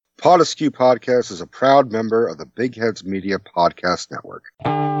Podeskew Podcast is a proud member of the Big Heads Media Podcast Network.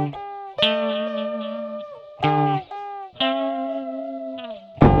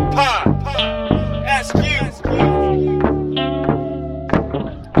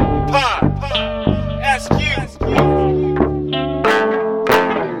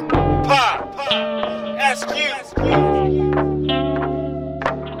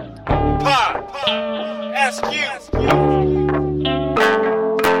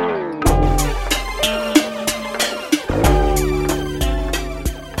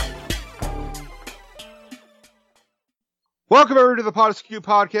 Welcome everyone to the Podeskew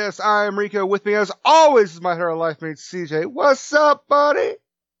Podcast. I am Rico. With me as always is my hero life mate CJ. What's up, buddy?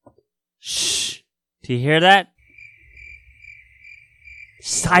 Shh. Do you hear that?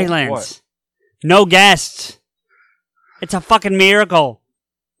 Silence. What? No guests. It's a fucking miracle.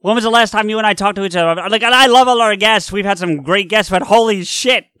 When was the last time you and I talked to each other? Like, I love all our guests. We've had some great guests, but holy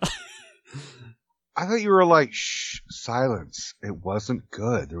shit. I thought you were like, shh, silence. It wasn't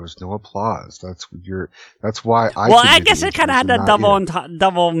good. There was no applause. That's why I. Well, I guess it kind of had that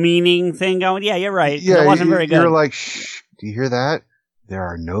double meaning thing going. Yeah, you're right. Yeah, it wasn't very good. You're like, shh. Do you hear that? There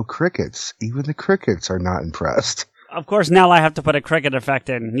are no crickets. Even the crickets are not impressed. Of course, now I have to put a cricket effect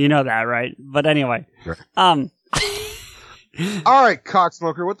in. You know that, right? But anyway, sure. All right,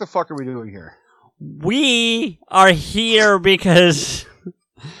 cocksmoker. What the fuck are we doing here? We are here because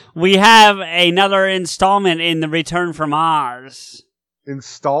we have another installment in the Return from Oz.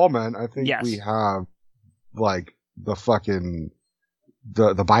 Installment? I think yes. We have, like, the fucking,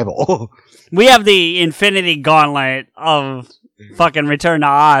 the Bible. We have the Infinity Gauntlet of fucking Return to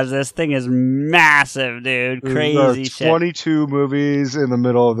Oz. This thing is massive, dude. Crazy shit. 22 movies in the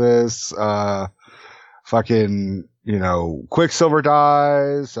middle of this. Fucking, you know, Quicksilver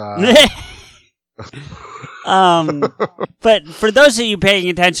dies. But for those of you paying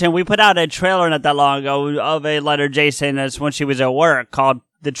attention, we put out a trailer not that long ago of a letter Jason as when she was at work called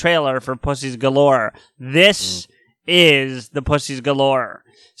the trailer for Pussies Galore. This is the Pussies Galore.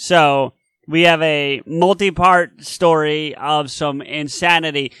 So we have a multi-part story of some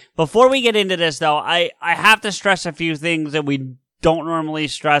insanity. Before we get into this, though, I have to stress a few things that we don't normally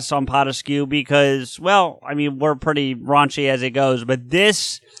stress on Podeskew because, well, I mean, we're pretty raunchy as it goes, but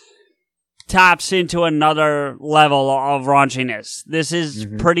this taps into another level of raunchiness. This is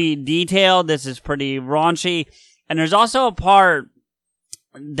pretty detailed. This is pretty raunchy. And there's also a part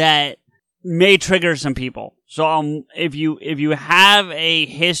that may trigger some people. So if you have a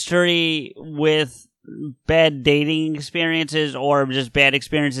history with bad dating experiences or just bad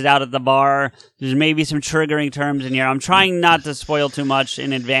experiences out at the bar, there's maybe some triggering terms in here. I'm trying not to spoil too much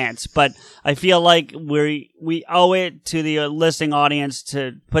in advance, but I feel like we owe it to the listening audience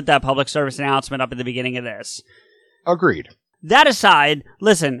to put that public service announcement up at the beginning of this. Agreed. That aside,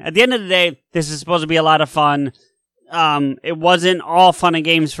 listen, at the end of the day, this is supposed to be a lot of fun. It wasn't all fun and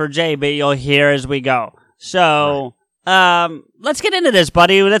games for Jay, but you'll hear as we go. So, let's get into this,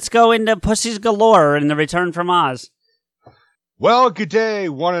 buddy. Let's go into Pussies Galore and the Return from Oz. Well, good day,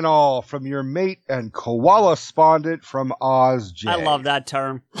 one and all, from your mate and koala spondent from Oz, Jay. I love that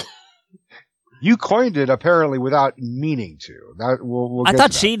term. You coined it, apparently, without meaning to. We'll I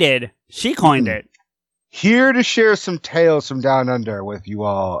thought she did. She coined it. Here to share some tales from down under with you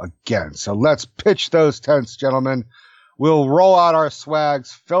all again. So let's pitch those tents, gentlemen. We'll roll out our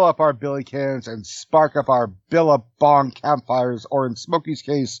swags, fill up our billy cans, and spark up our Billabong campfires, or in Smokey's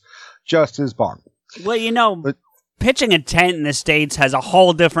case, just his bong. Well, you know, pitching a tent in the States has a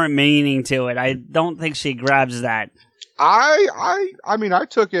whole different meaning to it. I don't think she grabs that. I mean, I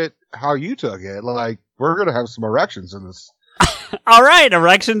took it how you took it. Like, we're going to have some erections in this. All right,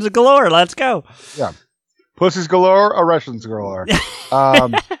 erections galore. Let's go. Yeah. Pussies galore, erections galore.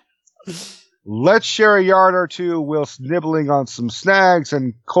 Let's share a yard or two whilst nibbling on some snags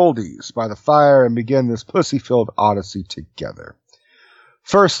and coldies by the fire and begin this pussy-filled odyssey together.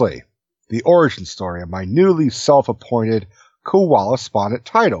 Firstly, the origin story of my newly self-appointed koala spondent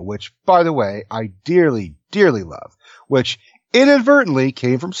title, which, by the way, I dearly, dearly love, which inadvertently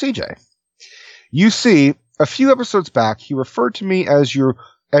came from CJ. You see, a few episodes back, he referred to me as your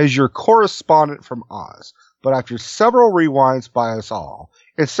correspondent from Oz, but after several rewinds by us all,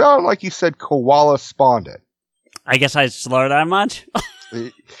 it sounded like you said koala spondent. I guess I slur that much.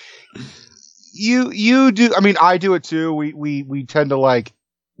 You do. I mean, I do it too. We tend to like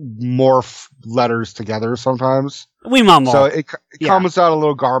morph letters together sometimes. We mumble. So it comes out a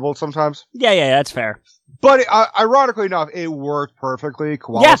little garbled sometimes. Yeah, that's fair. But ironically enough, it worked perfectly.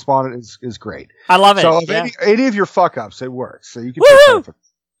 Koala spondent is great. I love it. So if any of your fuck ups, it works. So you can.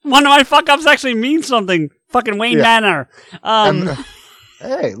 One of my fuck ups actually means something. Fucking Wayne Manor.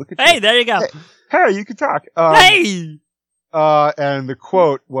 Hey, look at Hey, you. there you go. Hey, you can talk. Hey! And the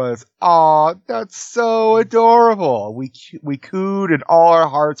quote was, "Aw, that's so adorable." We cooed and all our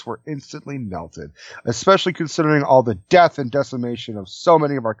hearts were instantly melted, especially considering all the death and decimation of so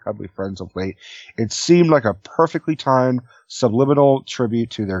many of our cuddly friends of late. It seemed like a perfectly timed subliminal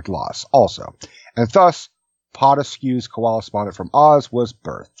tribute to their loss also. And thus, Pot Askew's Koala Bonnet from Oz was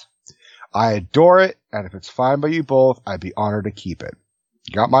birthed. I adore it, and if it's fine by you both, I'd be honored to keep it.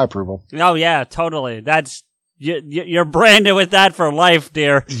 Got my approval. Oh, yeah, totally. That's... You're branded with that for life,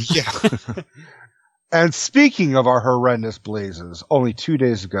 dear. Yeah. And speaking of our horrendous blazes, only 2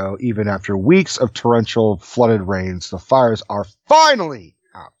 days ago, even after weeks of torrential flooded rains, the fires are finally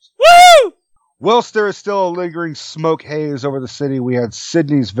out. Woo! Whilst there is still a lingering smoke haze over the city, we had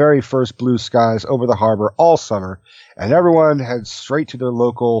Sydney's very first blue skies over the harbor all summer, and everyone heads straight to their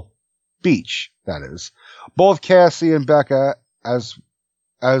local beach, that is. Both Cassie and Becca,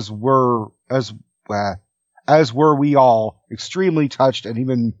 as were we all, extremely touched and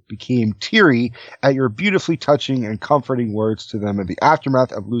even became teary at your beautifully touching and comforting words to them in the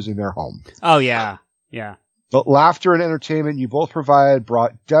aftermath of losing their home. Oh, yeah. Yeah. The laughter and entertainment you both provided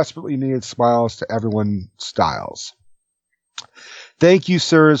brought desperately needed smiles to everyone's styles. Thank you,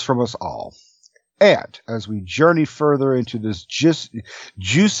 sirs, from us all. And as we journey further into this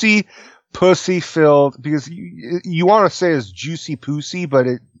juicy, pussy-filled, because you want to say it's juicy pussy, but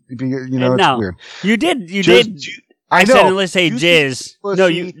it's weird. You did accidentally say jizz. No,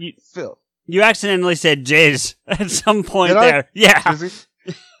 you accidentally said jizz at some point there. Yeah.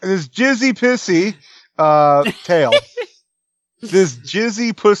 This jizzy pissy tail. This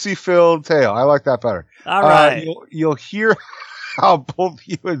jizzy pussy filled tail. I like that better. All right. You'll hear how both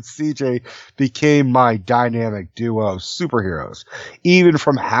you and CJ became my dynamic duo of superheroes, even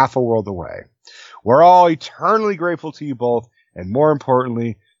from half a world away. We're all eternally grateful to you both, and more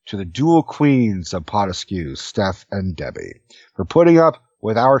importantly, to the dual queens of Pot Askew, Steph and Debbie, for putting up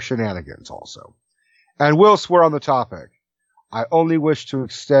with our shenanigans also. And whilst we're on the topic, I only wish to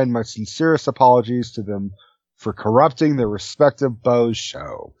extend my sincerest apologies to them for corrupting their respective beaux'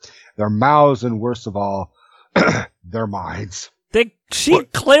 show, their mouths, and worst of all, their minds. She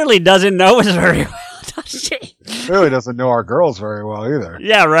clearly doesn't know us very well, does she? Clearly doesn't know our girls very well either.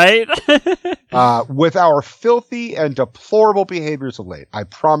 Yeah, right? With our filthy and deplorable behaviors of late, I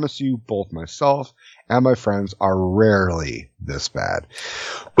promise you both myself and my friends are rarely this bad.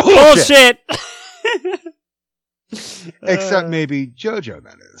 Bullshit! Except maybe JoJo,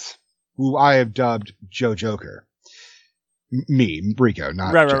 that is, who I have dubbed Joe Joker. Me, Rico,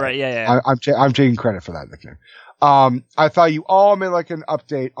 not Joe. Right, yeah. I'm taking credit for that nickname. I thought you all may like an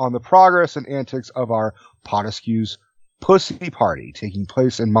update on the progress and antics of our Pot Askew's Pussy Party taking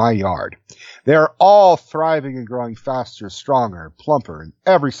place in my yard. They are all thriving and growing faster, stronger, plumper, and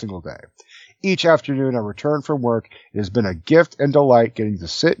every single day. Each afternoon I return from work, it has been a gift and delight getting to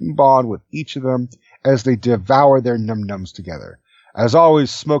sit and bond with each of them as they devour their num-nums together. As always,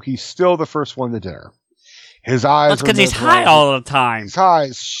 Smokey's still the first one to dinner. His eyes. That's because he's high all the time. He's high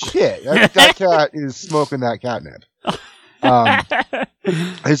as shit. That cat is smoking that catnip.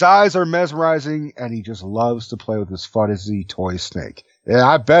 His eyes are mesmerizing, and he just loves to play with his fuzzy toy snake. Yeah,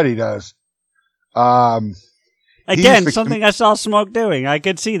 I bet he does. Again, something I saw Smoke doing. I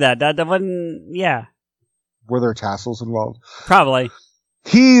could see that. That wasn't. Yeah. Were there tassels involved? Probably.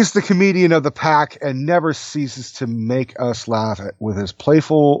 He's the comedian of the pack and never ceases to make us laugh with his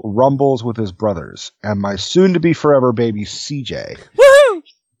playful rumbles with his brothers. And my soon-to-be forever baby, CJ. Woohoo!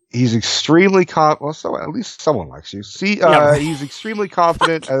 He's extremely so at least someone likes you. He's extremely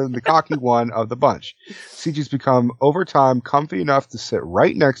confident and the cocky one of the bunch. CJ's become, over time, comfy enough to sit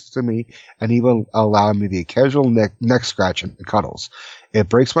right next to me and even allow me the occasional neck scratch and cuddles. It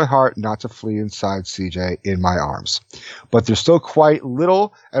breaks my heart not to flee inside CJ in my arms. But they're still quite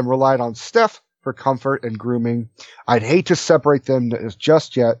little and relied on Steph for comfort and grooming. I'd hate to separate them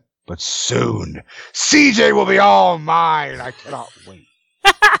just yet, but soon. CJ will be all mine. I cannot wait.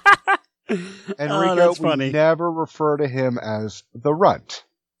 And Rico, we never refer to him as the runt.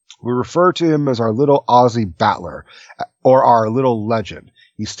 We refer to him as our little Aussie battler, or our little legend.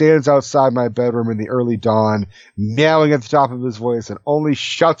 He stands outside my bedroom in the early dawn, meowing at the top of his voice, and only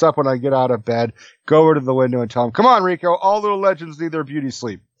shuts up when I get out of bed, go over to the window and tell him, "Come on, Rico, all little legends need their beauty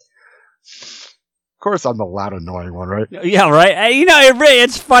sleep." Of course, I'm the loud, annoying one, right? Yeah, right.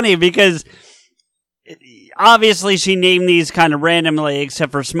 It's funny because obviously she named these kind of randomly,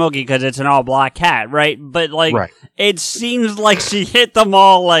 except for Smokey because it's an all-black cat, right? But It seems like she hit them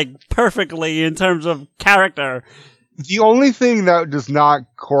all perfectly in terms of character. The only thing that does not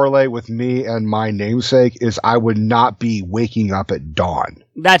correlate with me and my namesake is I would not be waking up at dawn.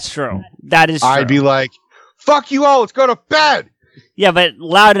 That's true. That is true. I'd be like, fuck you all, let's go to bed! Yeah, but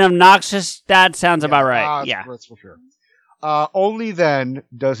loud and obnoxious, that sounds about right. That's for sure. Only then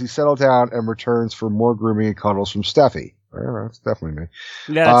does he settle down and returns for more grooming and cuddles from Steffi. That's definitely me.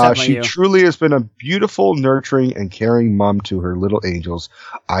 Yeah, that's definitely she you. truly has been a beautiful, nurturing, and caring mom to her little angels.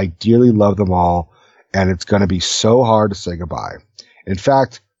 I dearly love them all, and it's going to be so hard to say goodbye. In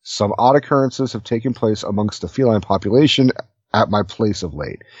fact, some odd occurrences have taken place amongst the feline population at my place of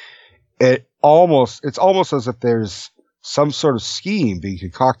late. It's almost as if there's some sort of scheme being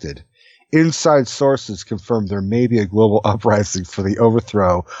concocted. Inside sources confirm there may be a global uprising for the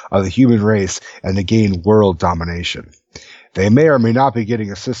overthrow of the human race and to gain world domination. They may or may not be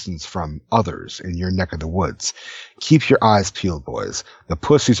getting assistance from others in your neck of the woods. Keep your eyes peeled, boys. The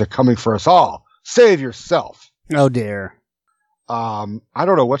pussies are coming for us all. Save yourself. Oh, dear. I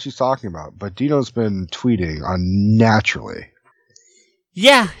don't know what she's talking about, but Dino's been tweeting unnaturally.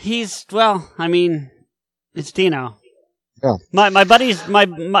 Yeah, it's Dino. Yeah. My buddy's,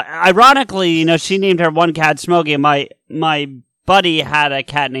 ironically, she named her one cat Smokey. My buddy had a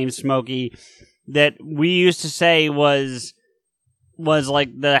cat named Smokey that we used to say was like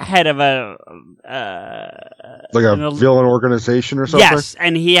the head of a villain organization or something. Yes,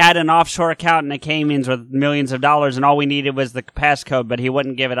 and he had an offshore account and it came in with millions of dollars, and all we needed was the passcode, but he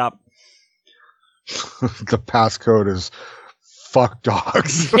wouldn't give it up. The passcode is fuck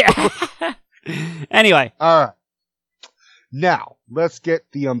dogs. Yeah. Anyway, all right. Now let's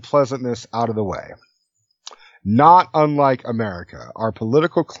get the unpleasantness out of the way. Not unlike America, our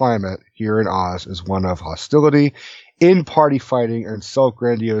political climate here in Oz is one of hostility, in-party fighting, and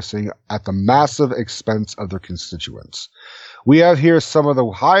self-grandiosing at the massive expense of their constituents. We have here some of the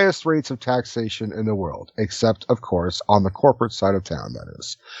highest rates of taxation in the world, except, of course, on the corporate side of town, that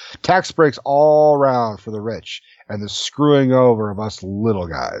is. Tax breaks all around for the rich, and the screwing over of us little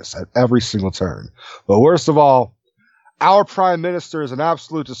guys at every single turn. But worst of all, our prime minister is an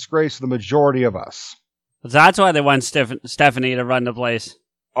absolute disgrace to the majority of us. That's why they want Stephanie to run the place.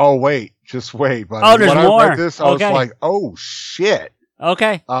 Oh, wait. Just wait. But oh, there's when more. I read this, I was like, oh, shit.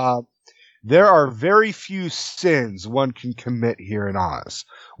 Okay. There are very few sins one can commit here in Oz.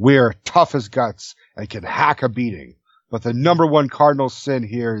 We are tough as guts and can hack a beating. But the number one cardinal sin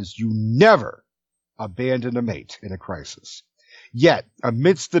here is you never abandon a mate in a crisis. Yet,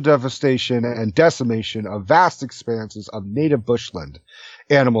 amidst the devastation and decimation of vast expanses of native bushland,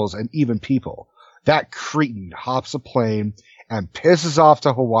 animals, and even people, that cretin hops a plane and pisses off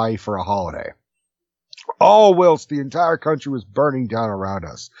to Hawaii for a holiday. All whilst the entire country was burning down around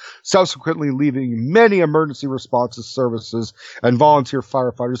us, subsequently leaving many emergency responses services and volunteer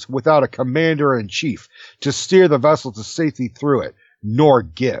firefighters without a commander-in-chief to steer the vessel to safety through it, nor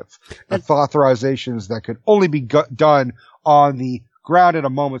give authorizations that could only be done on the ground at a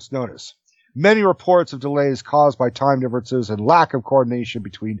moment's notice. Many reports of delays caused by time differences and lack of coordination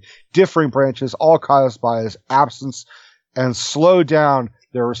between differing branches, all caused by his absence, and slow down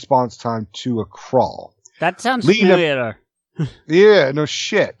their response time to a crawl. That sounds familiar. Yeah, no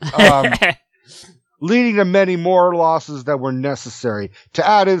shit. Leading to many more losses that were necessary. To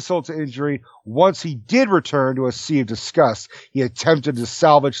add insult to injury, once he did return to a sea of disgust, he attempted to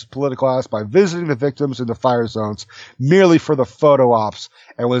salvage his political ass by visiting the victims in the fire zones merely for the photo ops,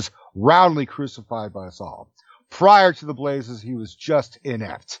 and was roundly crucified by us all. Prior to the blazes, he was just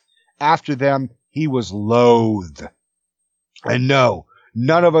inept. After them, he was loathed. And no,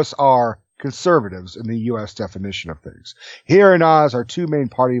 none of us are conservatives in the U.S. definition of things. Here in Oz, our two main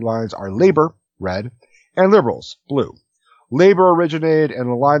party lines are Labor, red, and Liberals, blue. Labor originated and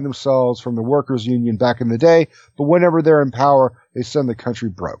aligned themselves from the workers' union back in the day, but whenever they're in power, they send the country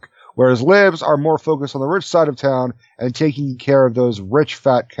broke. Whereas Libs are more focused on the rich side of town and taking care of those rich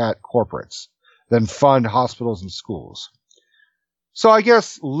fat cat corporates than fund hospitals and schools. So I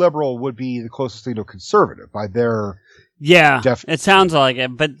guess liberal would be the closest thing to a conservative by their it sounds like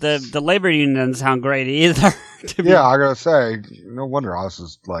it, but the labor union doesn't sound great either. Yeah, I gotta say, no wonder Oz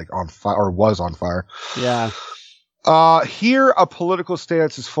is like on fire, or was on fire. Yeah. Here, a political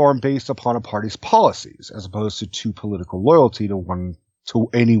stance is formed based upon a party's policies, as opposed to political loyalty to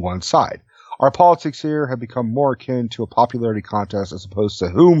any one side. Our politics here have become more akin to a popularity contest as opposed to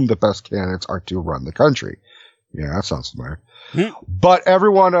whom the best candidates are to run the country. Yeah, that sounds familiar. But every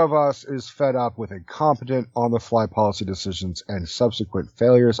one of us is fed up with incompetent, on-the-fly policy decisions and subsequent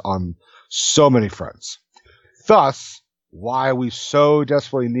failures on so many fronts. Thus, why we so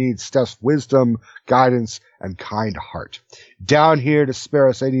desperately need Steph's wisdom, guidance, and kind heart. Down here to spare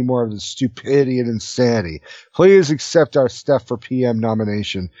us any more of the stupidity and insanity. Please accept our Steph for PM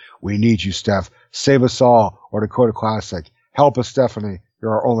nomination. We need you, Steph. Save us all, or to quote a classic, help us, Stephanie.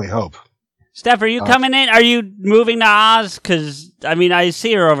 You're our only hope. Steph, are you coming in? Are you moving to Oz? Because, I mean, I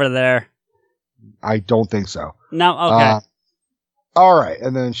see her over there. I don't think so. No? Okay. All right,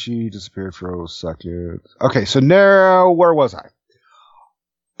 and then she disappeared for a second. Okay, so now, where was I?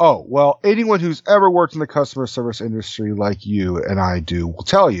 Oh, well, anyone who's ever worked in the customer service industry like you and I do will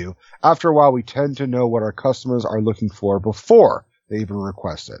tell you, after a while, we tend to know what our customers are looking for before they even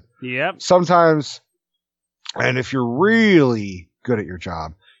request it. Yep. Sometimes, and if you're really good at your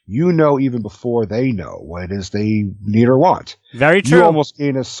job, you know even before they know what it is they need or want. Very true. You almost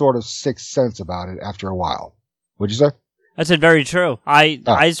gain a sort of sixth sense about it after a while. What'd you say? I said very true.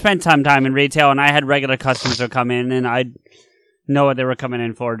 I spent some time in retail, and I had regular customers who come in, and I know what they were coming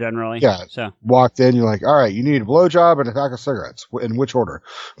in for generally. Yeah. So walked in, you're like, all right, you need a blowjob and a pack of cigarettes. In which order?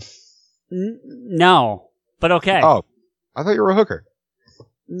 No, but okay. Oh, I thought you were a hooker.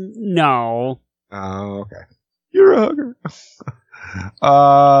 No. Oh, okay. You're a hooker.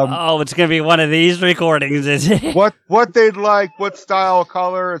 It's gonna be one of these recordings, is it? What they'd like, what style,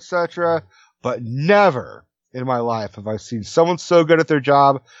 color, etc. But never in my life have I seen someone so good at their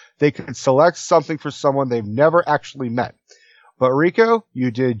job they could select something for someone they've never actually met. But Rico, you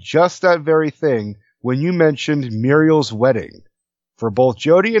did just that very thing when you mentioned Muriel's wedding. For both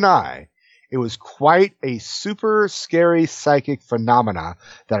Jody and I, it was quite a super scary psychic phenomena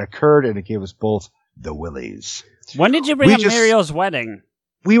that occurred, and it gave us both the willies. When did you bring up Muriel's wedding?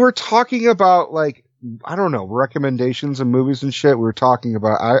 We were talking about, like, I don't know, recommendations and movies and shit. We were talking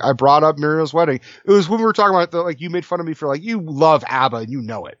about, I brought up Muriel's wedding. It was when we were talking about, like, you made fun of me for, like, you love ABBA and you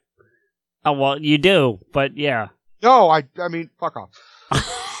know it. Oh, well, you do, but yeah. No, I mean, fuck off.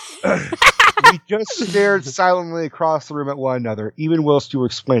 We just stared silently across the room at one another, even whilst you were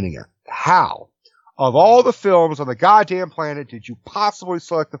explaining it. How, of all the films on the goddamn planet, did you possibly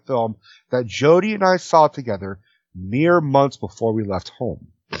select the film that Jody and I saw together mere months before we left home?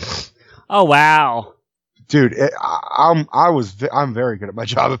 Oh, wow. Dude, I'm very good at my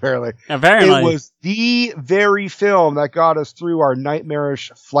job, apparently. Apparently. It was the very film that got us through our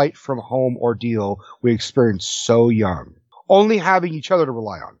nightmarish flight from home ordeal we experienced so young, only having each other to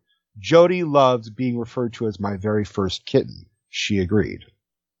rely on. Jody loved being referred to as my very first kitten. She agreed.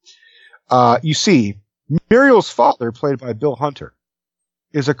 You see, Muriel's father, played by Bill Hunter,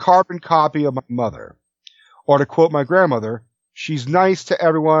 is a carbon copy of my mother. Or to quote my grandmother, she's nice to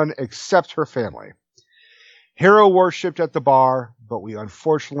everyone except her family. Hero worshipped at the bar, but we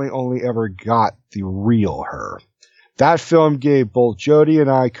unfortunately only ever got the real her. That film gave both Jody and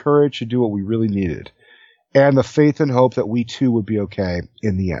I courage to do what we really needed, and the faith and hope that we too would be okay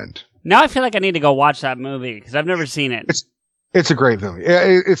in the end. Now I feel like I need to go watch that movie, because I've never seen it. It's a great movie.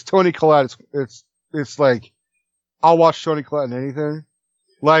 It's Toni Collette. It's like, I'll watch Toni Collette in anything.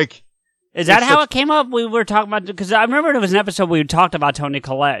 Like, is that how it came up? We were talking about, because I remember there was an episode where we talked about Toni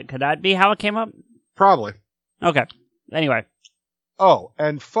Collette. Could that be how it came up? Probably. Okay. Anyway. Oh,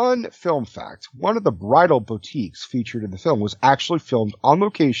 and fun film fact. One of the bridal boutiques featured in the film was actually filmed on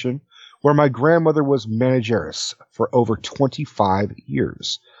location where my grandmother was manageress for over 25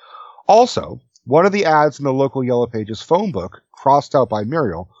 years. Also, one of the ads in the local Yellow Pages phone book, crossed out by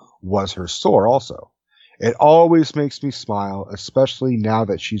Muriel, was her store also. It always makes me smile, especially now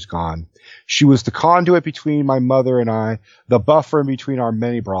that she's gone. She was the conduit between my mother and I, the buffer in between our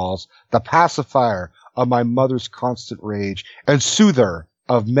many brawls, the pacifier of my mother's constant rage, and soother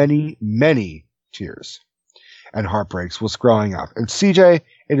of many, many tears and heartbreaks was growing up. And CJ,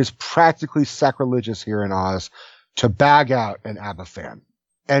 it is practically sacrilegious here in Oz to bag out an ABBA fan.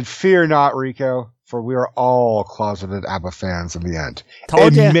 And fear not, Rico, for we are all closeted ABBA fans in the end.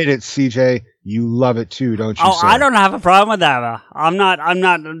 Admit it, CJ. You love it too, don't you, sir? I don't have a problem with ABBA. I'm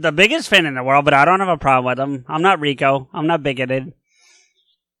not the biggest fan in the world, but I don't have a problem with them. I'm not Rico. I'm not bigoted.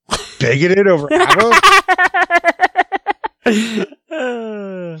 Bigoted over ABBA?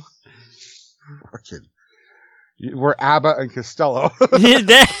 Fucking. We're ABBA and Costello.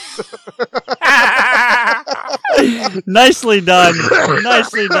 Nicely done.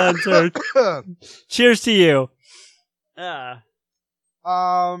 Nicely done, sir. Cheers to you.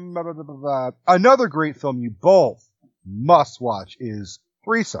 Another great film you both must watch is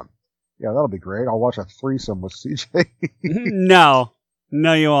Threesome. Yeah, that'll be great. I'll watch a threesome with CJ. No,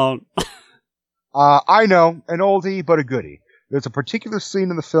 you won't. I know, an oldie, but a goodie. There's a particular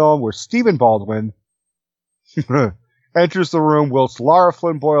scene in the film where Stephen Baldwin enters the room whilst Lara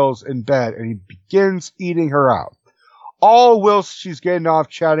Flynn Boyle's in bed and he begins eating her out. All whilst she's getting off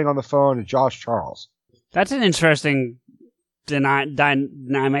chatting on the phone to Josh Charles. That's an interesting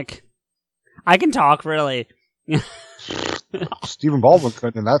dynamic. I can talk, really. Stephen Baldwin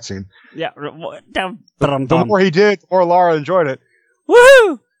couldn't in that scene. Yeah. The more he did, the more Laura enjoyed it.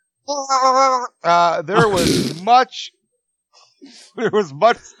 Woohoo! There was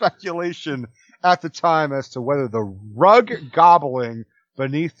much speculation at the time as to whether the rug gobbling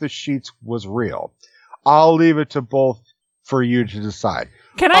beneath the sheets was real. I'll leave it to both for you to decide.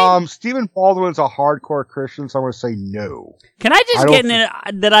 Can I? Stephen Baldwin's a hardcore Christian, so I'm going to say no. Can I just get in it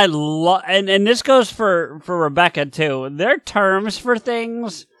that I love, and this goes for Rebecca too. Their terms for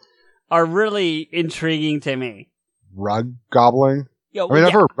things are really intriguing to me. Rug gobbling? Yo, I mean,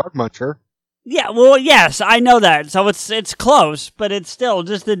 I've heard rug muncher. Yeah, well, yes, I know that. So it's close, but it's still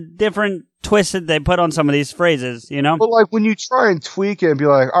just a different twist that they put on some of these phrases, you know? But like when you try and tweak it and be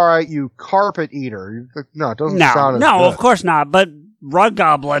like, all right, you carpet eater. No, it doesn't sound as good. No, of course not. But rug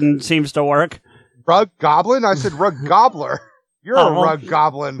goblin seems to work. Rug goblin? I said rug gobbler. You're a rug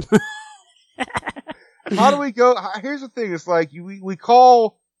goblin. How do we go? Here's the thing. It's like we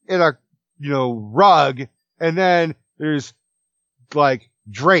call it a, rug, and then there's like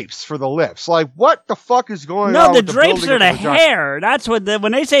drapes for the lips. Like, what the fuck is going on? No, the drapes are the hair. That's what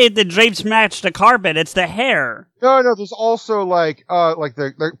when they say the drapes match the carpet, it's the hair. No, there's also like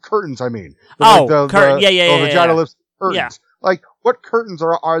the curtains. I mean, curtain. Vagina lips curtains. Yeah. Like, what curtains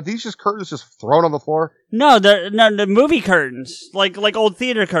are these? Just curtains just thrown on the floor? No, the movie curtains, like old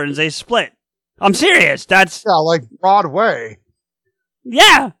theater curtains. They split. I'm serious. That's like Broadway.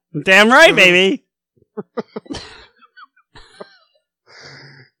 Yeah, damn right, baby.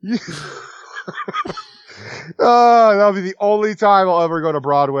 That'll be the only time I'll ever go to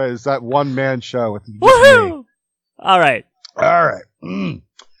Broadway is that one man show with Woohoo! Me. All right.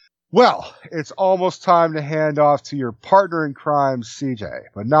 Well, it's almost time to hand off to your partner in crime, CJ.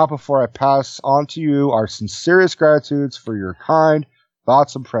 But not before I pass on to you our sincerest gratitudes for your kind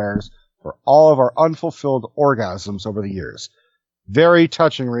thoughts and prayers for all of our unfulfilled orgasms over the years. Very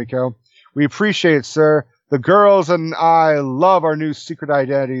touching, Rico. We appreciate it, sir. The girls and I love our new secret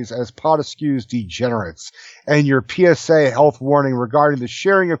identities as Potasku's degenerates. And your PSA health warning regarding the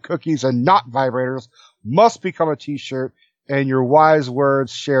sharing of cookies and not vibrators must become a t-shirt, and your wise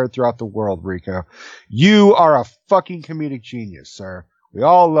words shared throughout the world, Rico. You are a fucking comedic genius, sir. We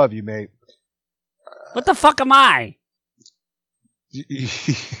all love you, mate. What the fuck am I?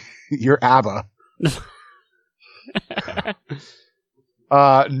 You're ABBA.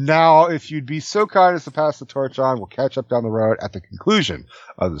 Now, if you'd be so kind as to pass the torch on, we'll catch up down the road at the conclusion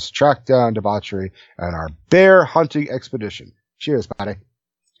of this track down debauchery and our bear hunting expedition. Cheers, buddy.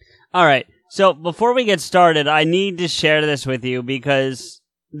 All right. So before we get started, I need to share this with you because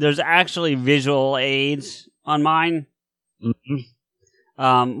there's actually visual aids on mine.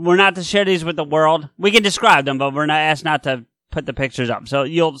 Mm-hmm. We're not to share these with the world. We can describe them, but we're not asked not to put the pictures up. So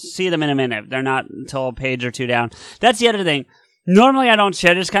you'll see them in a minute. They're not until a page or two down. That's the other thing. Normally I don't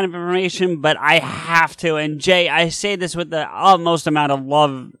share this kind of information, but I have to. And Jay, I say this with the utmost amount of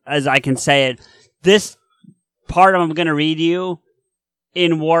love as I can say it. This part I'm going to read you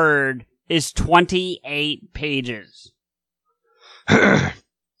in Word is 28 pages. I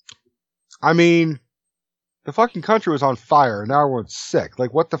mean, the fucking country was on fire. Now everyone's sick.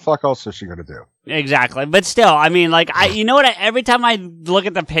 Like, what the fuck else is she going to do? Exactly. But still, I mean, like, you know what? Every time I look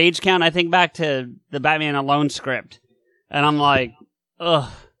at the page count, I think back to the Batman Alone script. And I'm like, ugh.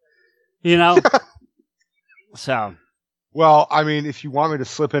 You know? So. Well, I mean, if you want me to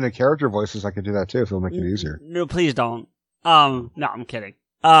slip in a character voices, I could do that too if it'll make it easier. No, please don't. No, I'm kidding.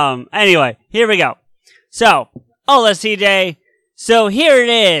 Anyway, here we go. So, hola CJ. So here it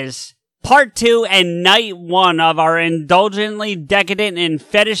is. Part 2 and night 1 of our indulgently decadent and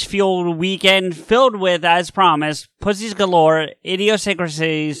fetish-fueled weekend filled with, as promised, pussies galore,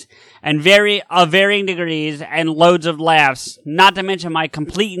 idiosyncrasies, and varying degrees, and loads of laughs, not to mention my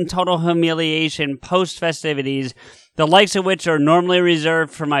complete and total humiliation post-festivities, the likes of which are normally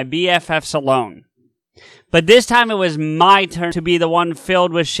reserved for my BFFs alone. But this time it was my turn to be the one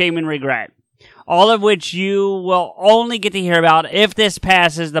filled with shame and regret. All of which you will only get to hear about if this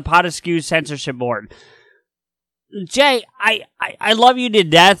passes the Potasku censorship board. Jay, I love you to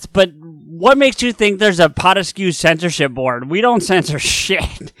death, but what makes you think there's a Potasku censorship board? We don't censor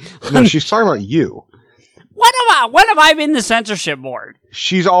shit. No, she's talking about you. When have I been the censorship board?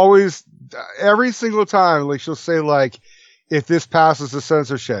 She's always, every single time, like, she'll say, like, if this passes the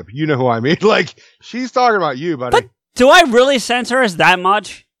censorship, you know who I mean. Like, she's talking about you, buddy. But do I really censor us that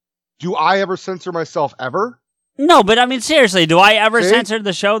much? Do I ever censor myself ever? No, but I mean, seriously, do I ever censor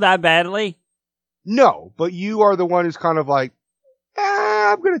the show that badly? No, but you are the one who's kind of like,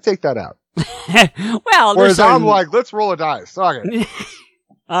 I'm going to take that out. Well, whereas I'm like, let's roll a dice. Okay.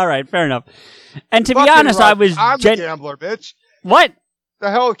 All right, fair enough. And to be honest, I'm the gambler, bitch. What? The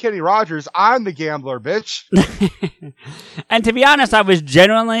hell with Kenny Rogers. I'm the gambler, bitch. And to be honest, I was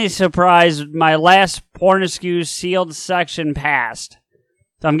genuinely surprised my last Pornescue sealed section passed.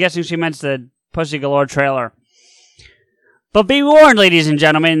 So I'm guessing she meant the Pussy Galore trailer. But be warned, ladies and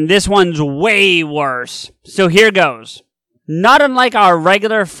gentlemen, this one's way worse. So here goes. Not unlike our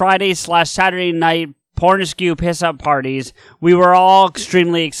regular Friday/Saturday night Pornescue piss-up parties, we were all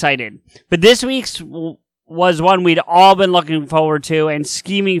extremely excited. But this week's was one we'd all been looking forward to and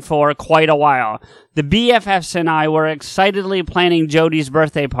scheming for quite a while. The BFFs and I were excitedly planning Jody's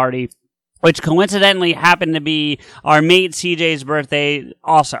birthday party, which coincidentally happened to be our mate CJ's birthday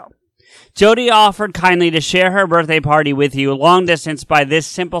also. Jody offered kindly to share her birthday party with you long distance by this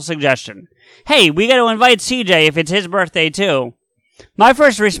simple suggestion. Hey, we gotta invite CJ if it's his birthday too. My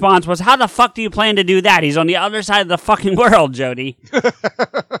first response was, how the fuck do you plan to do that? He's on the other side of the fucking world, Jody.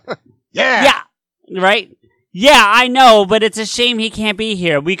 Yeah. Right? Yeah, I know, but it's a shame he can't be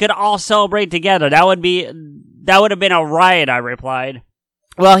here. We could all celebrate together. That would have been a riot, I replied.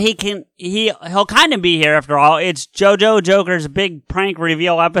 Well, he'll kind of be here after all. It's JoJo Joker's big prank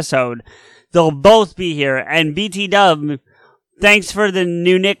reveal episode. They'll both be here. And BT Dub, thanks for the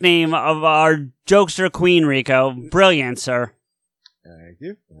new nickname of our jokester queen, Rico. Brilliant, sir. Thank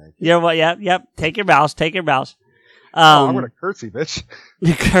you. You're what? Yep. Take your bows. I'm going to curtsy, bitch.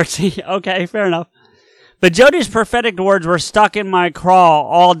 Curtsy. Okay, fair enough. But Jody's prophetic words were stuck in my craw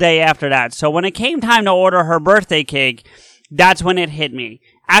all day after that. So when it came time to order her birthday cake, that's when it hit me.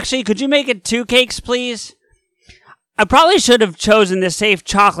 Actually, could you make it 2 cakes, please? I probably should have chosen the safe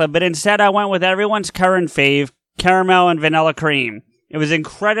chocolate, but instead I went with everyone's current fave, caramel and vanilla cream. It was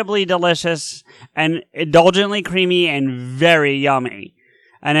incredibly delicious and indulgently creamy and very yummy.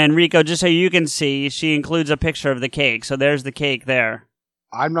 And then Rico, just so you can see, she includes a picture of the cake. So there's the cake there.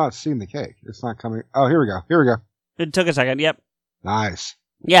 I'm not seeing the cake. It's not coming. Oh, here we go. It took a second. Yep. Nice.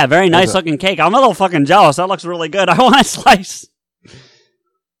 Yeah, very nice looking cake. I'm a little fucking jealous. That looks really good. I want a slice.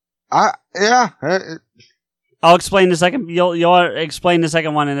 Yeah. I'll explain the second. You'll explain the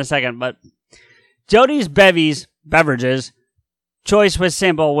second one in a second. But Jody's beverages choice was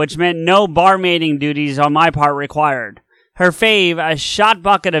simple, which meant no barmaiding duties on my part required. Her fave, a shot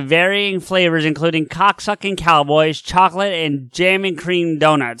bucket of varying flavors, including cocksucking cowboys, chocolate, and jam and cream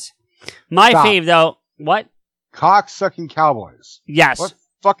donuts. My fave, though, what? Cocksucking cowboys. Yes. What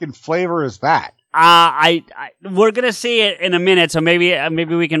fucking flavor is that? We're gonna see it in a minute, so maybe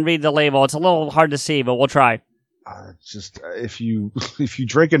we can read the label. It's a little hard to see, but we'll try. Just if you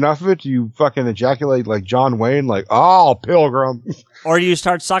drink enough of it, you fucking ejaculate like John Wayne, like Pilgrim, or you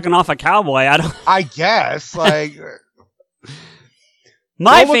start sucking off a cowboy. I guess like.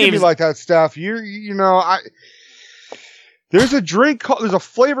 My don't look at me favorite, like that, Steph. There's a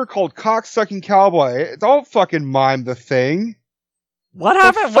flavor called cocksucking cowboy. Don't fucking mime the thing. What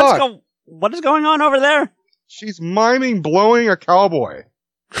happened? What is going on over there? She's miming blowing a cowboy.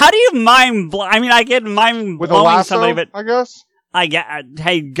 How do you mime? I get mime with blowing a lasso, somebody, but I guess.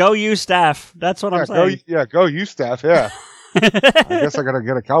 Hey, go you, Steph. That's what I'm saying. Go you, Steph. Yeah. I guess I gotta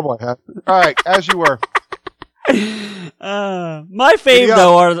get a cowboy hat. All right, as you were. My fave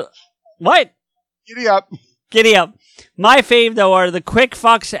though are what? Giddy up. My fave though are the quick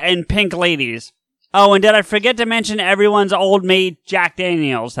fucks and pink ladies. Oh, and did I forget to mention everyone's old mate Jack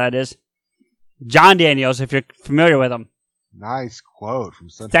Daniels? That is John Daniels, if you're familiar with him. Nice quote from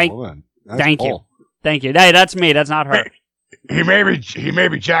such a woman. Thank you. Hey, that's me. That's not her. He may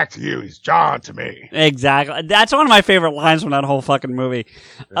be Jack to you. He's John to me. Exactly. That's one of my favorite lines from that whole fucking movie.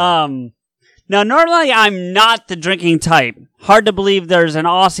 Yeah. Now, normally I'm not the drinking type. Hard to believe there's an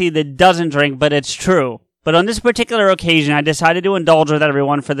Aussie that doesn't drink, but it's true. But on this particular occasion, I decided to indulge with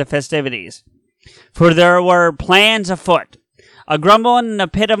everyone for the festivities. For there were plans afoot. A grumble in the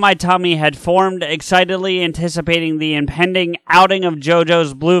pit of my tummy had formed, excitedly anticipating the impending outing of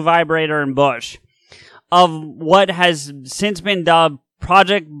JoJo's Blue Vibrator and Bush, of what has since been dubbed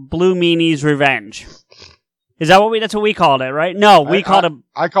Project Blue Meanie's Revenge. Is that that's what we called it, right? No, we called it.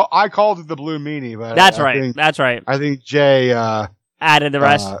 I called it the Blue Meanie, but that's right. That's right. I think Jay added the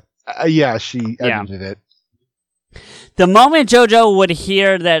rest. She edited it. The moment JoJo would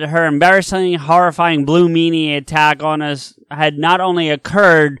hear that her embarrassing, horrifying Blue Meanie attack on us had not only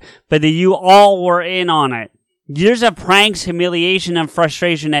occurred, but that you all were in on it. Years of pranks, humiliation, and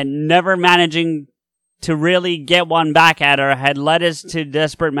frustration at never managing to really get one back at her had led us to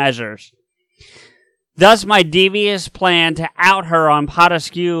desperate measures. Thus, my devious plan to out her on Pot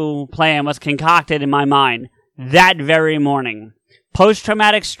Askew plan was concocted in my mind that very morning.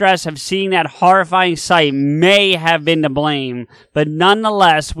 Post-traumatic stress of seeing that horrifying sight may have been to blame, but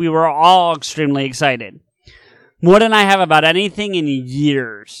nonetheless, we were all extremely excited. More than I have about anything in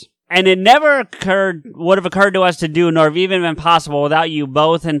years. And it never would have occurred to us to do, nor have even been possible without you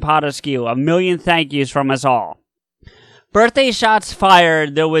both and Pot Askew. A million thank yous from us all. Birthday shots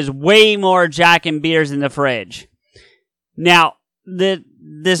fired, there was way more Jack and beers in the fridge. Now,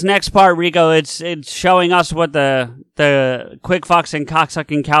 this next part, Rico, it's showing us what the quick fucks and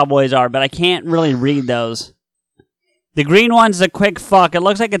cocksucking cowboys are, but I can't really read those. The green one's the quick fuck. It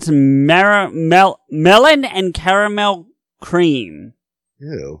looks like it's melon and caramel cream.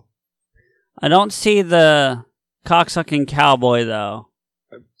 Ew. I don't see the cocksucking cowboy though.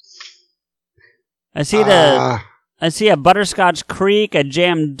 I see a butterscotch creek, a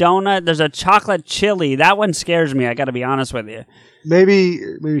jam donut. There's a chocolate chili. That one scares me. I got to be honest with you. Maybe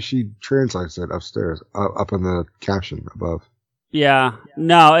she translates it upstairs, up in the caption above. Yeah.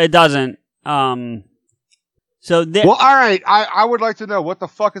 No, it doesn't. Well, all right. I would like to know what the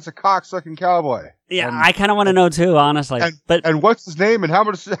fuck is a cocksucking cowboy. Yeah, I kind of want to know too, honestly. And what's his name and how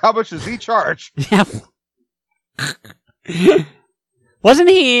much does he charge? Yeah. Wasn't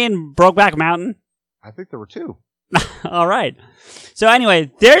he in Brokeback Mountain? I think there were two. All right. So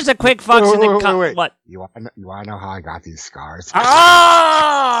anyway, there's a quick fuck. Wait. What? You want to know how I got these scars?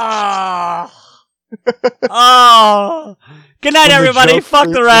 Oh! Good night, everybody. Fuck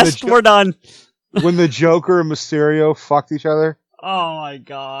the rest. We're done. When the Joker and Mysterio fucked each other. Oh my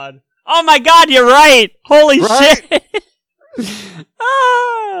god. Oh my god, you're right. Holy shit.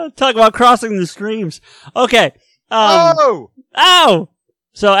 Talk about crossing the streams. Okay. Oh!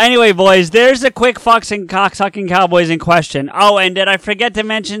 So anyway, boys, there's the quick fucks and cocksucking cowboys in question. Oh, and did I forget to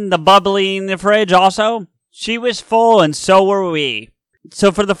mention the bubbly in the fridge also? She was full and so were we.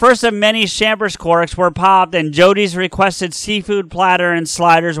 So for the first of many champers corks were popped and Jody's requested seafood platter and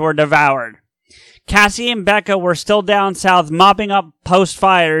sliders were devoured. Cassie and Becca were still down south mopping up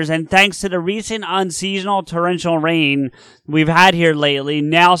post-fires, and thanks to the recent unseasonal torrential rain we've had here lately,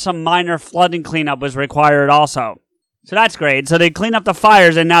 now some minor flooding cleanup was required also. So that's great. So they clean up the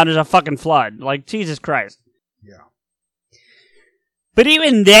fires, and now there's a fucking flood. Like, Jesus Christ. Yeah. But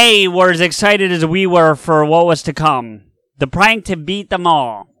even they were as excited as we were for what was to come. The prank to beat them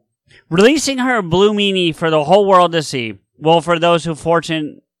all. Releasing her blue meanie for the whole world to see. Well, for those who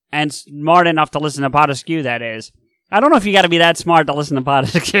fortunate and smart enough to listen to Pot Askew, that is. I don't know if you got to be that smart to listen to Pot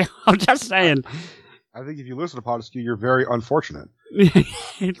Askew. I'm just saying. I think if you listen to Pot Askew, you're very unfortunate.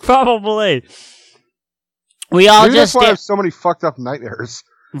 Probably. We all Maybe just that's why I have so many fucked up nightmares.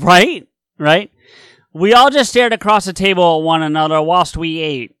 Right. We all just stared across the table at one another whilst we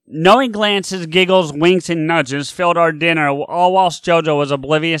ate. Knowing glances, giggles, winks, and nudges filled our dinner, all whilst JoJo was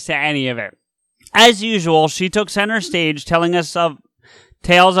oblivious to any of it. As usual, she took center stage, telling us of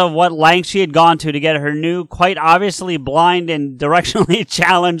tales of what lengths she had gone to get her new, quite obviously blind and directionally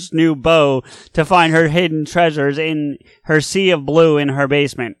challenged new beau to find her hidden treasures in her sea of blue in her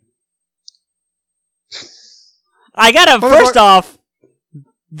basement. I gotta, first off,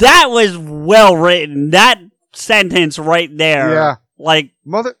 that was well written. That sentence right there. Yeah. Like,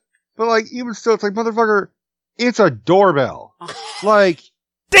 but even still, it's like, motherfucker, it's a doorbell. Like,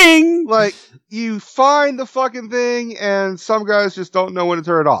 ding! Like, you find the fucking thing, and some guys just don't know when to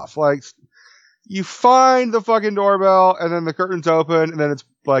turn it off. Like, you find the fucking doorbell, and then the curtains open, and then it's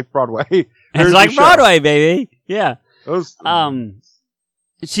like Broadway. It's like Broadway, baby. Yeah. Those,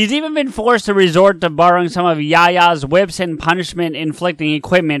 she's even been forced to resort to borrowing some of Yaya's whips and punishment-inflicting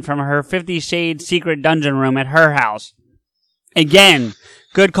equipment from her 50 Shades secret dungeon room at her house. Again,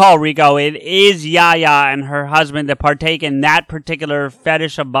 good call, Rico. It is Yaya and her husband that partake in that particular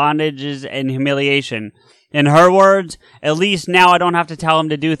fetish of bondages and humiliation. In her words, at least now I don't have to tell him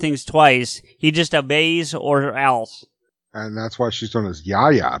to do things twice. He just obeys or else. And that's why she's known as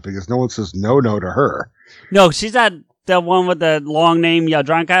Yaya, because no one says no to her. No, she's not the one with the long name,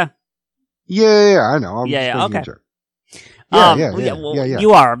 Yadranka? Yeah, I know. Yeah, okay. Yeah.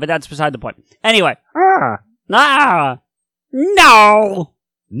 You are, but that's beside the point. Anyway. No!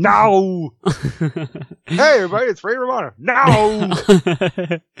 Hey, everybody, it's Ray Romano. No!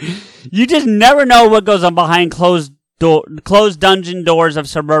 You just never know what goes on behind closed dungeon doors of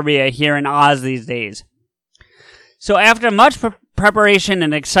suburbia here in Oz these days. So after much preparation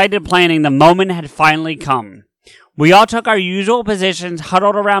and excited planning, the moment had finally come. We all took our usual positions,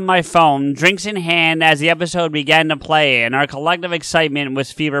 huddled around my phone, drinks in hand as the episode began to play, and our collective excitement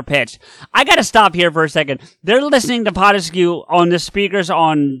was fever-pitched. I gotta stop here for a second. They're listening to Pot Askew on the speakers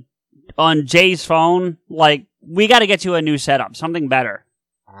on on Jay's phone, like, we got to get you a new setup, something better.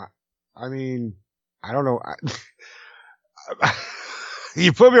 I mean, I don't know.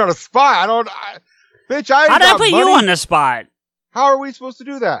 You put me on a spot. Bitch, How did I put you on the spot? How are we supposed to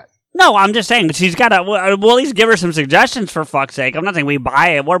do that? No, I'm just saying she's got to. We'll at least give her some suggestions for fuck's sake. I'm not saying we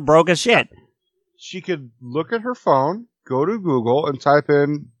buy it. We're broke as shit. She could look at her phone, go to Google, and type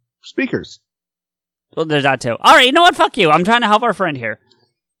in speakers. Well, there's that too. All right, you know what? Fuck you. I'm trying to help our friend here.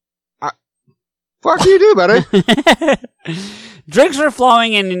 Fuck you do, buddy. Drinks were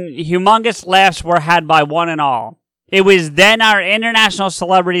flowing and humongous laughs were had by one and all. It was then our international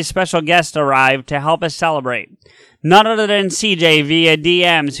celebrity special guest arrived to help us celebrate. None other than CJ via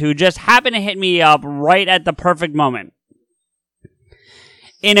DMs, who just happened to hit me up right at the perfect moment.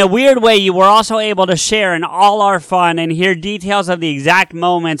 In a weird way, you were also able to share in all our fun and hear details of the exact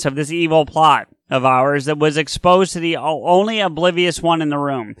moments of this evil plot of ours that was exposed to the only oblivious one in the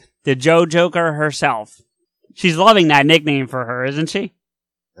room, the Joe Joker herself. She's loving that nickname for her, isn't she?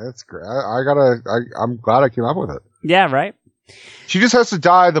 That's great. I'm glad I came up with it. Yeah, right? She just has to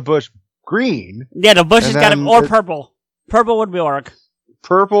dye the bush green. Yeah, the bush has got to, or purple. Purple would be work.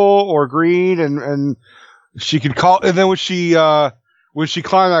 Purple or green, and she could call, and then when she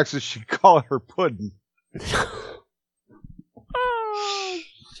climaxes, she could call it her pudding. Oh,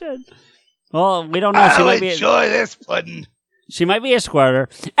 shit. Well, we don't know. She might enjoy this pudding. She might be a squirter.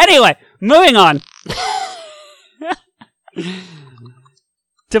 Anyway, moving on.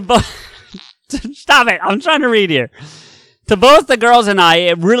 Stop it! I'm trying to read here. To both the girls and I,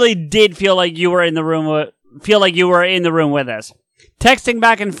 it really did feel like you were in the room. With us, texting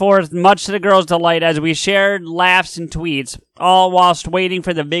back and forth, much to the girls' delight, as we shared laughs and tweets, all whilst waiting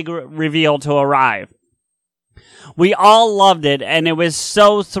for the big reveal to arrive. We all loved it, and it was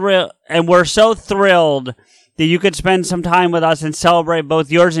we're so thrilled that you could spend some time with us and celebrate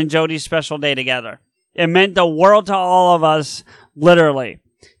both yours and Jody's special day together. It meant the world to all of us, literally.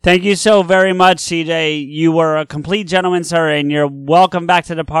 Thank you so very much, CJ. You were a complete gentleman, sir, and you're welcome back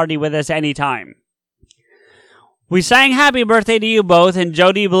to the party with us anytime. We sang happy birthday to you both, and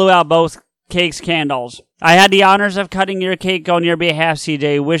Jody blew out both cake's candles. I had the honors of cutting your cake on your behalf,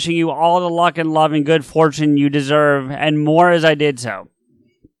 CJ, wishing you all the luck and love and good fortune you deserve, and more as I did so.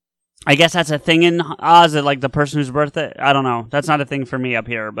 I guess that's a thing in Oz, like the person whose birthday. I don't know. That's not a thing for me up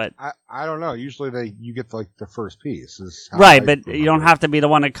here, but I don't know. Usually you get like the first piece, right? But you don't have to be the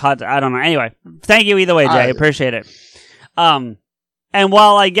one to cut. I don't know. Anyway, thank you either way, Jay. I appreciate it. And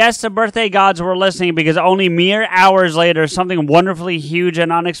while I guess the birthday gods were listening, because only mere hours later, something wonderfully huge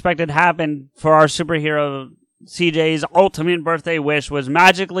and unexpected happened for our superhero. CJ's ultimate birthday wish was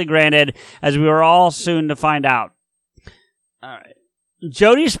magically granted, as we were all soon to find out. All right.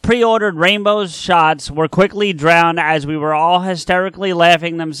 Jody's pre-ordered rainbow shots were quickly drowned as we were all hysterically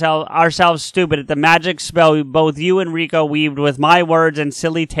laughing ourselves stupid at the magic spell both you and Rico weaved with my words and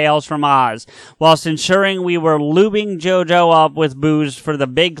silly tales from Oz, whilst ensuring we were lubing JoJo up with booze for the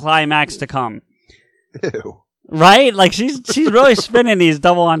big climax to come. Ew. Right? Like she's really spinning these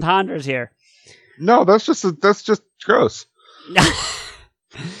double entendres here. No, that's just gross.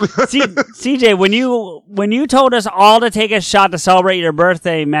 CJ, when you told us all to take a shot to celebrate your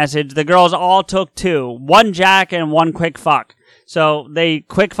birthday message, the girls all took two. One Jack and one quick fuck. So they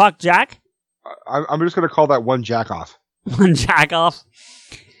quick fuck Jack? I'm just going to call that one Jack off. One Jack off.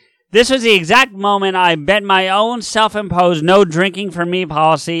 This was the exact moment I bent my own self-imposed no drinking for me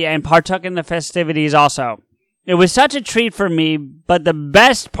policy and partook in the festivities also. It was such a treat for me, but the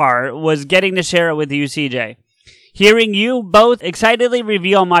best part was getting to share it with you, CJ. Hearing you both excitedly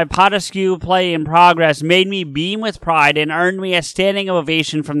reveal my pot askew play in progress made me beam with pride and earned me a standing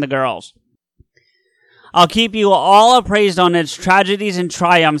ovation from the girls. I'll keep you all appraised on its tragedies and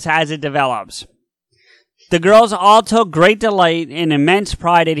triumphs as it develops. The girls all took great delight and immense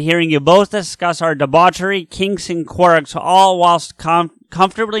pride at hearing you both discuss our debauchery, kinks, and quirks, all whilst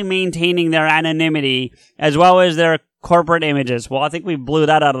comfortably maintaining their anonymity as well as their corporate images. Well, I think we blew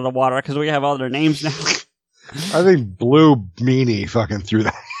that out of the water because we have all their names now. I think Blue Meanie fucking threw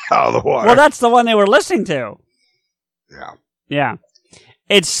that out of the water. Well, that's the one they were listening to. Yeah. Yeah.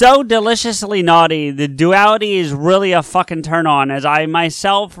 It's so deliciously naughty. The duality is really a fucking turn on, as I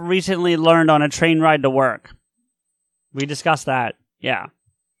myself recently learned on a train ride to work. We discussed that. Yeah.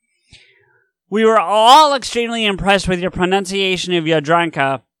 We were all extremely impressed with your pronunciation of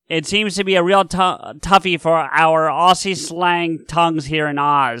Yadranka. It seems to be a real toughie for our Aussie slang tongues here in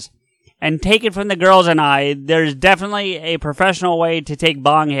Oz. And take it from the girls and I, there's definitely a professional way to take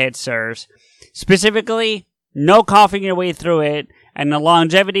bong hits, sirs. Specifically, no coughing your way through it, and the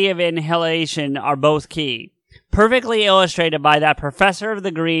longevity of inhalation are both key. Perfectly illustrated by that professor of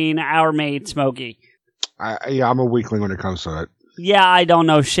the green, our mate, Smokey. I'm a weakling when it comes to it. Yeah, I don't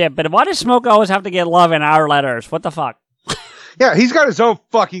know shit, but why does Smokey always have to get love in our letters? What the fuck? Yeah, he's got his own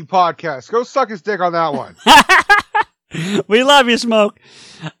fucking podcast. Go suck his dick on that one. We love you, Smoke.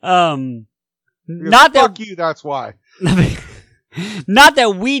 Not fuck you, that's why. Not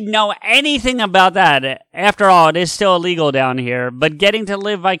that we'd know anything about that. After all, it is still illegal down here, but getting to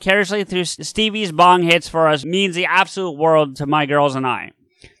live vicariously through Stevie's bong hits for us means the absolute world to my girls and I.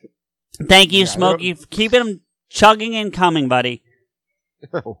 Thank you, Smokey, for keeping them chugging and coming, buddy.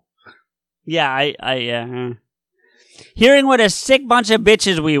 Yeah, hearing what a sick bunch of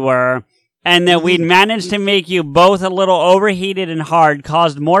bitches we were, and that we'd managed to make you both a little overheated and hard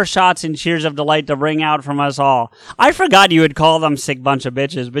caused more shots and cheers of delight to ring out from us all. I forgot you would call them sick bunch of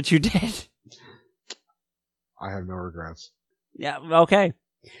bitches, but you did. I have no regrets. Yeah, okay.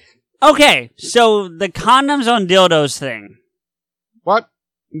 Okay, so the condoms on dildos thing. What?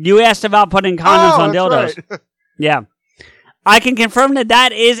 You asked about putting condoms on dildos. Right. Yeah. I can confirm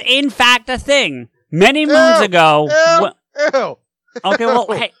that is in fact a thing. Many moons ago... Ew. Okay, well,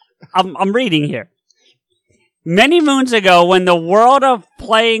 hey, I'm reading here. Many moons ago, when the world of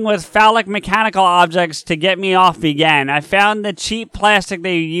playing with phallic mechanical objects to get me off began, I found the cheap plastic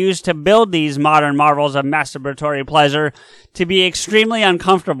they used to build these modern marvels of masturbatory pleasure to be extremely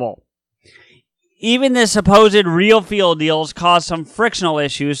uncomfortable. Even the supposed real feel deals caused some frictional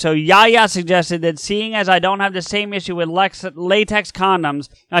issues, so Yaya suggested that seeing as I don't have the same issue with latex condoms,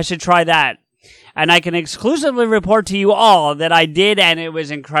 I should try that. And I can exclusively report to you all that I did, and it was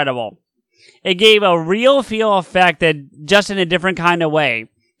incredible. It gave a real feel effect that just in a different kind of way.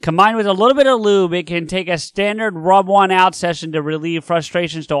 Combined with a little bit of lube, it can take a standard rub one out session to relieve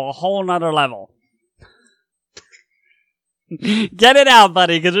frustrations to a whole nother level. Get it out,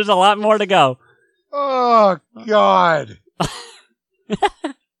 buddy, because there's a lot more to go. Oh, God.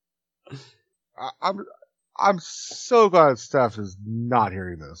 I'm so glad Steph is not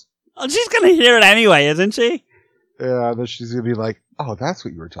hearing this. Oh, she's going to hear it anyway, isn't she? Yeah, then she's going to be like, oh, that's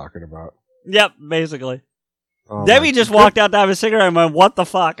what you were talking about. Yep, basically. Oh, Debbie just walked out to have a cigarette and went, what the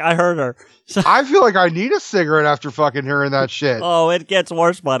fuck? I heard her. So, I feel like I need a cigarette after fucking hearing that shit. Oh, it gets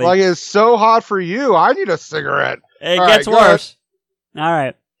worse, buddy. Like, it's so hot for you. I need a cigarette. It gets worse. All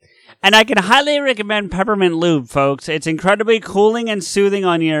right. And I can highly recommend peppermint lube, folks. It's incredibly cooling and soothing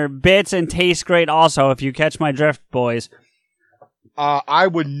on your bits and tastes great also, if you catch my drift, boys. I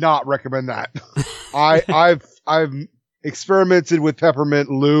would not recommend that. I've experimented with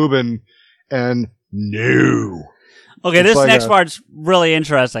peppermint lube and no. Okay, this next part's really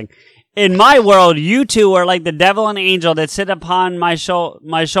interesting. In my world, you two are like the devil and angel that sit upon my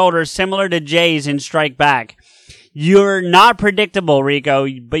shoulders, similar to Jay's in Strike Back. You're not predictable, Rico,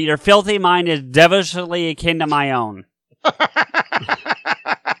 but your filthy mind is devilishly akin to my own.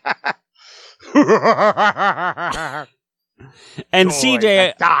 And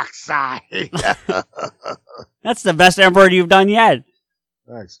CJ, dark side. That's the best Emperor you've done yet.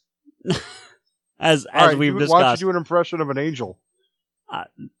 Thanks. As we've discussed. Why don't you do an impression of an angel?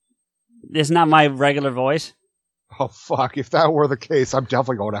 It's not my regular voice. Oh, fuck. If that were the case, I'm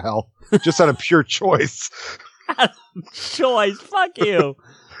definitely going to hell. Just out of pure choice. Choice? Fuck you.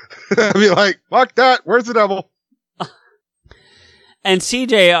 I'd be like, fuck that. Where's the devil? And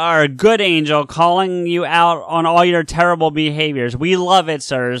CJ are a good angel calling you out on all your terrible behaviors. We love it,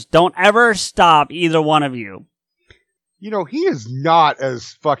 sirs. Don't ever stop, either one of you. You know, he is not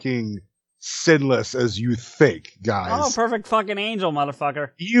as fucking sinless as you think, guys. Oh, perfect fucking angel,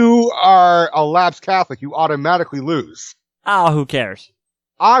 motherfucker. You are a lapsed Catholic. You automatically lose. Oh, who cares?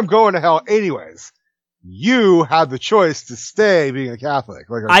 I'm going to hell anyways. You have the choice to stay being a Catholic,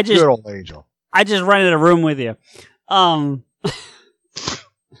 like a good old angel. I just rented a room with you. I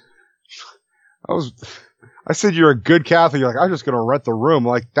said you're a good Catholic. You're like, I'm just going to rent the room.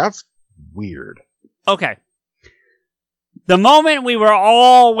 Like, that's weird. Okay. The moment we were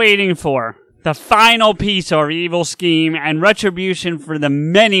all waiting for, the final piece of our evil scheme and retribution for the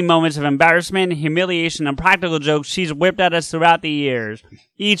many moments of embarrassment, humiliation, and practical jokes she's whipped at us throughout the years.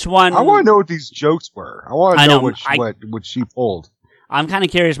 Each one... I want to know what these jokes were. I want to know what she pulled. I'm kind of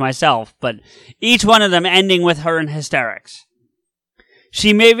curious myself, but each one of them ending with her in hysterics.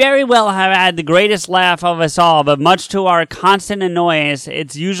 She may very well have had the greatest laugh of us all, but much to our constant annoyance,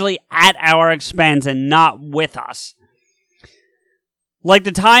 it's usually at our expense and not with us. Like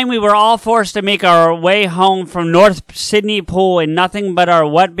the time we were all forced to make our way home from North Sydney Pool in nothing but our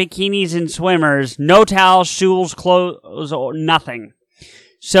wet bikinis and swimmers, no towels, shoes, clothes, or nothing.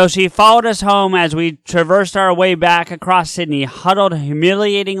 So she followed us home as we traversed our way back across Sydney, huddled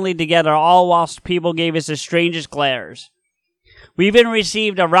humiliatingly together, all whilst people gave us the strangest glares. We even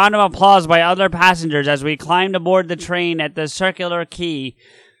received a round of applause by other passengers as we climbed aboard the train at the Circular Quay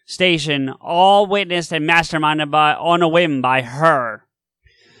station, all witnessed and masterminded on a whim by her.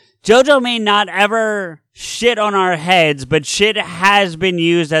 JoJo may not ever shit on our heads, but shit has been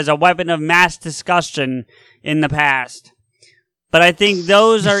used as a weapon of mass discussion in the past. But I think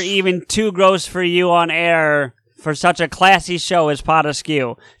those are even too gross for you on air for such a classy show as Pot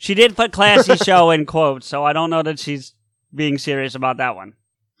Askew. She did put classy show in quotes, so I don't know that she's being serious about that one.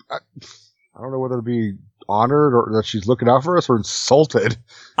 I don't know whether to be honored or that she's looking out for us or insulted.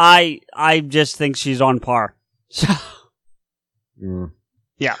 I just think she's on par.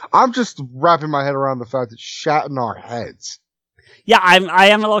 Yeah. I'm just wrapping my head around the fact that shat in our heads. Yeah, I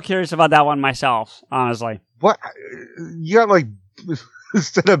am a little curious about that one myself, honestly. What? You got like,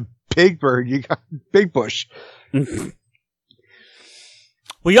 instead of Big Bird, you got Big Bush.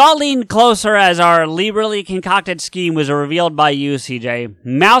 We all leaned closer as our liberally concocted scheme was revealed by you, CJ.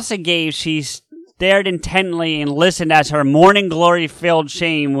 Mouse agape, she stared intently and listened as her morning glory-filled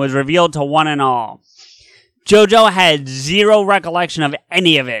shame was revealed to one and all. JoJo had zero recollection of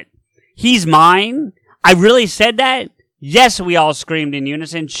any of it. He's mine? I really said that? Yes, we all screamed in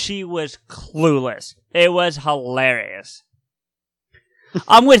unison. She was clueless. It was hilarious.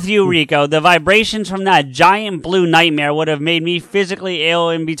 I'm with you, Rico. The vibrations from that giant blue nightmare would have made me physically ill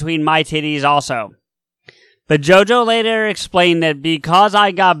in between my titties also. But JoJo later explained that because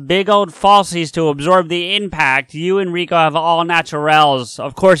I got big old falsies to absorb the impact, you and Rico have all naturals.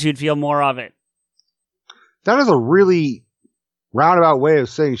 Of course you'd feel more of it. That is a really roundabout way of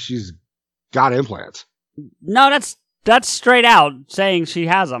saying she's got implants. No, that's straight out saying she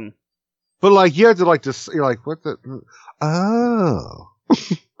has them. But like, you have to like, just, you're like, what the? Oh.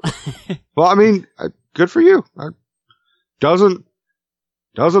 Well, I mean, good for you. Doesn't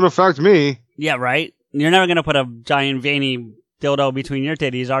affect me. Yeah, right? You're never going to put a giant veiny dildo between your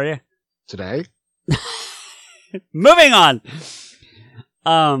titties, are you? Today? Moving on.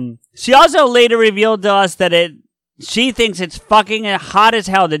 She also later revealed to us that she thinks it's fucking hot as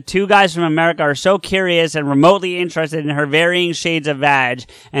hell that two guys from America are so curious and remotely interested in her varying shades of vag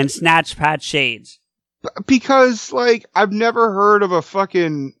and snatch patch shades. Because, like, I've never heard of a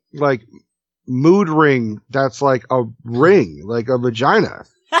fucking, like, mood ring that's like a ring, like a vagina.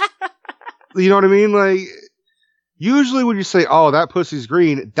 You know what I mean? Like, usually when you say, oh, that pussy's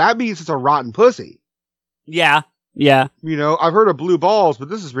green, that means it's a rotten pussy. Yeah, yeah. You know, I've heard of blue balls, but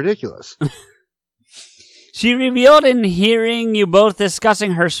this is ridiculous. She revealed in hearing you both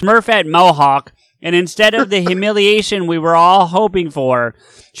discussing her Smurfette mohawk, and instead of the humiliation we were all hoping for,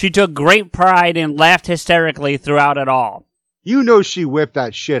 she took great pride and laughed hysterically throughout it all. You know she whipped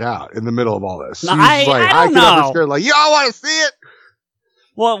that shit out in the middle of all this. She was I don't know. Scared, like, y'all want to see it?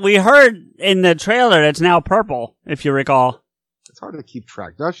 Well, we heard in the trailer it's now purple, if you recall. It's hard to keep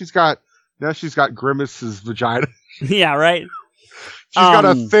track. Now she's got Grimace's vagina. Yeah, right? She's got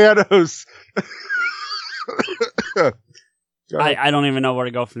a Thanos. I don't even know where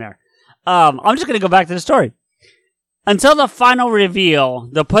to go from there. I'm just going to go back to the story. Until the final reveal,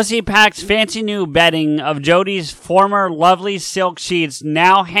 the Pussy Pack's fancy new bedding of Jodie's former lovely silk sheets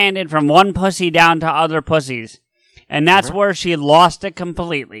now handed from one pussy down to other pussies. And that's where she lost it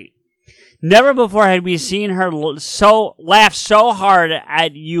completely. Never before had we seen her laugh so hard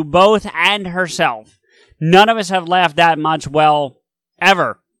at you both and herself. None of us have laughed that much, well,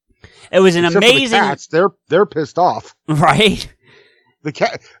 ever. It was an Except amazing... for the cats, they're pissed off. Right? The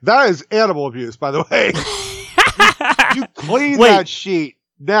cat, that is animal abuse, by the way. You clean that sheet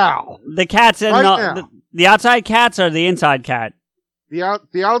now. The cats and the outside cats or the inside cat?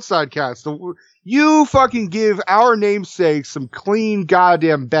 The outside cats. You fucking give our namesake some clean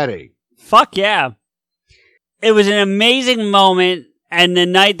goddamn bedding. Fuck yeah. It was an amazing moment and the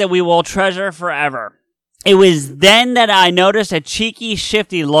night that we will treasure forever. It was then that I noticed a cheeky,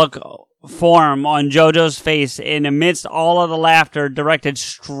 shifty look form on JoJo's face in amidst all of the laughter directed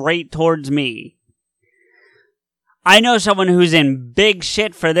straight towards me. I know someone who's in big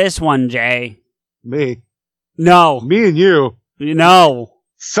shit for this one, Jay. Me. No. Me and you. No.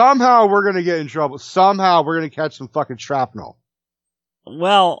 Somehow we're going to get in trouble. Somehow we're going to catch some fucking shrapnel.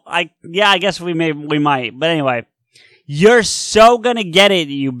 Well, I guess we might. But anyway, you're so going to get it,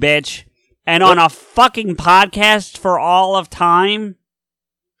 you bitch. And on a fucking podcast for all of time.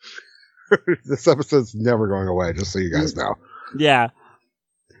 This episode's never going away, just so you guys know. Yeah.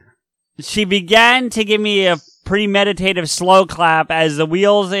 She began to give me a premeditative slow clap as the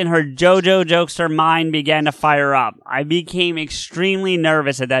wheels in her JoJo Jokester mind began to fire up. I became extremely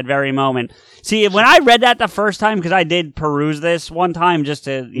nervous at that very moment. See, when I read that the first time, because I did peruse this one time just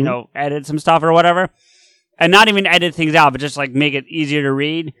to, edit some stuff or whatever, and not even edit things out, but just like make it easier to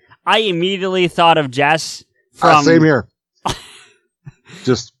read, I immediately thought of Jess from... Same here.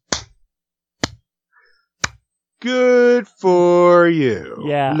 Just... Good for you.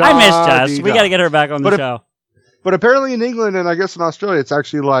 Yeah, I miss Jess. We got to get her back on the show. But apparently in England and I guess in Australia, it's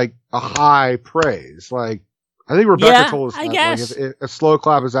actually like a high praise. Like, I think Rebecca told us that. Guess. Like, a slow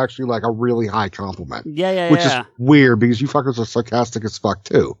clap is actually like a really high compliment. Which is weird because you fuckers are sarcastic as fuck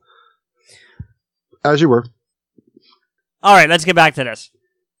too. As you were. All right, let's get back to this.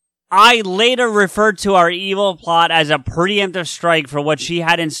 I later referred to our evil plot as a preemptive strike for what she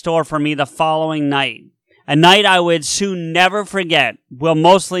had in store for me the following night. A night I would soon never forget, will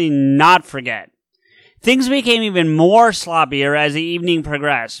mostly not forget. Things became even more sloppier as the evening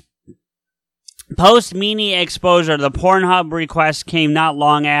progressed. Post-Meanie exposure, the Pornhub request came not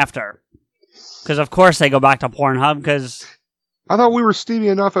long after. Because of course they go back to Pornhub, because... I thought we were steamy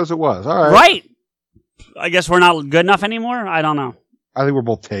enough as it was. All right. Right! I guess we're not good enough anymore? I don't know. I think we're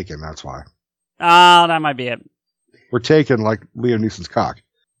both taken, that's why. That might be it. We're taken like Liam Neeson's cock.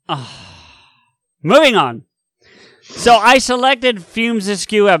 Moving on. So I selected Fumes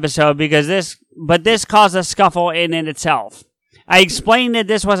Askew episode because this caused a scuffle in itself. I explained that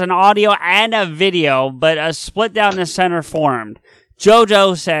this was an audio and a video, but a split down the center formed.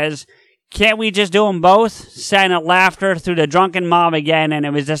 JoJo says, "Can't we just do them both?" Sent laughter through the drunken mob again, and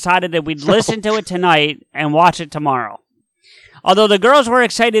it was decided that we'd listen to it tonight and watch it tomorrow. Although the girls were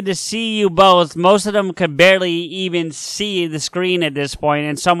excited to see you both, most of them could barely even see the screen at this point,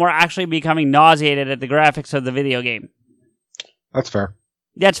 and some were actually becoming nauseated at the graphics of the video game. That's fair.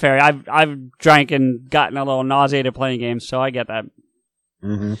 That's fair. I've drank and gotten a little nauseated playing games, so I get that.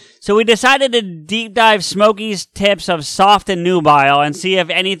 Mm-hmm. So we decided to deep dive Smokey's tips of soft and nubile and see if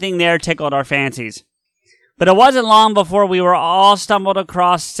anything there tickled our fancies. But it wasn't long before we were all stumbled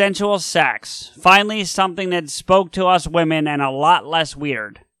across sensual sex. Finally, something that spoke to us women and a lot less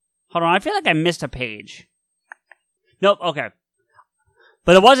weird. Hold on, I feel like I missed a page. Nope, okay.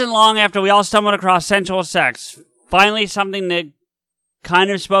 But it wasn't long after we all stumbled across sensual sex. Finally, something that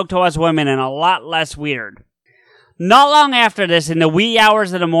kind of spoke to us women and a lot less weird. Not long after this, in the wee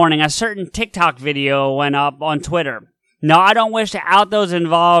hours of the morning, a certain TikTok video went up on Twitter. Now, I don't wish to out those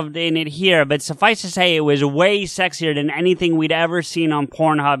involved in it here, but suffice to say it was way sexier than anything we'd ever seen on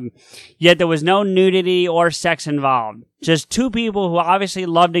Pornhub, yet there was no nudity or sex involved. Just two people who obviously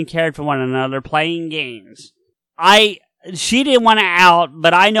loved and cared for one another playing games. She didn't want to out,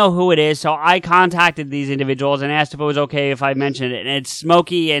 but I know who it is, so I contacted these individuals and asked if it was okay if I mentioned it. And it's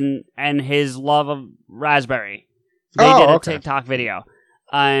Smokey and his love of Raspberry. They did a TikTok video.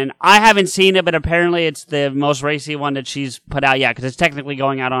 And I haven't seen it, but apparently it's the most racy one that she's put out yet, because it's technically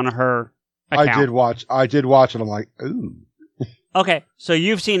going out on her account. I did watch it. I'm like, ooh. Okay, so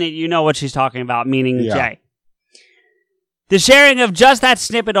you've seen it. You know what she's talking about, meaning Jay. The sharing of just that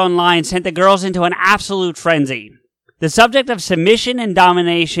snippet online sent the girls into an absolute frenzy. The subject of submission and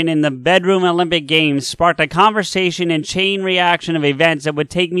domination in the bedroom Olympic Games sparked a conversation and chain reaction of events that would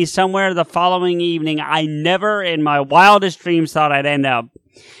take me somewhere the following evening I never in my wildest dreams thought I'd end up.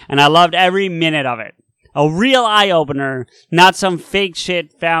 And I loved every minute of it. A real eye-opener, not some fake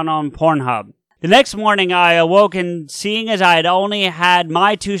shit found on Pornhub. The next morning I awoke and seeing as I had only had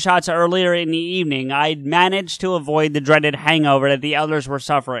my 2 shots earlier in the evening, I'd managed to avoid the dreaded hangover that the others were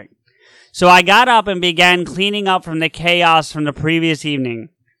suffering. So I got up and began cleaning up from the chaos from the previous evening.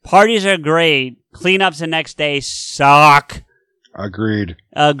 Parties are great. Cleanups the next day suck. Agreed,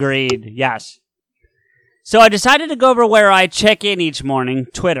 yes. So I decided to go over where I check in each morning,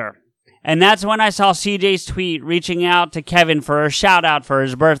 Twitter. And that's when I saw CJ's tweet reaching out to Kevin for a shout out for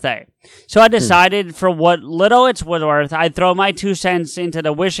his birthday. So I decided for what little it's worth, I'd throw my 2 cents into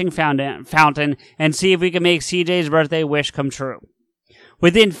the wishing fountain and see if we could make CJ's birthday wish come true.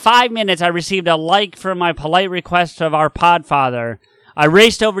 Within 5 minutes, I received a like from my polite request of our podfather. I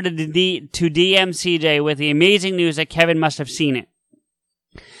raced over to DM CJ with the amazing news that Kevin must have seen it.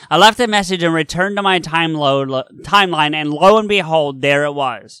 I left a message and returned to my timeline, and lo and behold, there it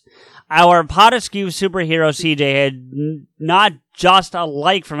was. Our Pod Askew superhero CJ had not just a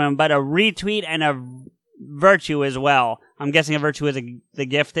like from him, but a retweet and a virtue as well. I'm guessing a virtue is the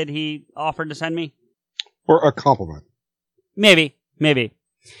gift that he offered to send me? Or a compliment. Maybe.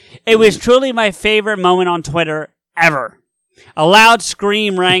 It was truly my favorite moment on Twitter ever. A loud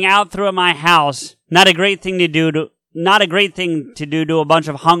scream rang out through my house. Not a great thing to do to a bunch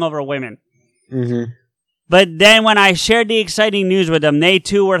of hungover women. Mm-hmm. But then when I shared the exciting news with them, they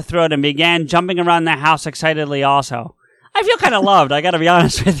too were thrilled and began jumping around the house excitedly also. I feel kind of loved, I gotta be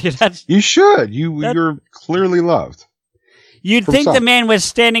honest with you. You should. You're clearly loved. You'd think the man was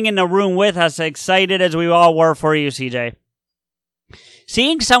standing in the room with us, excited as we all were for you, CJ.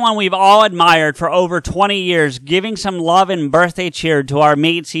 Seeing someone we've all admired for over 20 years giving some love and birthday cheer to our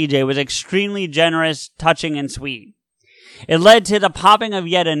mate CJ was extremely generous, touching, and sweet. It led to the popping of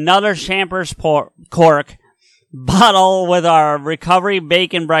yet another Champers cork bottle with our recovery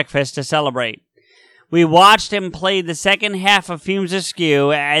bacon breakfast to celebrate. We watched him play the second half of Fumes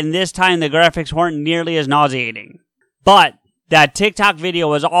Askew, and this time the graphics weren't nearly as nauseating. But that TikTok video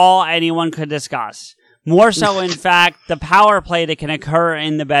was all anyone could discuss. More so, in fact, the power play that can occur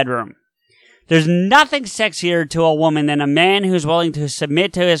in the bedroom. There's nothing sexier to a woman than a man who's willing to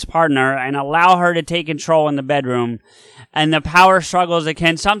submit to his partner and allow her to take control in the bedroom, and the power struggles that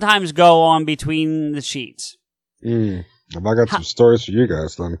can sometimes go on between the sheets. I got some stories for you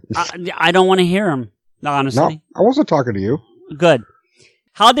guys then. I don't want to hear them, honestly. No, I wasn't talking to you. Good.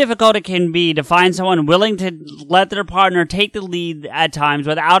 How difficult it can be to find someone willing to let their partner take the lead at times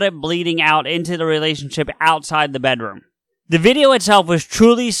without it bleeding out into the relationship outside the bedroom. The video itself was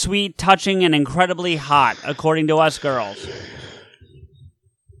truly sweet, touching, and incredibly hot, according to us girls.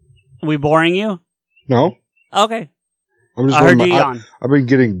 Are we boring you? No. Okay. I'm just I heard you yawn. I've been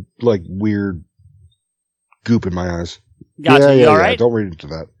getting like weird goop in my eyes. Gotcha. You all right? Don't read into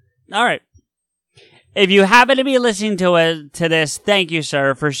that. All right. If you happen to be listening to this, thank you,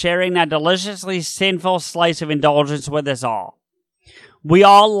 sir, for sharing that deliciously sinful slice of indulgence with us all. We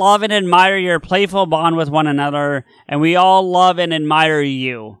all love and admire your playful bond with one another, and we all love and admire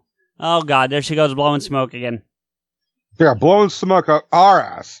you. Oh, God, there she goes blowing smoke again. Yeah, blowing smoke up our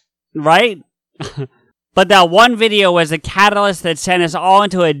ass. Right? But that one video was the catalyst that sent us all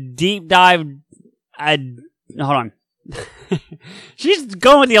into a deep dive. Hold on. She's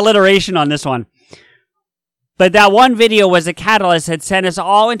going with the alliteration on this one. But that one video was a catalyst that sent us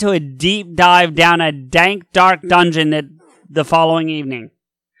all into a deep dive down a dank, dark dungeon the following evening.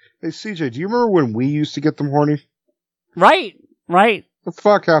 Hey, CJ, do you remember when we used to get them horny? Right. What the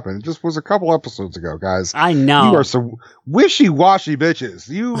fuck happened? It just was a couple episodes ago, guys. I know. You are some wishy-washy bitches.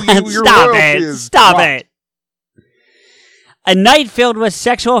 Your Stop it. A night filled with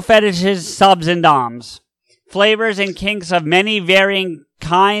sexual fetishes, subs, and doms. Flavors and kinks of many varying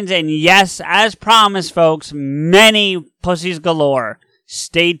kinds, and yes, as promised, folks, many pussies galore.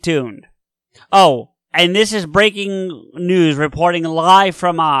 Stay tuned. Oh, and this is breaking news reporting live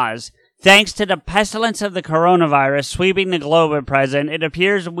from Oz. Thanks to the pestilence of the coronavirus sweeping the globe at present, it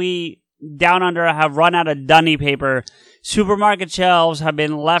appears we down under have run out of dunny paper. Supermarket shelves have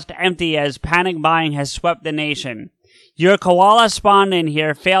been left empty as panic buying has swept the nation. Your koala spawned in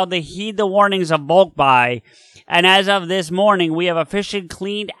here failed to heed the warnings of bulk buy, and as of this morning, we have officially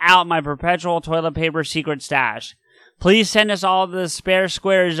cleaned out my perpetual toilet paper secret stash. Please send us all the spare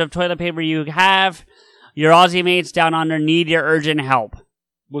squares of toilet paper you have. Your Aussie mates down under need your urgent help.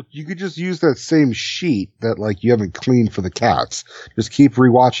 Look, you could just use that same sheet that, like, you haven't cleaned for the cats. Just keep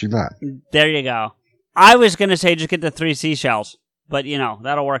rewatching that. There you go. I was going to say just get the 3 seashells, but,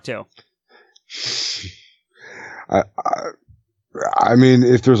 that'll work too. I mean,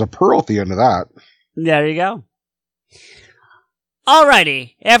 if there's a pearl at the end of that. There you go.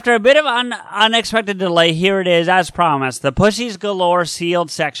 Alrighty. After a bit of unexpected delay, here it is, as promised, the Pussies Galore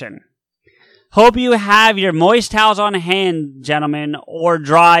sealed section. Hope you have your moist towels on hand, gentlemen, or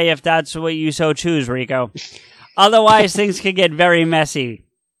dry if that's what you so choose, Rico. Otherwise, things can get very messy.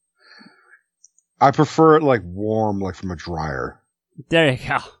 I prefer it, like, warm, like from a dryer. There you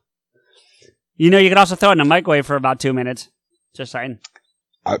go. You can also throw it in the microwave for about 2 minutes. Just saying.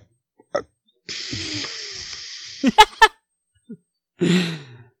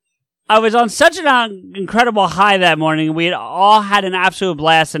 I was on such an incredible high that morning. We had all had an absolute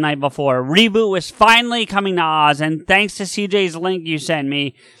blast the night before. Reboot was finally coming to Oz, and thanks to CJ's link you sent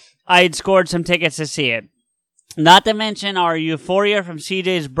me, I had scored some tickets to see it. Not to mention our euphoria from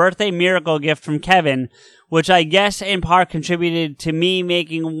CJ's birthday miracle gift from Kevin, which I guess in part contributed to me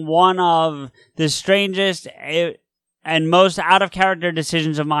making one of the strangest and most out-of-character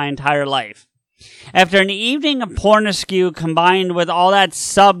decisions of my entire life. After an evening of porn askew combined with all that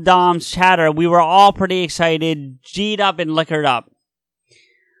sub-doms chatter, we were all pretty excited, G'd up and liquored up.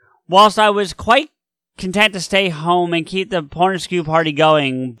 Whilst I was quite content to stay home and keep the porn askew party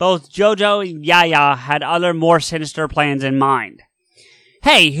going, both Jojo and Yaya had other more sinister plans in mind.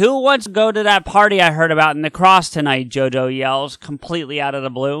 Hey, who wants to go to that party I heard about in the Cross tonight? Jojo yells, completely out of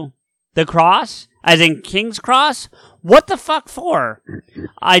the blue. The Cross? As in King's Cross? What the fuck for?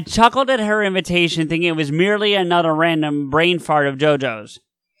 I chuckled at her invitation, thinking it was merely another random brain fart of JoJo's.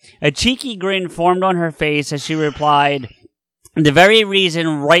 A cheeky grin formed on her face as she replied, the very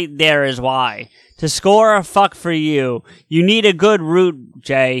reason right there is why. To score a fuck for you, you need a good root,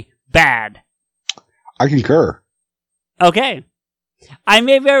 Jay. Bad. I concur. Okay. I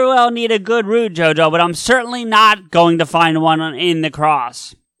may very well need a good root, JoJo, but I'm certainly not going to find one in the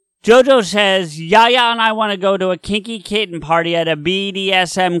cross. JoJo says, Yaya and I want to go to a kinky kitten party at a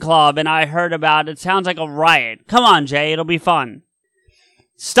BDSM club, and I heard about it. Sounds like a riot. Come on, Jay, it'll be fun.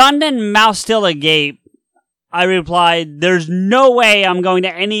 Stunned and mouth still agape, I replied, there's no way I'm going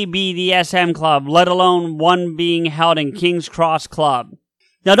to any BDSM club, let alone one being held in King's Cross Club.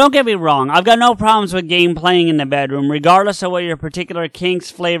 Now, don't get me wrong, I've got no problems with game playing in the bedroom, regardless of what your particular kinks,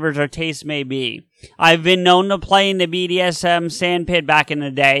 flavors, or tastes may be. I've been known to play in the BDSM sandpit back in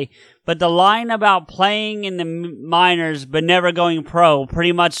the day, but the line about playing in the minors but never going pro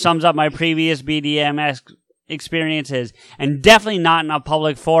pretty much sums up my previous BDSM experiences, and definitely not in a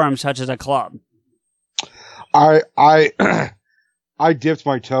public forum such as a club. I dipped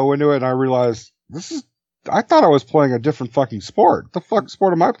my toe into it and I realized I thought I was playing a different fucking sport. The fuck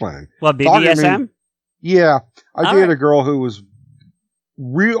sport am I playing? What, BDSM? Yeah. I dated a girl who was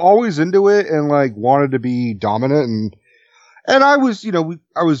always into it and like wanted to be dominant and I was,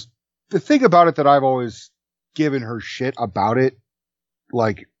 the thing about it that I've always given her shit about it,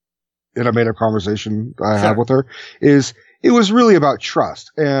 like in a made-up conversation I had with her, is it was really about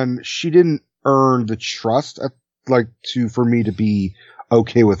trust, and she didn't earn the trust for me to be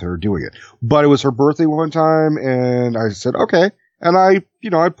okay with her doing it. But it was her birthday one time, and I said okay, and I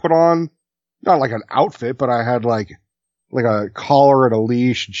put on not like an outfit, but I had like a collar and a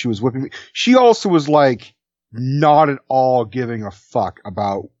leash, and she was whipping me. She also was like not at all giving a fuck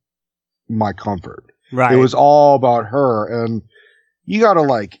about my comfort. Right. It was all about her, and you gotta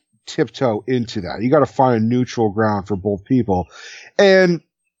like tiptoe into that. You gotta find a neutral ground for both people. And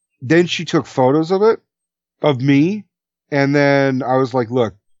then she took photos of it, of me, and then I was like,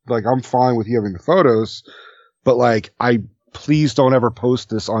 look, like I'm fine with you having the photos, but like please don't ever post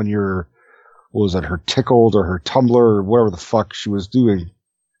this on your, what was it, her Tickled or her Tumblr or whatever the fuck she was doing.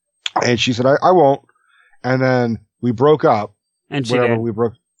 And she said, I won't. And then we broke up. And she did.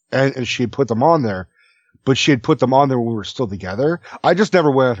 And she had put them on there, but she had put them on there when we were still together. I just never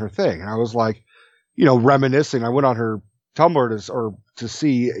went on her thing. And I was like, reminiscing. I went on her Tumblr to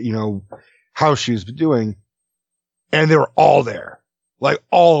see, how she's been doing. And they were all there. Like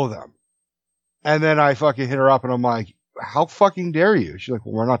all of them. And then I fucking hit her up and I'm like, how fucking dare you? She's like,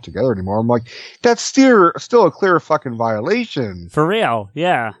 well, we're not together anymore. I'm like, that's still a clear fucking violation. For real.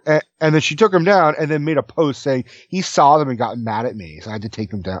 Yeah. And then she took them down and then made a post saying he saw them and got mad at me. So I had to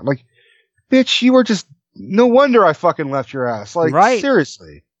take them down. I'm like, bitch, you were just, no wonder I fucking left your ass. Like, right.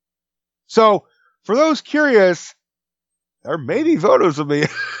 Seriously. So for those curious, there may be photos of me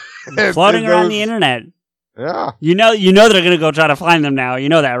floating around the internet. Yeah. You know they're going to go try to find them now. You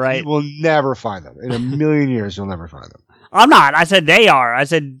know that, right? You will never find them. In a million years, you'll never find them. I'm not. I said they are. I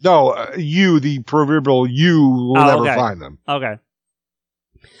said... No, you, the proverbial you, will never find them. Okay.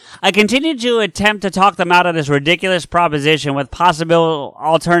 I continued to attempt to talk them out of this ridiculous proposition with possible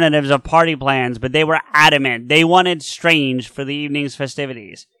alternatives of party plans, but they were adamant. They wanted Strange for the evening's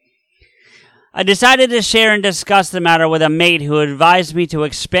festivities. I decided to share and discuss the matter with a mate who advised me to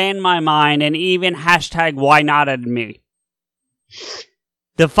expand my mind and even #why notted me.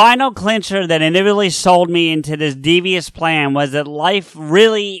 The final clincher that inevitably sold me into this devious plan was that life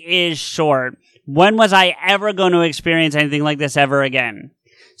really is short. When was I ever going to experience anything like this ever again?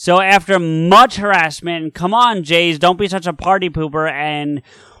 So after much harassment, come on, Jays, don't be such a party pooper, and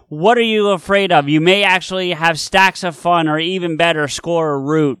what are you afraid of? You may actually have stacks of fun, or even better, score a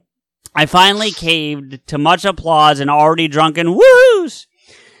root. I finally caved to much applause and already drunken woohoos.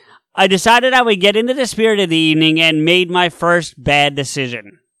 I decided I would get into the spirit of the evening and made my first bad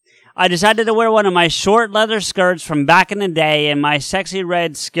decision. I decided to wear one of my short leather skirts from back in the day and my sexy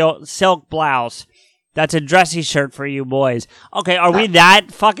red silk blouse. That's a dressy shirt for you boys. Okay, are we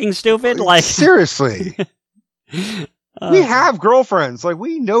that fucking stupid? Like, seriously. We have girlfriends. Like,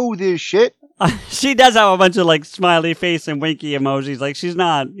 we know this shit. She does have a bunch of like smiley face and winky emojis. Like, she's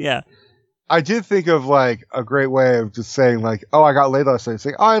not, yeah. I did think of like a great way of just saying like, oh, I got laid last night.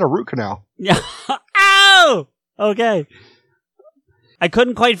 Saying, oh, I had a root canal. Yeah. Ow! Okay. I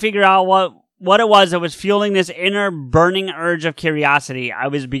couldn't quite figure out what it was that was fueling this inner burning urge of curiosity I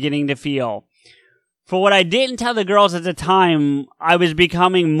was beginning to feel. For what I didn't tell the girls at the time, I was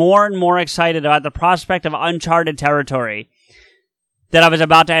becoming more and more excited about the prospect of uncharted territory that I was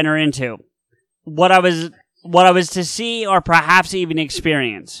about to enter into. What I was what I was to see or perhaps even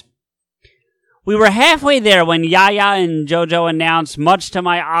experience. We were halfway there when Yaya and Jojo announced, much to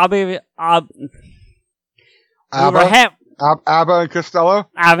my Abba and Costello?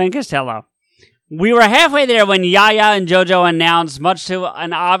 Abba and Costello. We were halfway there when Yaya and Jojo announced, much to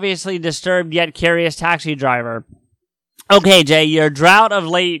an obviously disturbed yet curious taxi driver. Okay, Jay, your drought of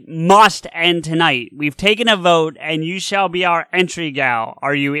late must end tonight. We've taken a vote, and you shall be our entry gal.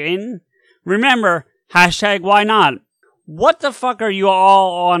 Are you in? Remember, #why not? What the fuck are you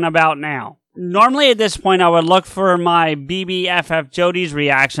all on about now? Normally at this point I would look for my BBFF Jody's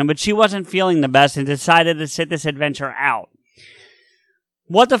reaction, but she wasn't feeling the best and decided to sit this adventure out.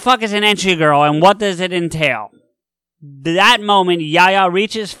 What the fuck is an entry girl, and what does it entail? That moment, Yaya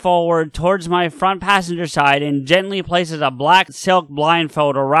reaches forward towards my front passenger side and gently places a black silk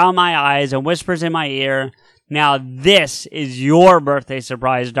blindfold around my eyes and whispers in my ear, "Now this is your birthday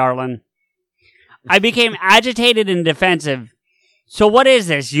surprise, darling." I became agitated and defensive. So what is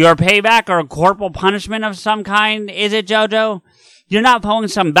this, your payback or corporal punishment of some kind, is it, Jojo? You're not pulling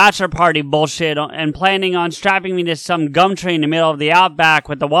some bachelor party bullshit and planning on strapping me to some gum tree in the middle of the outback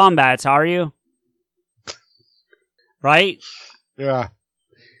with the wombats, are you? Right? Yeah.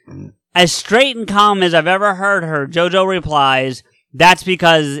 As straight and calm as I've ever heard her, Jojo replies, "That's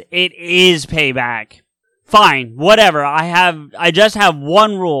because it is payback." Fine, whatever. I just have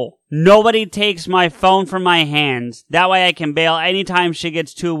one rule. Nobody takes my phone from my hands. That way I can bail anytime she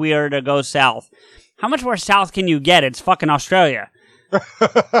gets too weird or goes south. How much more south can you get? It's fucking Australia. What,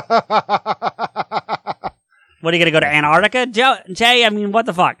 are you going to go to Antarctica, Jay? I mean, what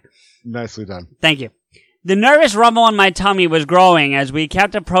the fuck? Nicely done. Thank you. The nervous rumble in my tummy was growing as we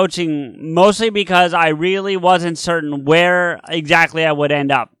kept approaching, mostly because I really wasn't certain where exactly I would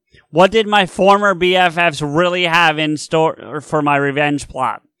end up. What did my former BFFs really have in store for my revenge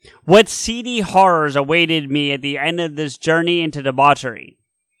plot? What seedy horrors awaited me at the end of this journey into debauchery?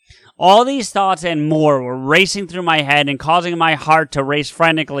 All these thoughts and more were racing through my head and causing my heart to race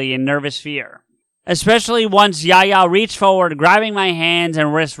frantically in nervous fear. Especially once Yaya reached forward, grabbing my hands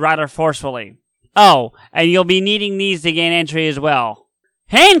and wrists rather forcefully. Oh, and you'll be needing these to gain entry as well.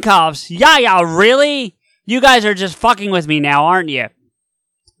 Handcuffs? Yaya, really? You guys are just fucking with me now, aren't you?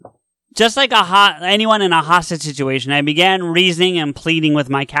 Just like anyone in a hostage situation, I began reasoning and pleading with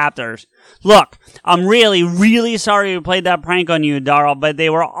my captors. Look, I'm really, really sorry we played that prank on you, Darl, but they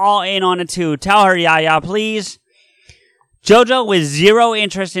were all in on it too. Tell her, Yaya, please. Jojo, with zero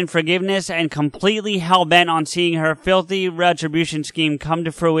interest in forgiveness and completely hell-bent on seeing her filthy retribution scheme come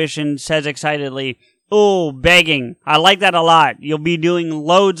to fruition, says excitedly, "Ooh, begging. I like that a lot. You'll be doing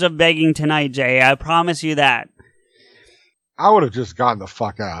loads of begging tonight, Jay. I promise you that." I would have just gotten the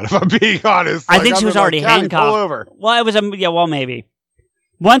fuck out, if I'm being honest. I think she was already handcuffed. Well, it was maybe.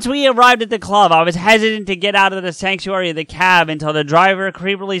 Once we arrived at the club, I was hesitant to get out of the sanctuary of the cab until the driver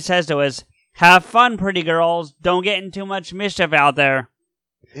creepily says to us, "Have fun, pretty girls. Don't get in too much mischief out there."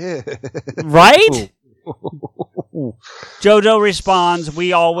 Right? Jojo responds,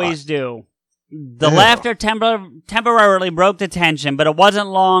 "We always do." The laughter temporarily broke the tension, but it wasn't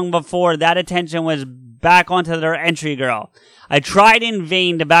long before that attention was back onto their entry girl. I tried in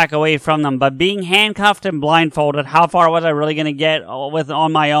vain to back away from them, but being handcuffed and blindfolded, how far was I really going to get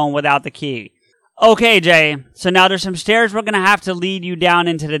on my own without the key? Okay, Jay, so now there's some stairs we're going to have to lead you down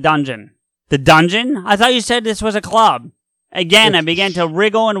into the dungeon. The dungeon? I thought you said this was a club. Again, I began to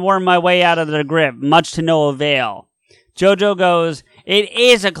wriggle and worm my way out of their grip, much to no avail. Jojo goes, "It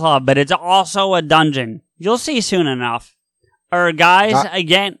is a club, but it's also a dungeon. You'll see soon enough." Guys,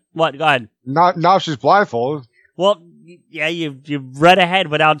 again, what? Go ahead. Now she's blindfolded. Well, yeah, you've read ahead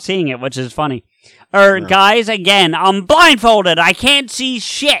without seeing it, which is funny. Guys, again, I'm blindfolded. I can't see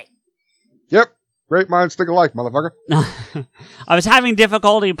shit. Yep. Great minds think alike, motherfucker. I was having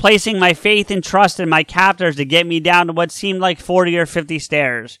difficulty placing my faith and trust in my captors to get me down to what seemed like 40 or 50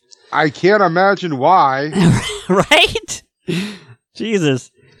 stairs. I can't imagine why. Right?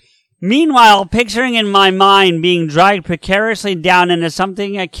 Jesus. Meanwhile, picturing in my mind being dragged precariously down into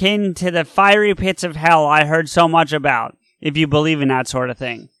something akin to the fiery pits of hell I heard so much about, if you believe in that sort of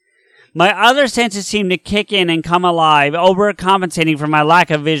thing. My other senses seemed to kick in and come alive, overcompensating for my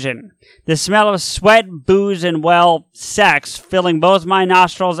lack of vision. The smell of sweat, booze, and, sex filling both my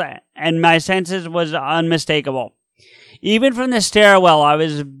nostrils and my senses was unmistakable. Even from the stairwell, I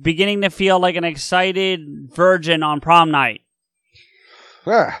was beginning to feel like an excited virgin on prom night.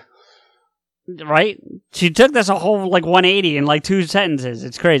 Yeah. Right? She took this a whole 180 in 2 sentences.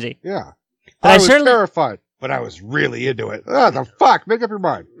 It's crazy. Yeah. But I was terrified, but I was really into it. The fuck? Make up your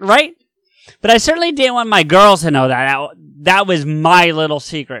mind. Right? But I certainly didn't want my girls to know that. That was my little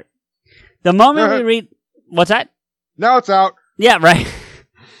secret. The moment we reached... What's that? Now it's out. Yeah, right.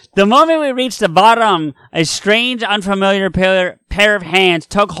 The moment we reached the bottom, a strange, unfamiliar pair of hands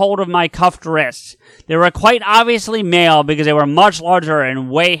took hold of my cuffed wrists. They were quite obviously male because they were much larger and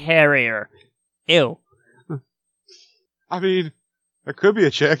way hairier. Ew. I mean, it could be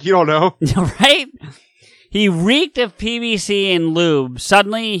a chick. You don't know. Right? He reeked of PVC and lube.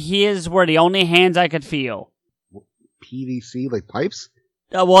 Suddenly, his were the only hands I could feel. PVC, like pipes?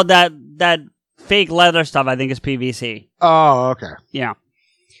 Well, that fake leather stuff, I think, is PVC. Oh, okay. Yeah.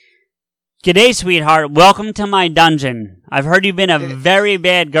 G'day, sweetheart. Welcome to my dungeon. I've heard you've been a very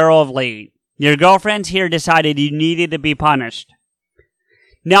bad girl of late. Your girlfriends here decided you needed to be punished.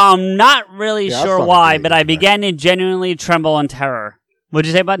 Now, I'm not really sure why, but I began to genuinely tremble in terror. What'd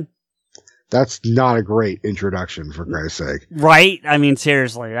you say, bud? That's not a great introduction, for Christ's sake. Right? I mean,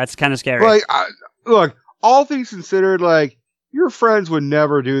 seriously, that's kind of scary. Like, look, all things considered, like, your friends would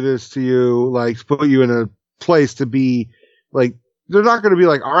never do this to you, like, put you in a place to be, like, they're not going to be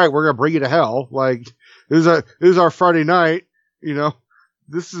like, all right, we're going to bring you to hell. Like, this is our Friday night, you know,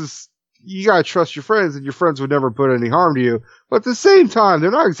 you got to trust your friends, and your friends would never put any harm to you. But at the same time, they're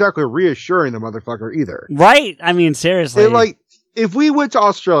not exactly reassuring the motherfucker either. Right? I mean, seriously. Like, if we went to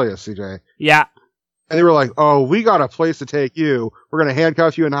Australia, CJ. Yeah. And they were like, oh, we got a place to take you. We're going to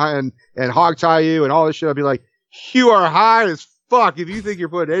handcuff you and hog tie you and all this shit. I'd be like, you are high as fuck if you think you're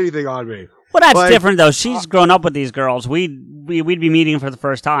putting anything on me. Well, that's different, though. She's grown up with these girls. We'd be meeting for the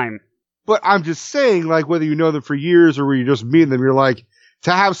first time. But I'm just saying, like, whether you know them for years or where you just meet them, you're like,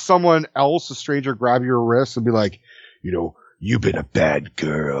 to have someone else, a stranger, grab your wrist and be like, you know, you've been a bad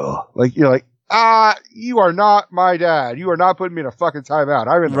girl. Like, you're like, you are not my dad. You are not putting me in a fucking timeout.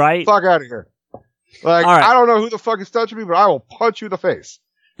 I'm in the fuck out of here. Like, right. I don't know who the fuck is touching me, but I will punch you in the face.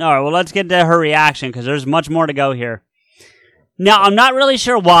 All right, well, let's get to her reaction, because there's much more to go here. Now, I'm not really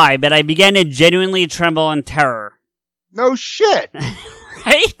sure why, but I began to genuinely tremble in terror. No shit.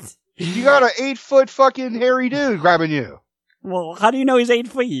 Right? You got an 8-foot fucking hairy dude grabbing you. Well, how do you know he's 8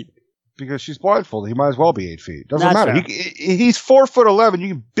 feet? Because she's blindfolded. He might as well be 8 feet. Doesn't matter. He's 4'11". You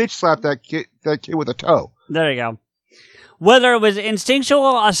can bitch slap that kid with a toe. There you go. Whether it was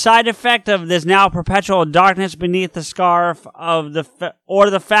instinctual, a side effect of this now perpetual darkness beneath the scarf or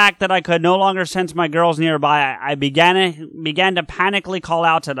the fact that I could no longer sense my girls nearby, I began to panically call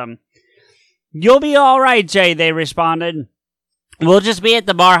out to them. You'll be all right, Jay, they responded. We'll just be at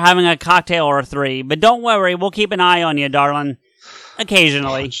the bar having a cocktail or 3, but don't worry, we'll keep an eye on you, darling.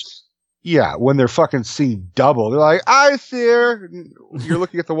 Occasionally. Yeah, when they're fucking seeing double, they're like, I see her. You're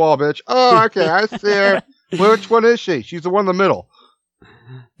looking at the wall, bitch. Oh, okay, I see her. Which one is she? She's the one in the middle.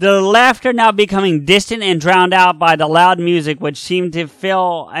 The laughter now becoming distant and drowned out by the loud music, which seemed to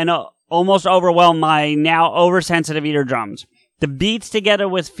fill and almost overwhelm my now oversensitive eardrums. The beats, together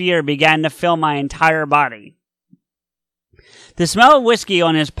with fear, began to fill my entire body. The smell of whiskey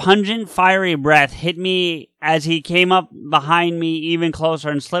on his pungent, fiery breath hit me as he came up behind me even closer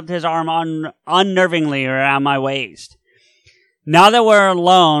and slipped his arm unnervingly around my waist. Now that we're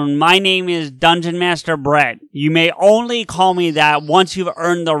alone, my name is Dungeon Master Brett. You may only call me that once you've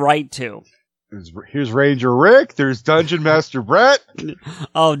earned the right to. Here's Ranger Rick. There's Dungeon Master Brett.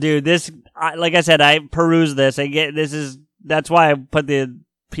 Oh, dude, like I said, I perused this. That's why I put the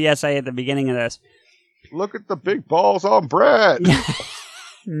PSA at the beginning of this. Look at the big balls on Brett.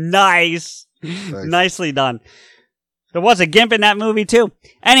 Nice. Nicely done. There was a gimp in that movie, too.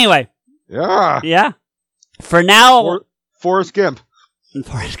 Anyway. Yeah. For now... Forrest Gimp.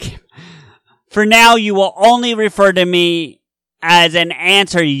 For now, you will only refer to me as an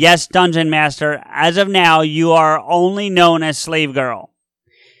answer, yes, Dungeon Master. As of now, you are only known as Slave Girl.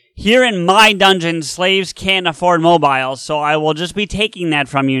 Here in my dungeon, slaves can't afford mobiles, so I will just be taking that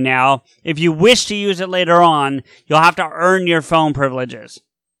from you now. If you wish to use it later on, you'll have to earn your phone privileges.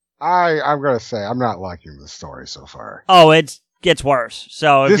 I'm going to say, I'm not liking this story so far. Oh, it gets worse.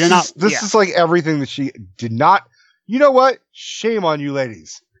 So if This is like everything that she did not... You know what? Shame on you,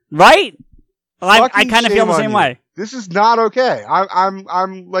 ladies. Right? Well, I kind of feel the same way. This is not okay. I'm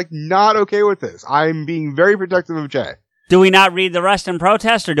like not okay with this. I'm being very protective of Jay. Do we not read the rest in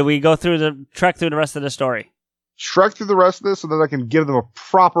protest, or do we go trek through the rest of the story? Trek through the rest of this so that I can give them a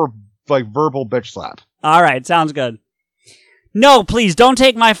proper, like, verbal bitch slap. All right, sounds good. No, please, don't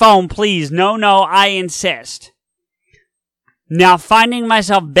take my phone, please. No, I insist. Now, finding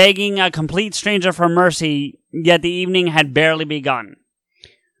myself begging a complete stranger for mercy, yet the evening had barely begun.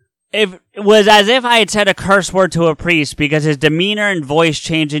 It was as if I had said a curse word to a priest, because his demeanor and voice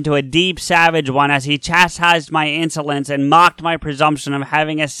changed into a deep, savage one as he chastised my insolence and mocked my presumption of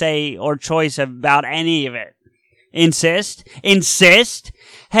having a say or choice about any of it. Insist?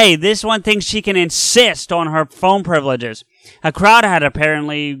 Hey, this one thinks she can insist on her phone privileges. A crowd had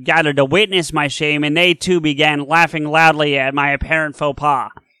apparently gathered to witness my shame, and they too began laughing loudly at my apparent faux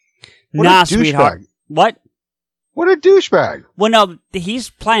pas. What Nah, a sweetheart. douchebag. What? What a douchebag. Well, no, he's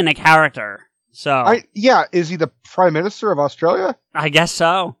playing a character, so Yeah, is he the Prime Minister of Australia? I guess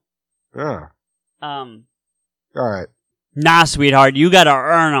so. Yeah. All right. Nah, sweetheart, you gotta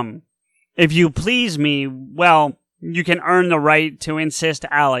earn 'em. If you please me, well, you can earn the right to insist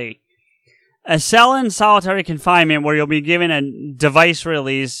Allie. A cell in solitary confinement where you'll be given a device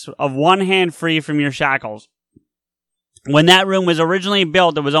release of one hand free from your shackles. When that room was originally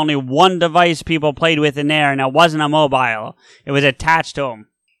built, there was only one device people played with in there, and it wasn't a mobile. It was attached to them.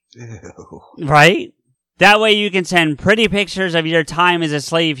 Ew. Right? That way you can send pretty pictures of your time as a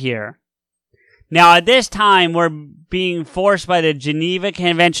slave here. Now, at this time, we're being forced by the Geneva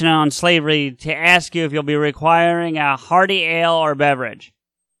Convention on Slavery to ask you if you'll be requiring a hearty ale or beverage.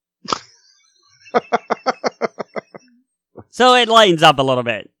 So it lightens up a little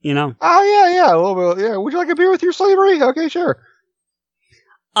bit, you know? Oh, yeah, a little bit. Yeah, would you like a beer with your slavery? Okay, sure.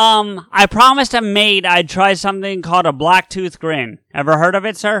 I promised a maid I'd try something called a black tooth grin. Ever heard of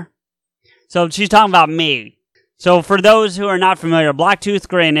it, sir? So she's talking about me. So for those who are not familiar, black tooth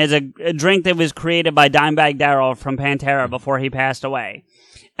grin is a drink that was created by Dimebag Darrell from Pantera before he passed away.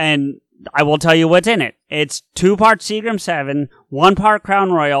 And I will tell you what's in it. It's 2 parts Seagram 7, 1 part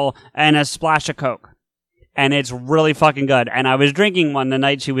Crown Royal, and a splash of Coke. And it's really fucking good. And I was drinking one the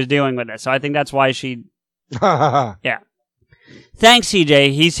night she was dealing with it, so I think that's why she... Yeah. Thanks,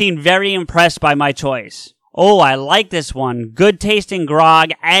 CJ. He seemed very impressed by my choice. Oh, I like this one. Good tasting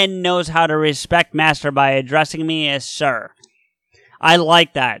grog and knows how to respect master by addressing me as sir. I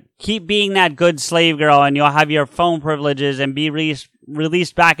like that. Keep being that good slave girl and you'll have your phone privileges and be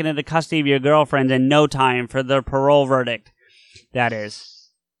released back into the custody of your girlfriends in no time for the parole verdict. That is.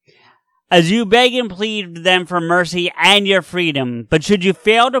 As you beg and plead them for mercy and your freedom, but should you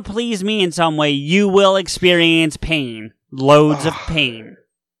fail to please me in some way, you will experience pain. Loads of pain.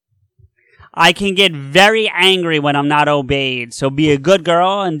 I can get very angry when I'm not obeyed, so be a good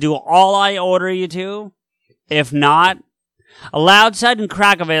girl and do all I order you to. If not, a loud sudden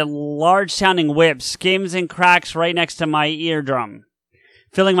crack of a large-sounding whip skims and cracks right next to my eardrum,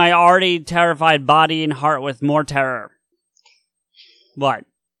 filling my already terrified body and heart with more terror. What?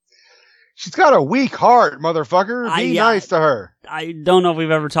 She's got a weak heart, motherfucker. Be nice to her. I don't know if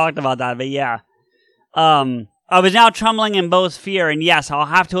we've ever talked about that, but yeah. I was now trembling in both fear, and yes, I'll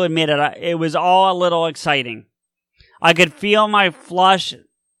have to admit it was all a little exciting. I could feel myself flush,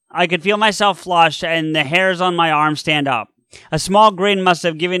 and the hairs on my arm stand up. A small grin must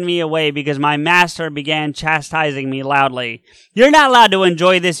have given me away because my master began chastising me loudly. You're not allowed to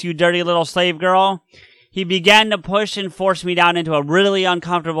enjoy this, you dirty little slave girl. He began to push and force me down into a really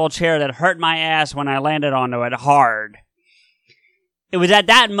uncomfortable chair that hurt my ass when I landed onto it hard. It was at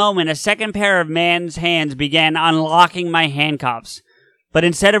that moment a second pair of man's hands began unlocking my handcuffs. But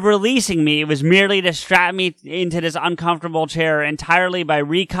instead of releasing me, it was merely to strap me into this uncomfortable chair entirely by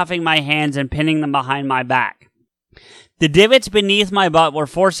recuffing my hands and pinning them behind my back. The divots beneath my butt were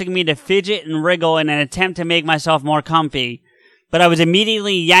forcing me to fidget and wriggle in an attempt to make myself more comfy, but I was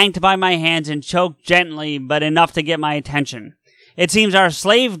immediately yanked by my hands and choked gently, but enough to get my attention. It seems our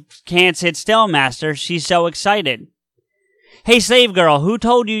slave can't sit still, master. She's so excited. Hey, slave girl, who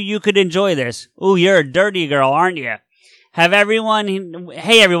told you you could enjoy this? Ooh, you're a dirty girl, aren't you? Hey,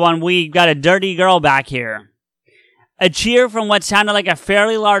 everyone, we got a dirty girl back here. A cheer from what sounded like a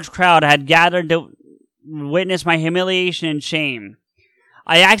fairly large crowd had gathered to witness my humiliation and shame.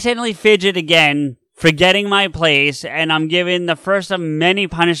 I accidentally fidget again, forgetting my place, and I'm given the first of many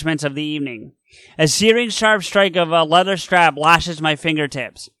punishments of the evening. A searing sharp strike of a leather strap lashes my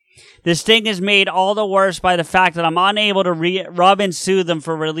fingertips. The sting is made all the worse by the fact that I'm unable to rub and soothe them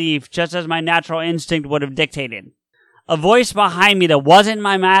for relief, just as my natural instinct would have dictated. A voice behind me that wasn't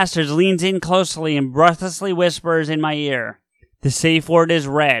my master's leans in closely and breathlessly whispers in my ear. The safe word is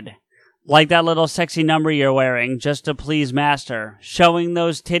red. Like that little sexy number you're wearing, just to please master. Showing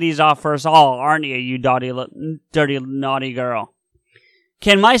those titties off for us all, aren't you, you dirty naughty girl?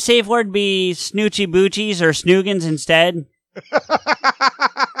 Can my safe word be snoochie boochies or snoogans instead?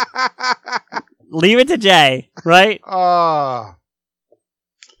 Leave it to Jay, right?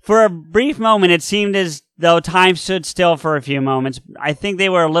 For a brief moment, it seemed as though time stood still for a few moments. I think they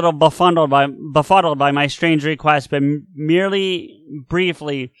were a little befuddled by my strange request, but merely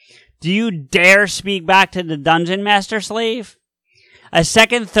briefly. Do you dare speak back to the dungeon, master slave? A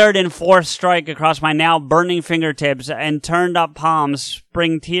second, third, and fourth strike across my now burning fingertips and turned up palms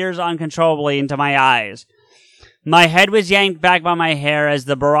spring tears uncontrollably into my eyes. My head was yanked back by my hair as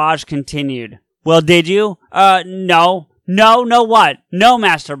the barrage continued. Well, did you? No. No, what? No,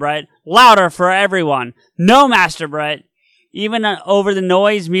 Master Brett. Louder for everyone. No, Master Brett. Even over the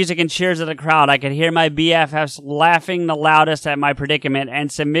noise, music, and cheers of the crowd, I could hear my BFFs laughing the loudest at my predicament and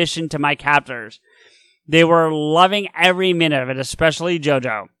submission to my captors. They were loving every minute of it, especially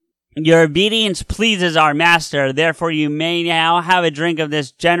Jojo. Your obedience pleases our master, therefore you may now have a drink of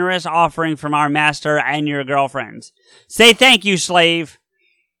this generous offering from our master and your girlfriends. Say thank you, slave.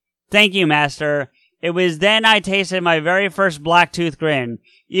 Thank you, master. It was then I tasted my very first black tooth grin.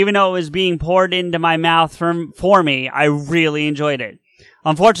 Even though it was being poured into my mouth for me, I really enjoyed it.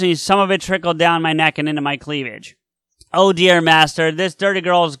 Unfortunately, some of it trickled down my neck and into my cleavage. Oh dear, master, this dirty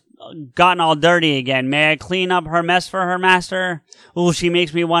girl's gotten all dirty again. May I clean up her mess for her, master? Ooh, she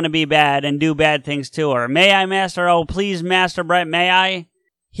makes me want to be bad and do bad things to her. May I, master? Oh, please, Master Brett, may I?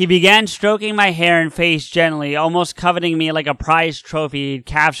 He began stroking my hair and face gently, almost coveting me like a prized trophy he'd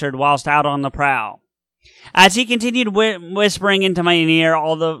captured whilst out on the prowl. As he continued whispering into my ear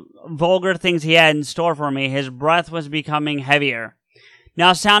all the vulgar things he had in store for me, his breath was becoming heavier,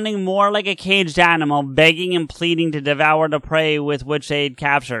 now sounding more like a caged animal begging and pleading to devour the prey with which they had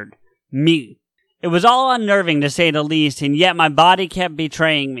captured. Me. It was all unnerving, to say the least, and yet my body kept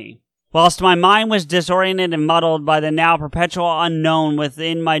betraying me. Whilst my mind was disoriented and muddled by the now perpetual unknown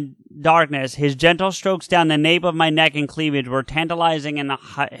within my darkness, his gentle strokes down the nape of my neck and cleavage were tantalizing and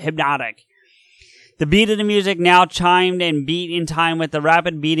hypnotic. The beat of the music now chimed and beat in time with the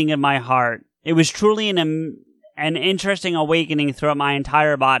rapid beating of my heart. It was truly an interesting awakening throughout my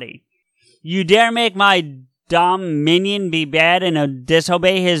entire body. You dare make my dumb minion be bad and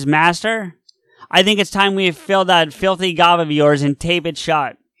disobey his master? I think it's time we fill that filthy gob of yours and tape it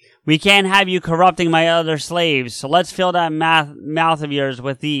shut. We can't have you corrupting my other slaves, so let's fill that mouth of yours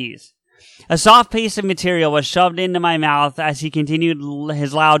with these. A soft piece of material was shoved into my mouth as he continued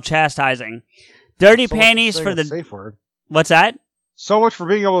his loud chastising. Dirty panties for the safe word. What's that? So much for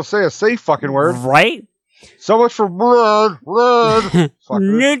being able to say a safe fucking word. Right? So much for red.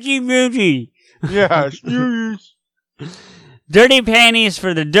 Noogie. Yeah. Dirty panties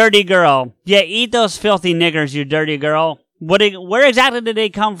for the dirty girl. Yeah, eat those filthy niggers, you dirty girl. Where exactly did they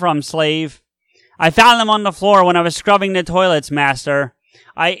come from, slave? I found them on the floor when I was scrubbing the toilets, master.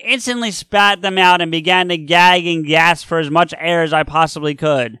 I instantly spat them out and began to gag and gasp for as much air as I possibly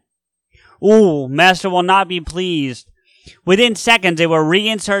could. Ooh, master will not be pleased. Within seconds, they were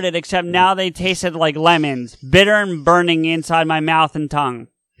reinserted, except now they tasted like lemons, bitter and burning inside my mouth and tongue.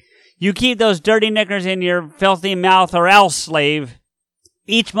 You keep those dirty knickers in your filthy mouth or else, slave.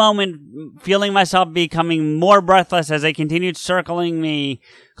 Each moment, feeling myself becoming more breathless as they continued circling me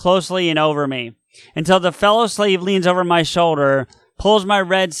closely and over me, until the fellow slave leans over my shoulder, pulls my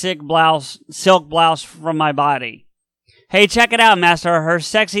red silk blouse from my body. Hey, check it out, master. Her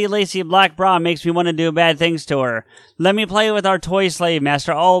sexy, lacy black bra makes me want to do bad things to her. Let me play with our toy slave,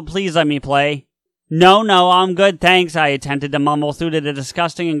 master. Oh, please let me play. No, I'm good, thanks, I attempted to mumble through to the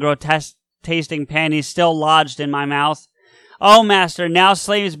disgusting and grotesque-tasting panties still lodged in my mouth. Oh, master, now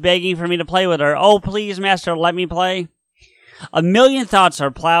slave's begging for me to play with her. Oh, please, master, let me play. A million thoughts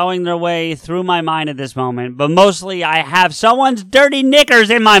are plowing their way through my mind at this moment, but mostly I have someone's dirty knickers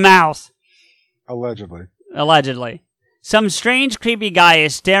in my mouth. Allegedly. Some strange, creepy guy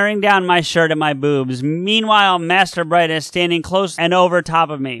is staring down my shirt at my boobs. Meanwhile, Master Brett is standing close and over top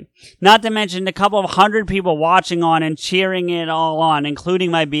of me. Not to mention a couple of hundred people watching on and cheering it all on,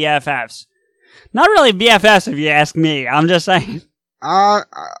 including my BFFs. Not really BFFs if you ask me. I'm just saying. I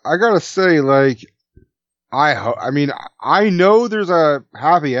gotta say, like, I know there's a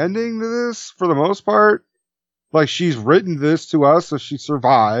happy ending to this for the most part. Like, she's written this to us, so she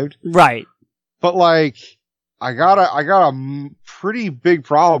survived. Right. But, like, I got a pretty big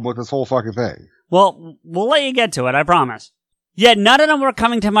problem with this whole fucking thing. Well, we'll let you get to it, I promise. Yet none of them were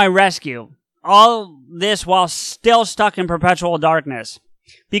coming to my rescue. All this while still stuck in perpetual darkness.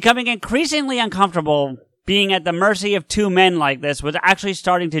 Becoming increasingly uncomfortable being at the mercy of two men like this was actually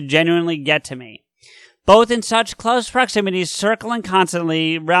starting to genuinely get to me. Both in such close proximity, circling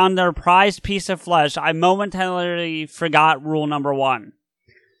constantly round their prized piece of flesh, I momentarily forgot rule number 1.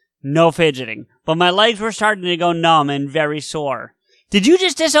 No fidgeting. But my legs were starting to go numb and very sore. Did you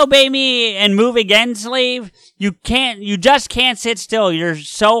just disobey me and move again, slave? You just can't sit still. You're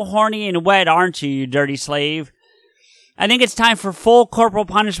so horny and wet, aren't you, you dirty slave? I think it's time for full corporal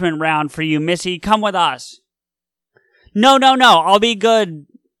punishment round for you, missy. Come with us. No. I'll be good.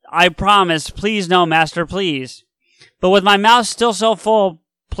 I promise. Please, no, master, please. But with my mouth still so full,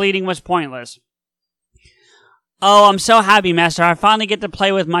 pleading was pointless. Oh, I'm so happy, master. I finally get to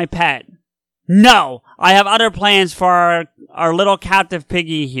play with my pet. No, I have other plans for our little captive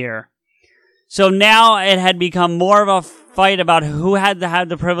piggy here. So now it had become more of a fight about who had to have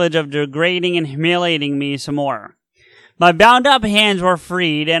the privilege of degrading and humiliating me some more. My bound up hands were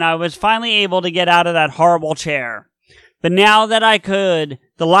freed, and I was finally able to get out of that horrible chair. But now that I could,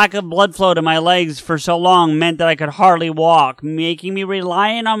 the lack of blood flow to my legs for so long meant that I could hardly walk, making me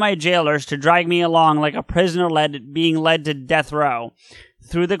reliant on my jailers to drag me along like a prisoner being led to death row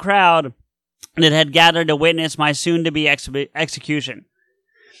through the crowd that had gathered to witness my soon-to-be execution.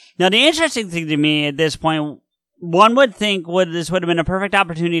 Now, the interesting thing to me at this point, one would think this would have been a perfect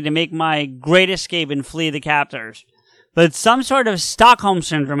opportunity to make my great escape and flee the captors. But some sort of Stockholm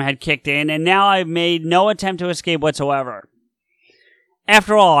Syndrome had kicked in, and now I've made no attempt to escape whatsoever.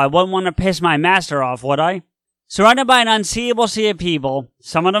 After all, I wouldn't want to piss my master off, would I? Surrounded by an unseeable sea of people,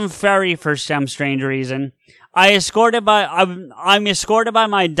 some of them furry for some strange reason, I'm escorted by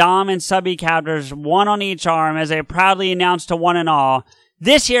my dom and subby captors, one on each arm, as they proudly announce to one and all,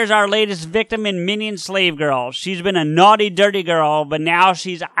 "This here's our latest victim and minion slave girl. She's been a naughty, dirty girl, but now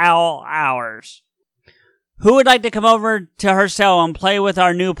she's all ours. Who would like to come over to her cell and play with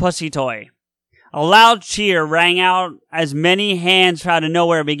our new pussy toy?" A loud cheer rang out as many hands out of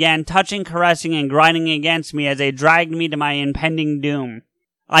nowhere began touching, caressing, and grinding against me as they dragged me to my impending doom.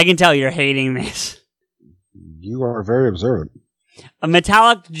 I can tell you're hating this. You are very observant. A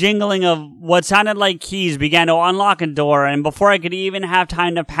metallic jingling of what sounded like keys began to unlock a door, and before I could even have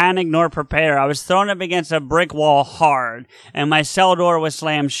time to panic nor prepare, I was thrown up against a brick wall hard, and my cell door was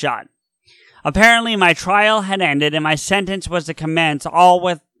slammed shut. Apparently, my trial had ended, and my sentence was to commence, all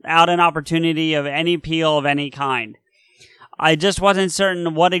without an opportunity of any appeal of any kind. I just wasn't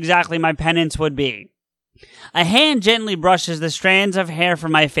certain what exactly my penance would be. A hand gently brushes the strands of hair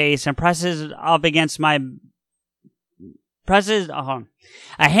from my face and presses up against my...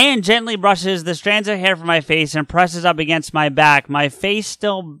 A hand gently brushes the strands of hair from my face and presses up against my back, my face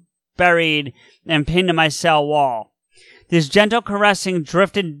still buried and pinned to my cell wall. This gentle caressing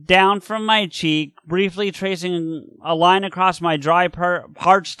drifted down from my cheek, briefly tracing a line across my dry,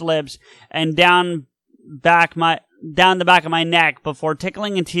 parched lips and down the back of my neck before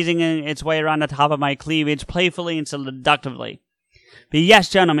tickling and teasing its way around the top of my cleavage, playfully and seductively. But yes,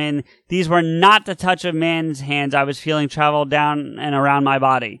 gentlemen, these were not the touch of man's hands I was feeling travel down and around my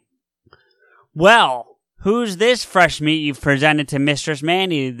body. Well, who's this fresh meat you've presented to Mistress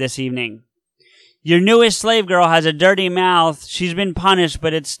Mandy this evening? Your newest slave girl has a dirty mouth. She's been punished,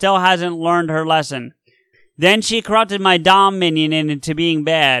 but it still hasn't learned her lesson. Then she corrupted my dom minion into being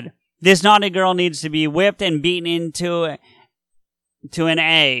bad. This naughty girl needs to be whipped and beaten into an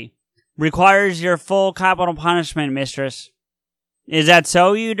A. Requires your full capital punishment, mistress. Is that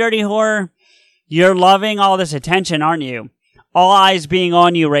so, you dirty whore? You're loving all this attention, aren't you? All eyes being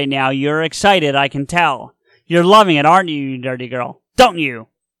on you right now. You're excited, I can tell. You're loving it, aren't you, you dirty girl? Don't you?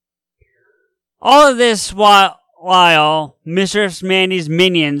 All of this while Mistress Mandy's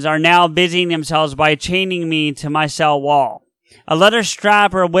minions are now busying themselves by chaining me to my cell wall. A leather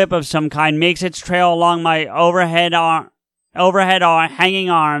strap or whip of some kind makes its trail along my overhead hanging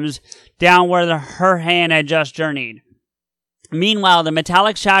arms down where her hand had just journeyed. Meanwhile, the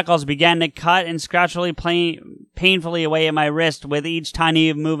metallic shackles began to cut and scratch painfully away at my wrist with each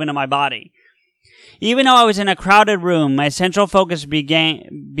tiny movement of my body. Even though I was in a crowded room, my central focus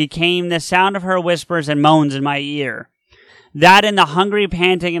became the sound of her whispers and moans in my ear. That and the hungry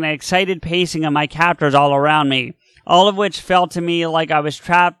panting and excited pacing of my captors all around me, all of which felt to me like I was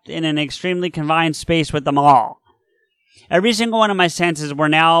trapped in an extremely confined space with them all. Every single one of my senses were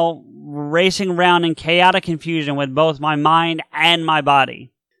now racing around in chaotic confusion with both my mind and my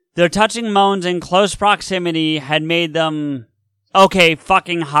body. Their touching moans in close proximity had made them, okay,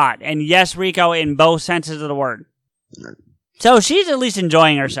 fucking hot. And yes, Rico, in both senses of the word. So she's at least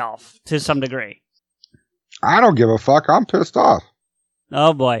enjoying herself to some degree. I don't give a fuck. I'm pissed off.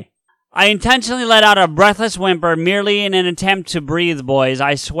 Oh boy. I intentionally let out a breathless whimper merely in an attempt to breathe, boys,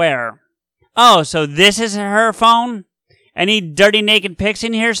 I swear. Oh, so this is her phone? Any dirty naked pics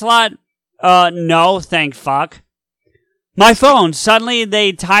in here, slut? No, thank fuck. My phone! Suddenly,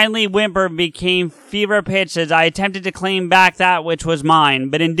 the tiny whimper became fever-pitched as I attempted to claim back that which was mine,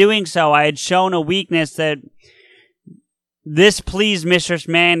 but in doing so, I had shown a weakness that this pleased Mistress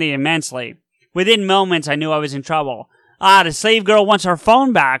Mandy immensely. Within moments, I knew I was in trouble. The slave girl wants her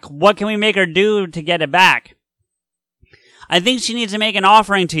phone back. What can we make her do to get it back? I think she needs to make an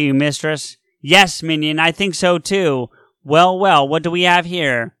offering to you, mistress. Yes, minion, I think so too. Well, what do we have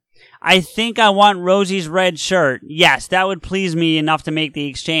here? I think I want Rosie's red shirt. Yes, that would please me enough to make the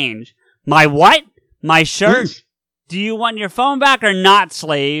exchange. My what? My shirt? Do you want your phone back or not,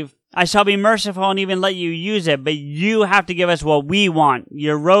 slave? I shall be merciful and even let you use it, but you have to give us what we want,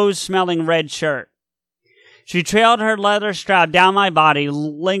 your rose-smelling red shirt. She trailed her leather strap down my body,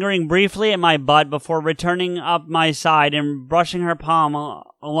 lingering briefly at my butt before returning up my side and brushing her palm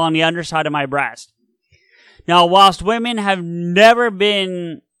along the underside of my breast. Now, whilst women have never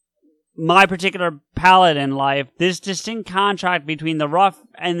been my particular palette in life, this distinct contrast between the rough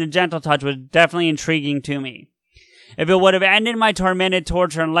and the gentle touch was definitely intriguing to me. If it would have ended my tormented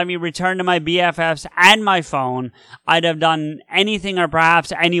torture and let me return to my BFFs and my phone, I'd have done anything or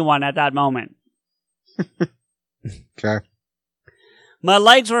perhaps anyone at that moment. Okay. My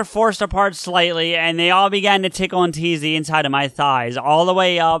legs were forced apart slightly, and they all began to tickle and tease the inside of my thighs, all the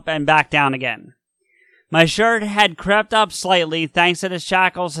way up and back down again. My shirt had crept up slightly thanks to the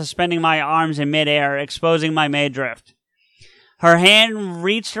shackles suspending my arms in midair, exposing my midriff. Her hand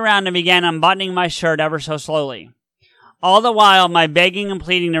reached around and began unbuttoning my shirt ever so slowly. All the while, my begging and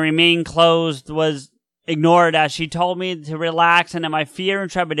pleading to remain closed was ignored as she told me to relax and that my fear and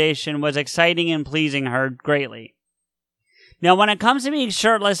trepidation was exciting and pleasing her greatly. Now, when it comes to being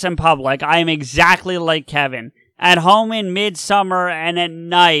shirtless in public, I am exactly like Kevin. At home in midsummer and at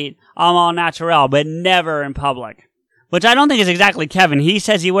night, I'm all natural, but never in public. Which I don't think is exactly Kevin. He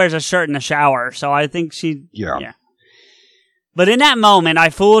says he wears a shirt in the shower, so I think yeah. But in that moment, I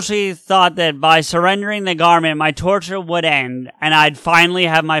foolishly thought that by surrendering the garment, my torture would end, and I'd finally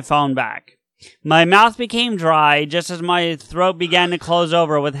have my phone back. My mouth became dry, just as my throat began to close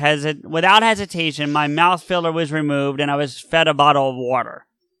over without hesitation. My mouth filler was removed, and I was fed a bottle of water.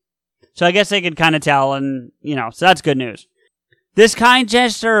 So I guess they could kind of tell, and, so that's good news. This kind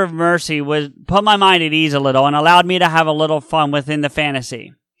gesture of mercy put my mind at ease a little and allowed me to have a little fun within the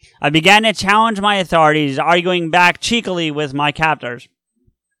fantasy. I began to challenge my authorities, arguing back cheekily with my captors,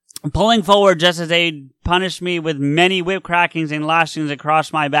 pulling forward just as they punished me with many whip crackings and lashings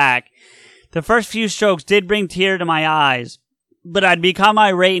across my back. The first few strokes did bring tears to my eyes, but I'd become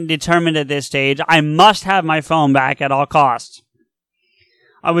irate and determined at this stage. I must have my phone back at all costs.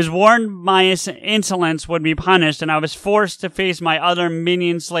 I was warned my insolence would be punished, and I was forced to face my other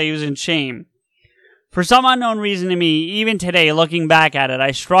minion slaves in shame. For some unknown reason to me, even today, looking back at it,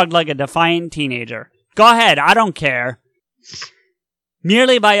 I shrugged like a defiant teenager. Go ahead, I don't care.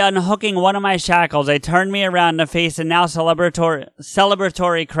 Merely by unhooking one of my shackles, they turned me around to face the now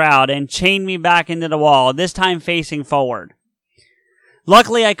celebratory crowd and chained me back into the wall, this time facing forward.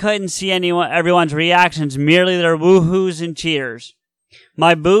 Luckily, I couldn't see everyone's reactions, merely their woohoos and cheers.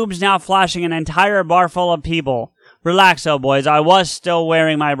 My boobs now flashing an entire bar full of people. Relax, though, boys. I was still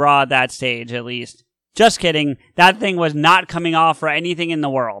wearing my bra at that stage, at least. Just kidding. That thing was not coming off for anything in the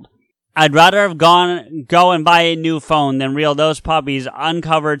world. I'd rather have go and buy a new phone than reel those puppies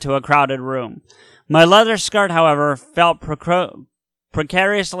uncovered to a crowded room. My leather skirt, however, felt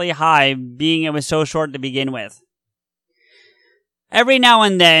precariously high, being it was so short to begin with. Every now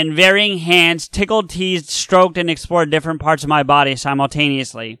and then, varying hands tickled, teased, stroked, and explored different parts of my body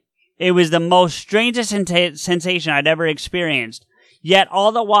simultaneously. It was the most strangest sensation I'd ever experienced. Yet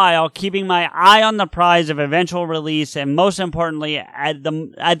all the while, keeping my eye on the prize of eventual release, and most importantly, at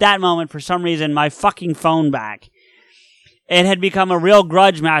that moment, for some reason, my fucking phone back. It had become a real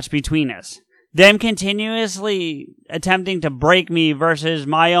grudge match between us. Them continuously attempting to break me versus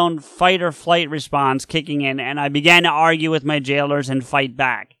my own fight or flight response kicking in, and I began to argue with my jailers and fight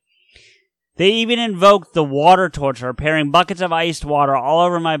back. They even invoked the water torture, pouring buckets of iced water all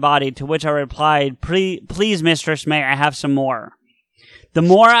over my body, to which I replied, Please, mistress, may I have some more? The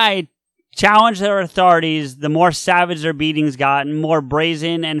more I challenged their authorities, the more savage their beatings got, and more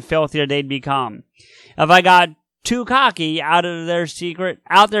brazen and filthier they'd become. If I got too cocky, their secret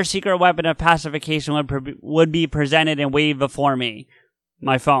weapon of pacification would be presented and waved before me,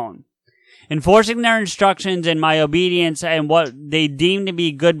 my phone, enforcing their instructions and my obedience and what they deemed to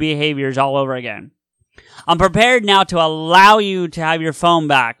be good behaviors all over again. I'm prepared now to allow you to have your phone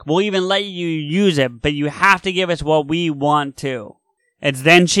back. We'll even let you use it, but you have to give us what we want to. It's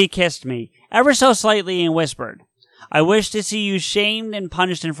then she kissed me, ever so slightly, and whispered, I wish to see you shamed and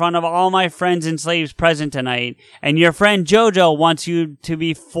punished in front of all my friends and slaves present tonight, and your friend Jojo wants you to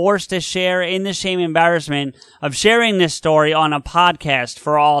be forced to share in the shame and embarrassment of sharing this story on a podcast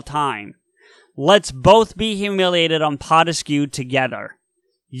for all time. Let's both be humiliated on Pod Askew together.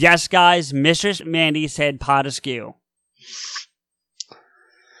 Yes, guys, Mistress Mandy said Pod Askew.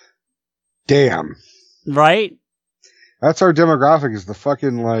 Damn. Right? That's our demographic, is the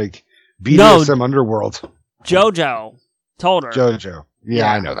fucking, BDSM underworld. Jojo told her. Jojo.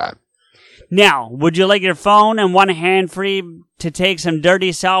 Yeah, I know that. Now, would you like your phone and one hand free to take some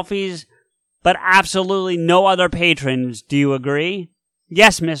dirty selfies, but absolutely no other patrons? Do you agree?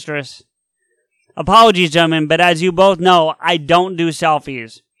 Yes, mistress. Apologies, gentlemen, but as you both know, I don't do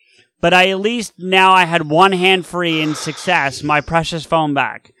selfies. But at least now I had one hand free in success, my precious phone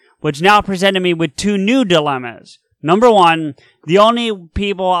back, which now presented me with two new dilemmas. Number one, the only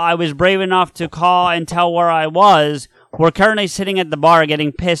people I was brave enough to call and tell where I was were currently sitting at the bar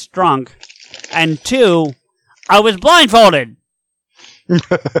getting pissed drunk. And two, I was blindfolded.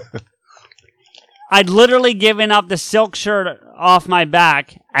 I'd literally given up the silk shirt off my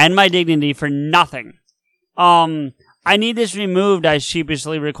back and my dignity for nothing. I need this removed, I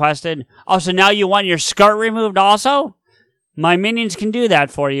sheepishly requested. Oh, so now you want your skirt removed also? My minions can do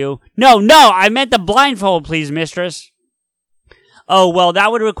that for you. No, I meant the blindfold, please, mistress. Oh, well,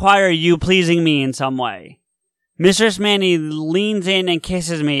 that would require you pleasing me in some way. Mistress Manny leans in and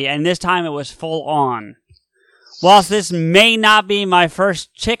kisses me, and this time it was full on. Whilst this may not be my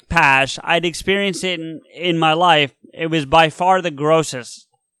first chick pash I'd experienced it in my life, it was by far the grossest.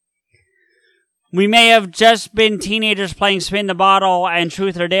 We may have just been teenagers playing spin the bottle and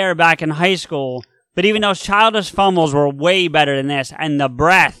truth or dare back in high school, but even those childish fumbles were way better than this, and the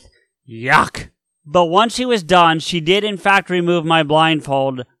breath, yuck. But once she was done, she did in fact remove my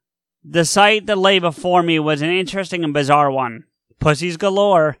blindfold. The sight that lay before me was an interesting and bizarre one. Pussies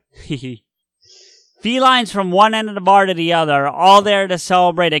galore. Felines from one end of the bar to the other, all there to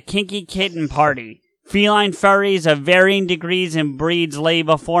celebrate a kinky kitten party. Feline furries of varying degrees and breeds lay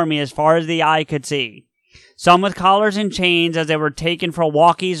before me as far as the eye could see. Some with collars and chains as they were taken for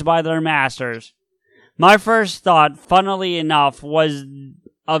walkies by their masters. My first thought, funnily enough, was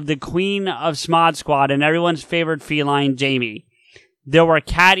of the queen of Smod Squad and everyone's favorite feline, Jamie. There were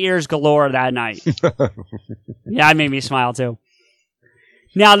cat ears galore that night. Yeah, it made me smile too.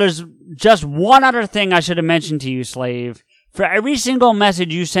 Now, there's just one other thing I should have mentioned to you, Slave. For every single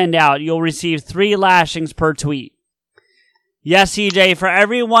message you send out, you'll receive 3 lashings per tweet. Yes, CJ, for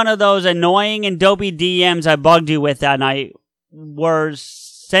every one of those annoying and dopey DMs I bugged you with that night were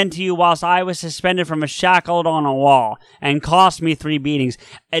sent to you whilst I was suspended from a shackled on a wall and cost me 3 beatings.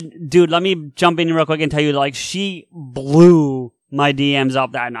 And, dude, let me jump in real quick and tell you, like, she blew my DMs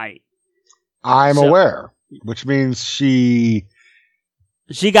up that night. I'm aware, which means she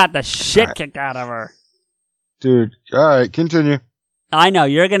got the shit kicked out of her. Dude, alright, continue. I know,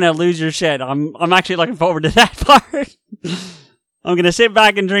 you're gonna lose your shit. I'm actually looking forward to that part. I'm gonna sit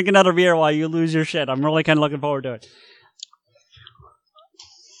back and drink another beer while you lose your shit. I'm really kinda looking forward to it.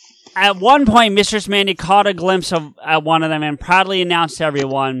 At one point, Mistress Mandy caught a glimpse at one of them and proudly announced to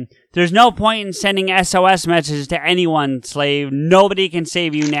everyone, "There's no point in sending SOS messages to anyone, Slave. Nobody can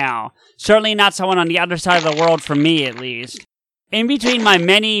save you now. Certainly not someone on the other side of the world from me, at least." In between my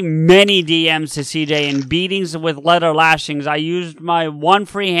many, many DMs to CJ and beatings with leather lashings, I used my one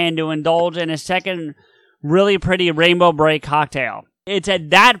free hand to indulge in a second really pretty Rainbow Break cocktail. It's at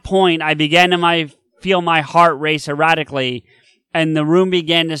that point I began to feel my heart race erratically, and the room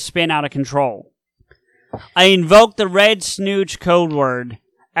began to spin out of control. I invoked the red snooch code word,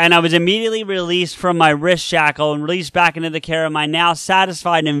 and I was immediately released from my wrist shackle and released back into the care of my now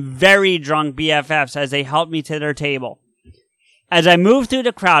satisfied and very drunk BFFs as they helped me to their table. As I moved through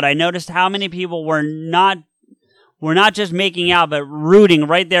the crowd, I noticed how many people were not just making out, but rooting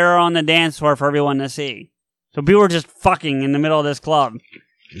right there on the dance floor for everyone to see. So people were just fucking in the middle of this club.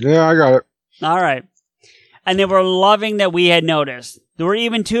 Yeah, I got it. All right. And they were loving that we had noticed. There were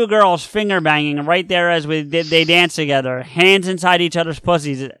even 2 girls finger banging right there as they danced together, hands inside each other's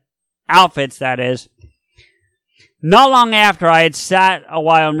pussies, outfits that is. Not long after I had sat a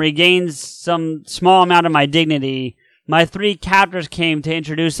while and regained some small amount of my dignity, my 3 captors came to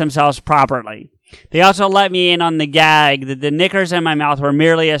introduce themselves properly. They also let me in on the gag that the knickers in my mouth were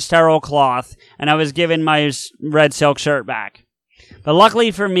merely a sterile cloth, and I was given my red silk shirt back. But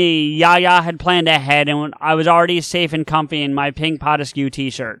luckily for me, Yaya had planned ahead, and I was already safe and comfy in my pink Potaskew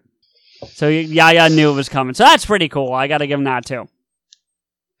t-shirt. So Yaya knew it was coming. So that's pretty cool. I gotta give him that too.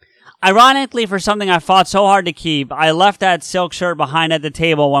 Ironically, for something I fought so hard to keep, I left that silk shirt behind at the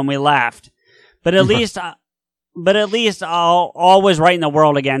table when we left. But at least all was right in the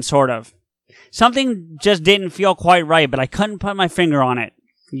world again, sort of. Something just didn't feel quite right, but I couldn't put my finger on it.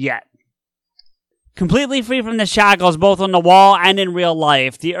 Yet. Completely free from the shackles, both on the wall and in real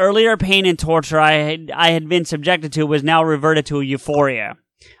life, the earlier pain and torture I had been subjected to was now reverted to euphoria.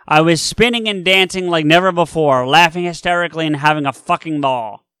 I was spinning and dancing like never before, laughing hysterically and having a fucking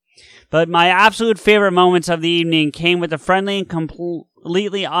ball. But my absolute favorite moments of the evening came with the friendly and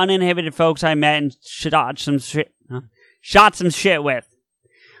completely uninhibited folks I met and shot some shit with.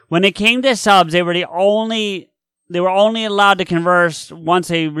 When it came to subs, they were only allowed to converse once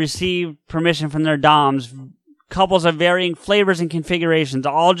they received permission from their DOMs, couples of varying flavors and configurations,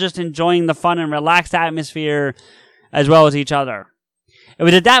 all just enjoying the fun and relaxed atmosphere as well as each other. It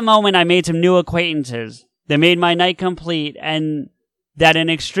was at that moment I made some new acquaintances that made my night complete, and that an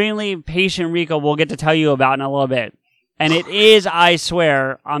extremely patient Rico will get to tell you about in a little bit. And it is, I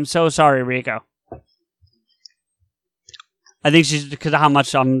swear, I'm so sorry, Rico. I think she's because of how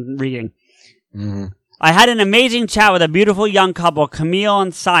much I'm reading. Mm-hmm. I had an amazing chat with a beautiful young couple, Camille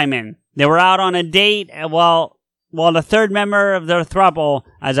and Simon. They were out on a date while the third member of their throuple,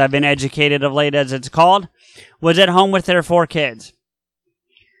 as I've been educated of late as it's called, was at home with their 4 kids.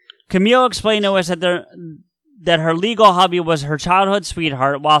 Camille explained to us that her legal hubby was her childhood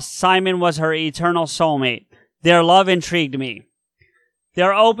sweetheart, while Simon was her eternal soulmate. Their love intrigued me.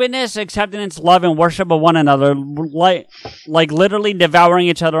 Their openness, acceptance, love, and worship of one another, like literally devouring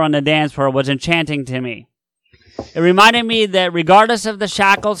each other on the dance floor, was enchanting to me. It reminded me that regardless of the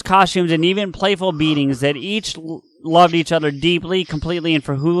shackles, costumes, and even playful beatings, that each loved each other deeply, completely, and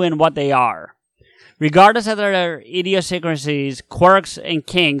for who and what they are. Regardless of their idiosyncrasies, quirks, and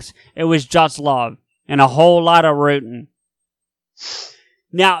kinks, it was just love, and a whole lot of rooting.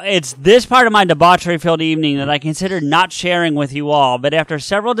 Now, it's this part of my debauchery-filled evening that I considered not sharing with you all, but after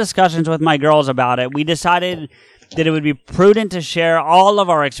several discussions with my girls about it, we decided that it would be prudent to share all of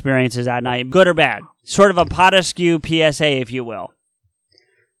our experiences that night, good or bad. Sort of a pot askew PSA, if you will.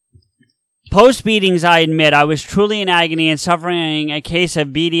 Post-beatings, I admit, I was truly in agony and suffering a case of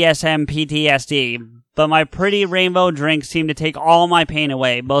BDSM PTSD, but my pretty rainbow drink seemed to take all my pain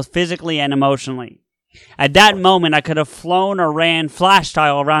away, both physically and emotionally. At that moment, I could have flown or ran flash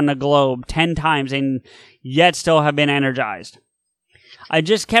style around the globe 10 times and yet still have been energized. I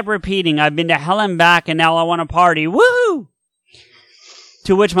just kept repeating, I've been to hell and back and now I want to party. Woohoo!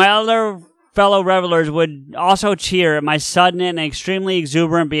 To which my other fellow revelers would also cheer at my sudden and extremely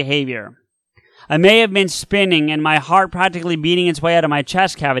exuberant behavior. I may have been spinning and my heart practically beating its way out of my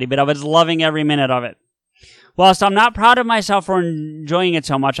chest cavity, but I was loving every minute of it. Whilst I'm not proud of myself for enjoying it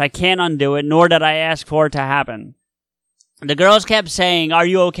so much, I can't undo it, nor did I ask for it to happen. The girls kept saying, "Are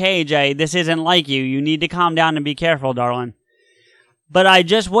you okay, Jay? This isn't like you. You need to calm down and be careful, darling." But I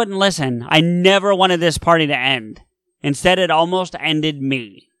just wouldn't listen. I never wanted this party to end. Instead, it almost ended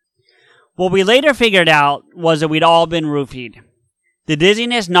me. What we later figured out was that we'd all been roofied. The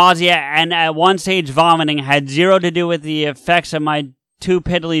dizziness, nausea, and at one stage vomiting had zero to do with the effects of my 2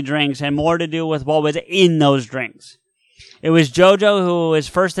 piddly drinks and more to do with what was in those drinks. It was JoJo who was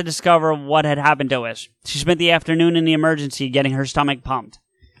first to discover what had happened to us. She spent the afternoon in the emergency getting her stomach pumped.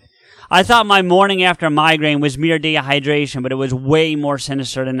 I thought my morning after migraine was mere dehydration, but it was way more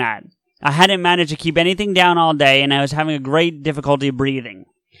sinister than that. I hadn't managed to keep anything down all day, and I was having a great difficulty breathing.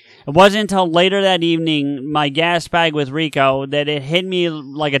 It wasn't until later that evening, my gas bag with Rico, that it hit me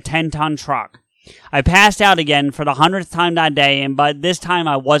like a 10-ton truck. I passed out again for the 100th time that day, but this time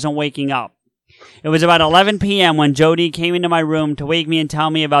I wasn't waking up. It was about 11 p.m. when Jody came into my room to wake me and tell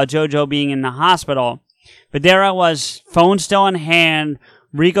me about JoJo being in the hospital. But there I was, phone still in hand,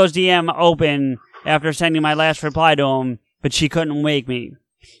 Rico's DM open after sending my last reply to him, but she couldn't wake me.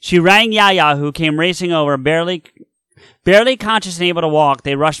 She rang Yaya, who came racing over, barely conscious and able to walk.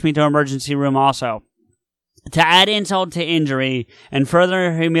 They rushed me to emergency room also. To add insult to injury and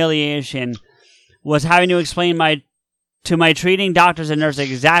further humiliation was having to explain to my treating doctors and nurses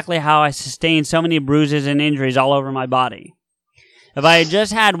exactly how I sustained so many bruises and injuries all over my body. If I had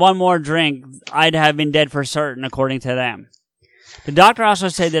just had one more drink, I'd have been dead for certain, according to them. The doctor also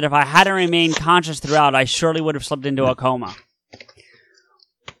said that if I hadn't remained conscious throughout, I surely would have slipped into a coma.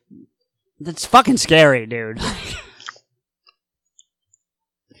 That's fucking scary, dude.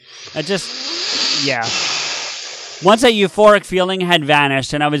 Yeah. Once that euphoric feeling had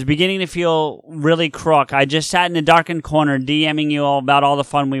vanished and I was beginning to feel really crook, I just sat in a darkened corner DMing you all about all the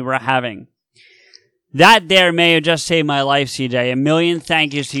fun we were having. That there may have just saved my life, CJ. A million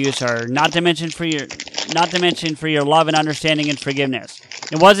thank yous to you, sir. Not to mention for your love and understanding and forgiveness.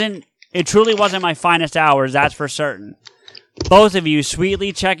 It truly wasn't my finest hours, that's for certain. Both of you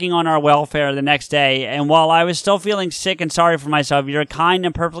sweetly checking on our welfare the next day, and while I was still feeling sick and sorry for myself, your kind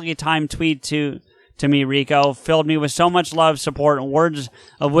and perfectly timed tweet to me, Rico, filled me with so much love, support, and words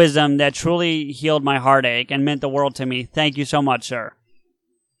of wisdom that truly healed my heartache and meant the world to me. Thank you so much, sir.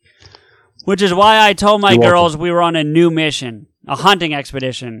 Which is why I told my girls we were on a new mission, a hunting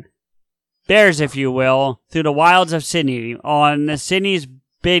expedition. Bears, if you will, through the wilds of Sydney, on Sydney's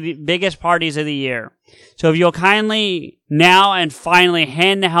biggest parties of the year. So if you'll kindly, now and finally,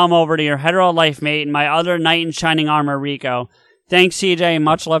 hand the helm over to your hetero life mate and my other knight in shining armor, Rico. Thanks, CJ.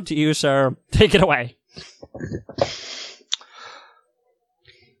 Much love to you, sir. Take it away.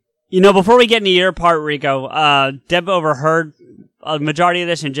 Before we get into your part, Rico, Deb overheard a majority of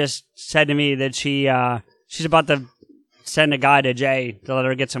this and just said to me that she's about to send a guy to Jay to let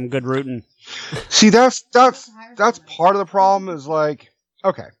her get some good rooting. See, that's part of the problem is like,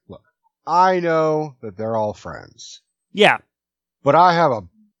 okay, look, I know that they're all friends. Yeah. But I have a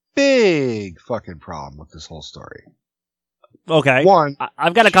big fucking problem with this whole story. Okay. One,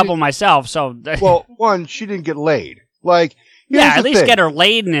 I've got a couple myself, so. Well, one, she didn't get laid. Like, yeah, at least get her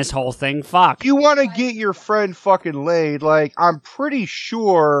laid in this whole thing. Fuck. You want to get your friend fucking laid, like, I'm pretty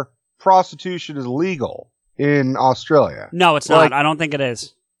sure prostitution is legal in Australia. No, it's not. I don't think it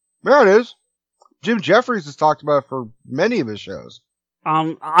is. Yeah, it is. Jim Jeffries has talked about it for many of his shows.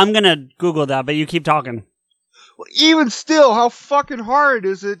 I'm gonna Google that, but you keep talking. Well, even still, how fucking hard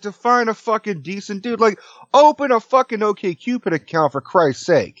is it to find a fucking decent dude? Like, open a fucking OkCupid account for Christ's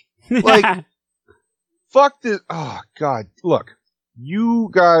sake. Like, fuck this. Oh, God. Look, you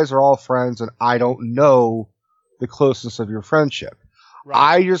guys are all friends, and I don't know the closeness of your friendship. Right.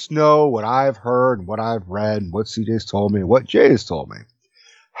 I just know what I've heard, and what I've read, and what CJ's told me, and what Jay has told me.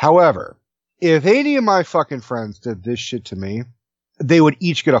 However, if any of my fucking friends did this shit to me, they would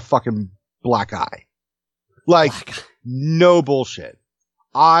each get a fucking black eye. Like, no bullshit.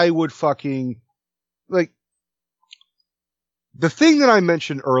 I would fucking, like, the thing that I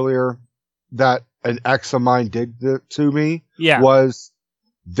mentioned earlier that an ex of mine did to me was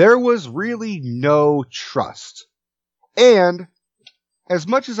there was really no trust. And as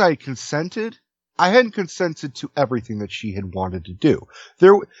much as I consented, I hadn't consented to everything that she had wanted to do.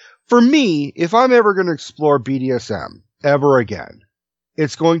 For me, if I'm ever going to explore BDSM ever again,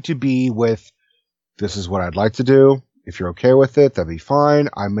 it's going to be with, this is what I'd like to do. If you're okay with it, that'd be fine.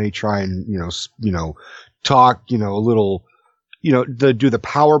 I may try and, talk, a little, do the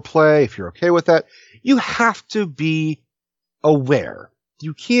power play. If you're okay with that, you have to be aware.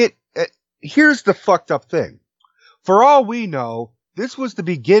 You can't, here's the fucked up thing. For all we know, this was the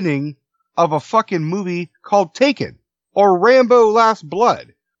beginning of a fucking movie called Taken or Rambo Last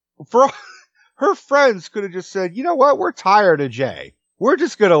Blood. Her friends could have just said, you know what? We're tired of Jay. We're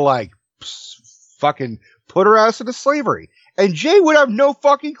just going to fucking put her ass into slavery. And Jay would have no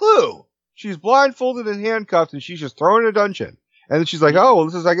fucking clue. She's blindfolded and handcuffed and she's just thrown in a dungeon. And then she's like, oh, well,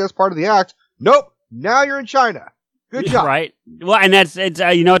 this is, I guess, part of the act. Nope. Now you're in China. Good job. Right. Well, and it's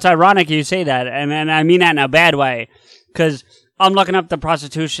ironic you say that. And I mean that in a bad way. Because I'm looking up the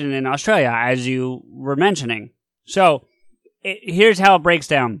prostitution in Australia, as you were mentioning. So here's how it breaks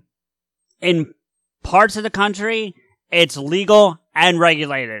down. In parts of the country, it's legal and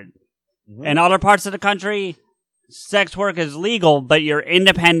regulated. Mm-hmm. In other parts of the country, sex work is legal, but you're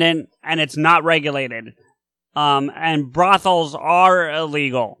independent and it's not regulated. And brothels are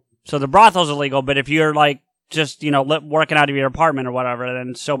illegal. So the brothel's illegal, but if you're just, working out of your apartment or whatever,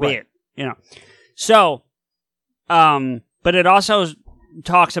 then so be it, So, but it also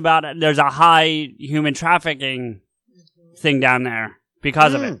talks about there's a high human trafficking thing down there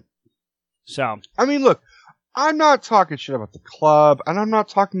because of it. So, I mean, look, I'm not talking shit about the club, and I'm not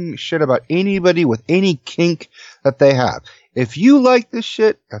talking shit about anybody with any kink that they have. If you like this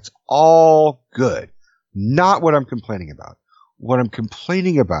shit, that's all good. Not what I'm complaining about. What I'm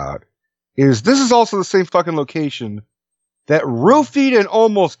complaining about is this is also the same fucking location that roofied and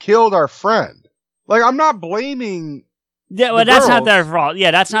almost killed our friend. Like, I'm not blaming. Yeah, well, that's not their fault.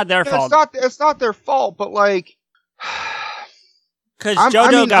 Yeah, that's not their fault. It's not their fault, but because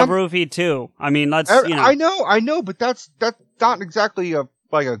JoJo got roofied too. I mean, I know, but that's not exactly a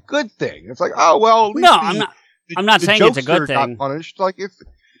good thing. It's like, oh well. At least I'm not saying it's a good thing. Got punished. Like, it's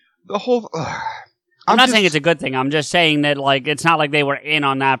the whole. I'm not saying it's a good thing. I'm just saying that it's not like they were in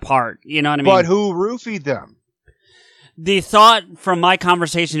on that part. You know what I mean? But who roofied them? The thought from my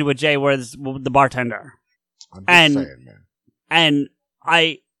conversation with Jay was the bartender. I'm just saying, man. And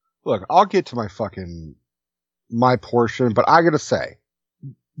look, I'll get to my portion, but I gotta say,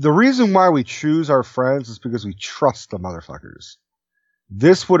 the reason why we choose our friends is because we trust the motherfuckers.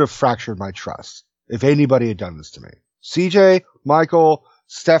 This would have fractured my trust if anybody had done this to me. CJ, Michael,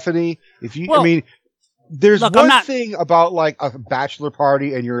 Stephanie, there's one thing about a bachelor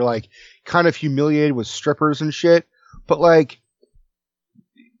party and you're kind of humiliated with strippers and shit, but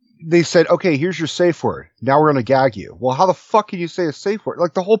they said, okay, here's your safe word. Now we're going to gag you. Well, how the fuck can you say a safe word?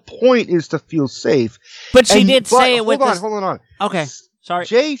 The whole point is to feel safe. But she did say it with Hold on. Okay, sorry.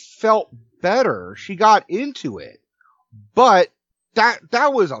 Jay felt better. She got into it. But that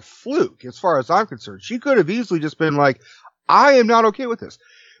was a fluke as far as I'm concerned. She could have easily just been I am not okay with this.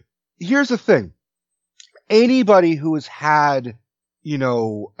 Here's the thing. Anybody who has had,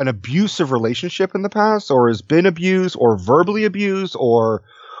 an abusive relationship in the past or has been abused or verbally abused or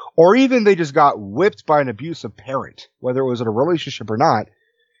or even they just got whipped by an abusive parent, whether it was in a relationship or not,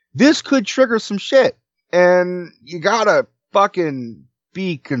 this could trigger some shit. And you gotta fucking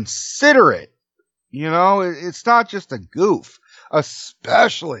be considerate. You know, it's not just a goof,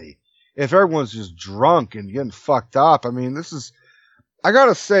 especially if everyone's just drunk and getting fucked up. I mean, I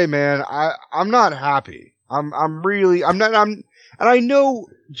gotta say, man, I'm not happy. And I know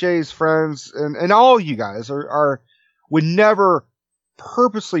Jay's friends and all you guys would never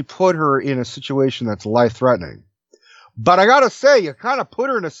purposely put her in a situation that's life-threatening. But I gotta say, you kind of put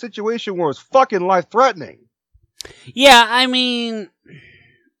her in a situation where it's fucking life-threatening. Yeah, I mean,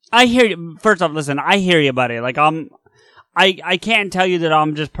 I hear you. First off, listen, I hear you, buddy. Like, I can't tell you that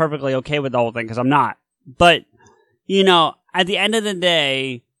I'm just perfectly okay with the whole thing, because I'm not. But, you know, at the end of the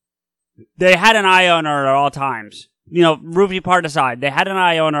day, they had an eye on her at all times. You know, Rufy part aside, they had an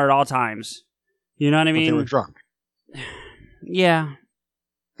eye on her at all times. You know what I mean? But they were drunk. Yeah.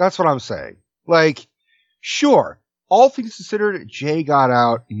 That's what I'm saying. Like, sure, all things considered, Jay got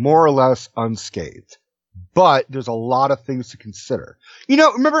out more or less unscathed. But there's a lot of things to consider. You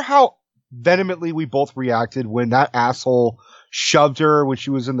know, remember how vehemently we both reacted when that asshole shoved her when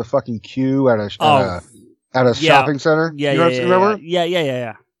she was in the fucking queue at a shopping center? Yeah, remember?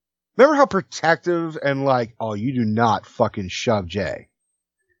 Yeah. Remember how protective and like, oh, you do not fucking shove Jay.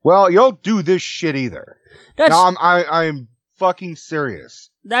 Well, you don't do this shit either. Now I'm fucking serious.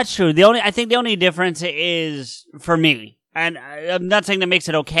 That's true. I think the only difference is for me, and I'm not saying that makes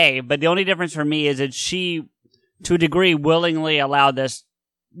it okay, but the only difference for me is that she, to a degree, willingly allowed this.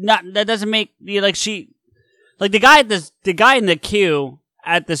 That doesn't make the guy in the queue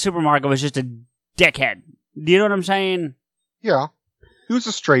at the supermarket was just a dickhead. Do you know what I'm saying? Yeah. He was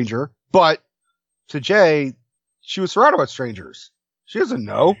a stranger, but to Jay, she was surrounded by strangers. She doesn't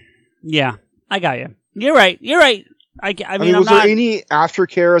know. Yeah, I got you. You're right. I mean, was there any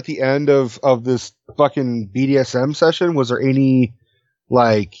aftercare at the end of this fucking BDSM session? Was there any,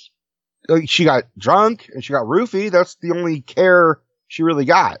 like, she got drunk and she got roofie? That's the only care she really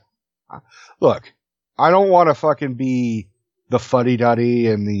got. Look, I don't want to fucking be the fuddy-duddy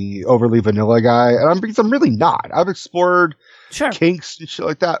and the overly vanilla guy, and because I'm really not. I've explored kinks and shit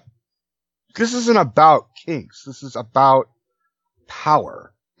like that. This isn't about kinks. This is about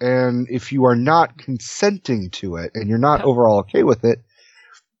power. And if you are not consenting to it and you're not overall okay with it,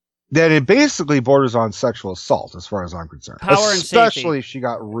 then it basically borders on sexual assault as far as I'm concerned. Power and safety. Especially if she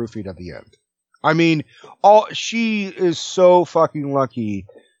got roofied at the end. I mean, she is so fucking lucky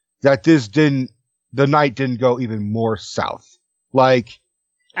that the night didn't go even more south. Like,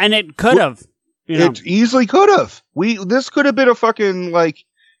 and it could have. It easily could have. This could have been a fucking like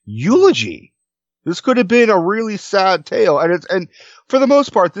eulogy. This could have been a really sad tale, and for the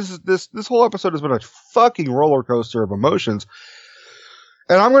most part, this whole episode has been a fucking roller coaster of emotions.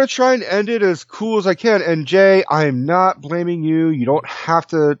 And I'm going to try and end it as cool as I can. And Jay, I am not blaming you. You don't have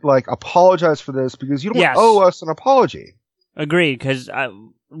to like apologize for this because you don't owe us an apology. Agreed, because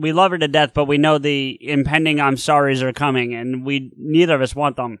we love her to death, but we know the impending I'm sorries are coming, and neither of us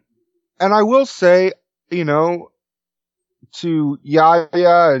want them. And I will say, you know, to Yaya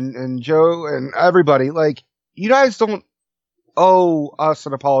and Joe and everybody, like, you guys don't owe us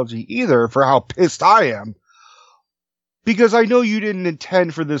an apology either for how pissed I am. Because I know you didn't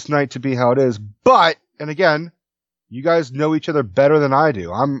intend for this night to be how it is, but, and again, you guys know each other better than I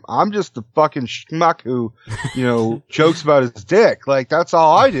do. I'm just the fucking schmuck who, you know, jokes about his dick. Like, that's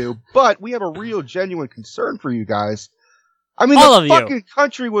all I do. But we have a real, genuine concern for you guys. I mean, the fucking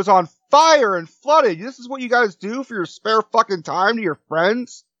country was on fire and flooded. This is what you guys do for your spare fucking time to your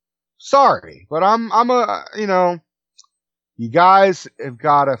friends? Sorry, but you know, you guys have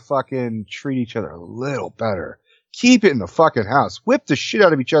got to fucking treat each other a little better. Keep it in the fucking house. Whip the shit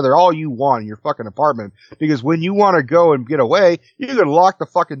out of each other all you want in your fucking apartment. Because when you want to go and get away, you're going to lock the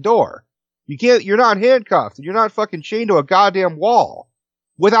fucking door. You're not handcuffed. And you're not fucking chained to a goddamn wall.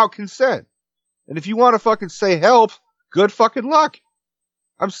 Without consent. And if you want to fucking say help, good fucking luck.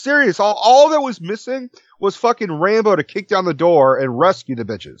 I'm serious. All that was missing was fucking Rambo to kick down the door and rescue the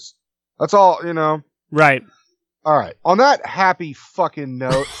bitches. That's all, you know. Right. Alright. On that happy fucking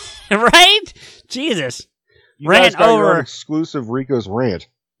note. Right? Jesus. You guys got your own exclusive Rico's rant.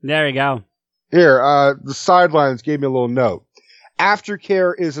 There you go. Here, the sidelines gave me a little note.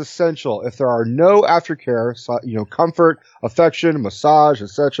 Aftercare is essential. If there are no aftercare, you know, comfort, affection, massage,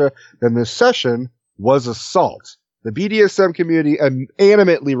 etc., then this session was assault. The BDSM community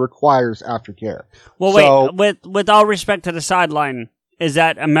animately requires aftercare. Well, wait, with all respect to the sideline, is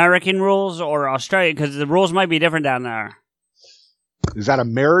that American rules or Australian? Because the rules might be different down there. Is that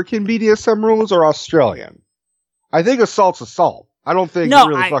American BDSM rules or Australian? I think assault's assault. I don't think No,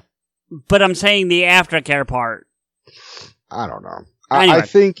 really but I'm saying the aftercare part. I don't know.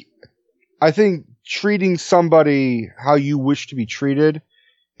 Anyway. I think treating somebody how you wish to be treated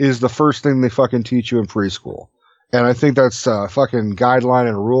is the first thing they fucking teach you in preschool. And I think that's a fucking guideline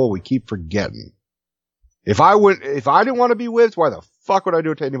and a rule we keep forgetting. If I didn't want to be whipped, why the fuck would I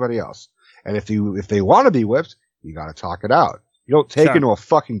do it to anybody else? And if they want to be whipped, you gotta talk it out. You don't take into a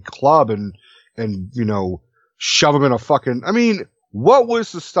fucking club and, you know, shove them in a fucking, I mean, what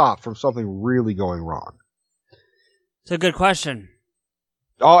was to stop from something really going wrong? It's a good question.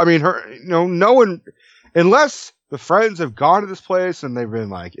 Oh, I mean, no one, unless the friends have gone to this place and they've been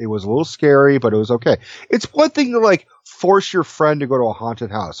like, it was a little scary, but it was okay. It's one thing to like force your friend to go to a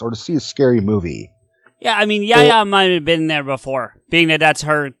haunted house or to see a scary movie. Yeah, I mean, Yaya might have been there before, being that that's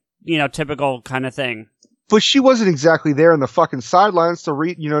her, you know, typical kind of thing. But she wasn't exactly there in the fucking sidelines to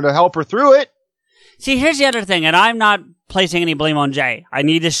to help her through it. See, here's the other thing, and I'm not placing any blame on Jay. I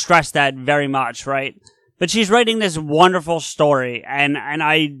need to stress that very much, right? But she's writing this wonderful story, and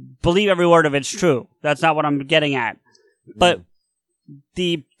I believe every word of it's true. That's not what I'm getting at. But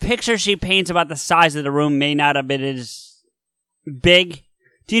the picture she paints about the size of the room may not have been as big.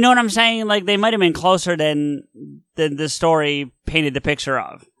 Do you know what I'm saying? Like, they might have been closer than the story painted the picture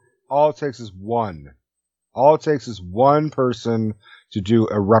of. All it takes is one. All it takes is one person to do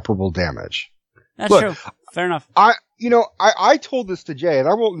irreparable damage. That's true. Fair enough. I told this to Jay, and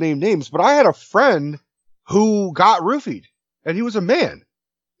I won't name names, but I had a friend who got roofied, and he was a man.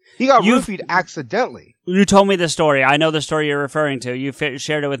 He got roofied accidentally. You told me the story. I know the story you're referring to. You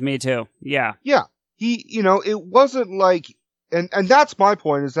shared it with me too. Yeah. Yeah. It wasn't like, and that's my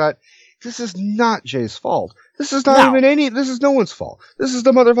point, is that this is not Jay's fault. This is not this is no one's fault. This is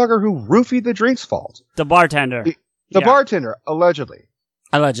the motherfucker who roofied the drink's fault. The bartender. The bartender, allegedly.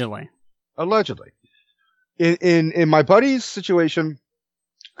 Allegedly. In my buddy's situation,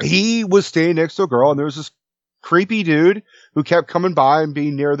 he was staying next to a girl, and there was this creepy dude who kept coming by and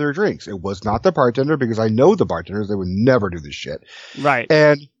being near their drinks. It was not the bartender, because I know the bartenders, they would never do this shit. Right.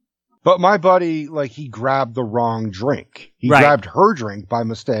 But my buddy, like, he grabbed the wrong drink. He grabbed her drink by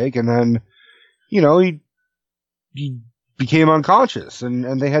mistake, and then, he became unconscious,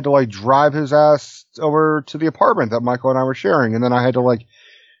 and they had to, like, drive his ass over to the apartment that Michael and I were sharing, and then I had to, like,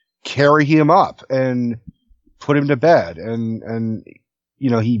 carry him up and put him to bed, and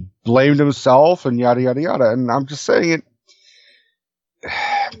he blamed himself and yada yada yada. And I'm just saying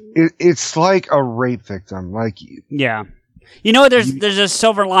it's like a rape victim. Like, yeah, there's a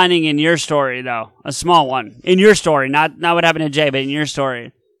silver lining in your story, though, a small one in your story, not what happened to Jay, but in your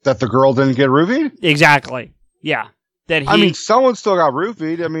story, that the girl didn't get roofied. Exactly. Yeah. Someone still got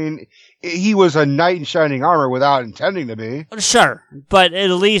roofied. I mean, he was a knight in shining armor without intending to be. Sure, but at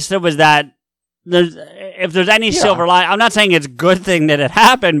least there was that. If there's any silver line, I'm not saying it's a good thing that it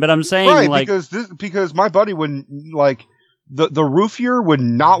happened, but I'm saying because my buddy wouldn't, like, the roofier would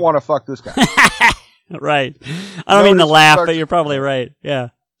not want to fuck this guy. Right. I don't mean to laugh, but you're probably right. Yeah.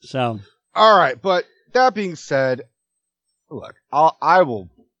 So. All right, but that being said, look, I will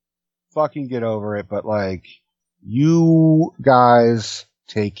fucking get over it, but, like, you guys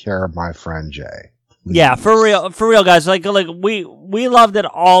take care of my friend Jay. Yeah, for real, guys. Like we love that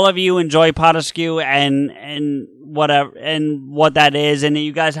all of you enjoy Pot Askew and whatever and what that is, and that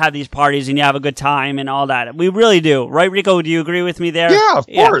you guys have these parties and you have a good time and all that. We really do, right, Rico? Do you agree with me there? Yeah, of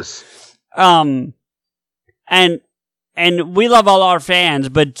course. And we love all our fans,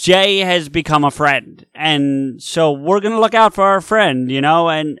 but Jay has become a friend, and so we're gonna look out for our friend,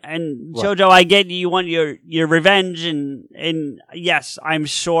 And JoJo, I get you want your revenge, and yes, I'm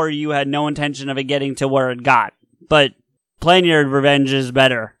sure you had no intention of it getting to where it got, but planning your revenge is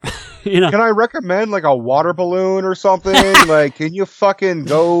better. Can I recommend like a water balloon or something? Like, can you fucking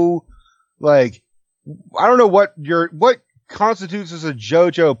go? Like, I don't know what constitutes as a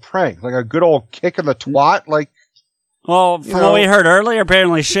JoJo prank, like a good old kick in the twat, like. Well, from what we heard earlier,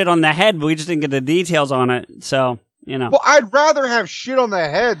 apparently shit on the head, but we just didn't get the details on it. So, Well, I'd rather have shit on the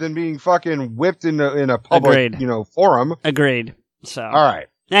head than being fucking whipped in a public, forum. Agreed. So. All right.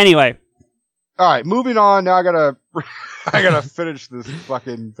 Anyway. All right, moving on. Now I gotta finish this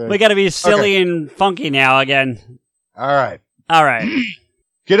fucking thing. We gotta be silly and funky now again. All right.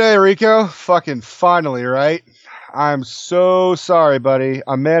 G'day, Rico. Fucking finally, right? I'm so sorry, buddy.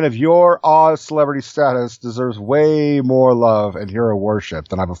 A man of your celebrity status deserves way more love and hero worship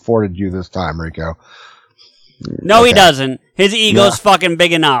than I've afforded you this time, Rico. No, he doesn't. His ego's fucking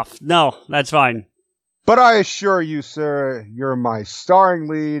big enough. No, that's fine. But I assure you, sir, you're my starring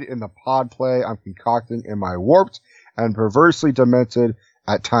lead in the pod play I'm concocting in my warped and perversely demented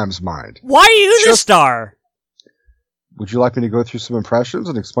at times mind. Why are you the star? would you like me to go through some impressions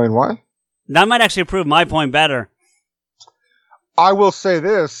and explain why? That might actually prove my point better. I will say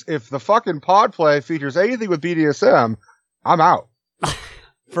this. If the fucking pod play features anything with BDSM, I'm out.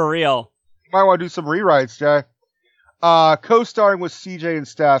 For real. You might want to do some rewrites, Jay. Co-starring with CJ and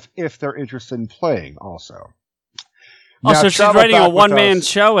Steph if they're interested in playing also. Oh, so she's writing a one-man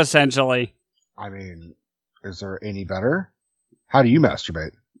show, essentially. I mean, is there any better? How do you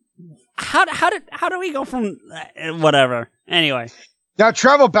masturbate? How do we go from whatever? Anyway. Now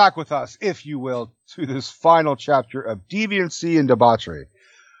travel back with us, if you will, to this final chapter of deviancy and debauchery.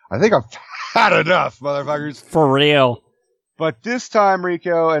 I think I've had enough, motherfuckers. For real. But this time,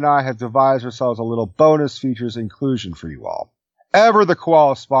 Rico and I have devised ourselves a little bonus features inclusion for you all. Ever the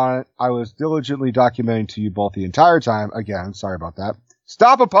koala spawnet, I was diligently documenting to you both the entire time. Again, sorry about that.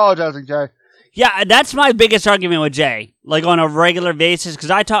 Stop apologizing, Jay. Yeah, that's my biggest argument with Jay. Like, on a regular basis,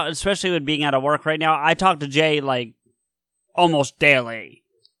 because I talk, especially with being out of work right now, I talk to Jay, like, almost daily.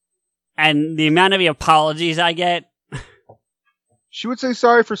 And the amount of apologies I get. She would say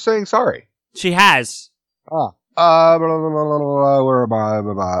sorry for saying sorry. She has. Where am I?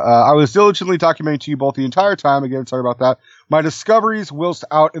 I was diligently documenting to you both the entire time. Again, sorry about that. My discoveries whilst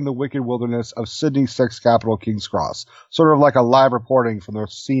out in the wicked wilderness of Sydney's sex capital, King's Cross. Sort of like a live reporting from the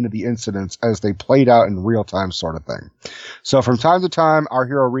scene of the incidents as they played out in real time sort of thing. So from time to time, our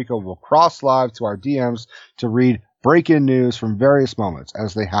hero Rico will cross live to our DMs to read break-in news from various moments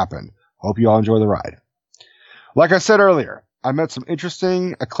as they happen. Hope you all enjoy the ride. Like I said earlier, I met some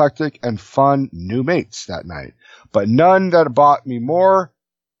interesting, eclectic, and fun new mates that night, but none that brought me more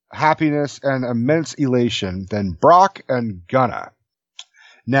happiness and immense elation than Brock and Gunna.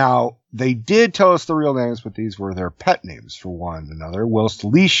 Now, they did tell us the real names, but these were their pet names for one another, whilst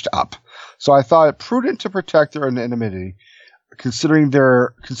leashed up. So I thought it prudent to protect their anonymity, considering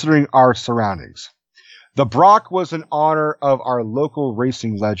our surroundings. The Brock was in honor of our local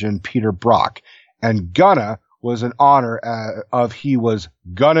racing legend, Peter Brock, and Gunna was in honor of he was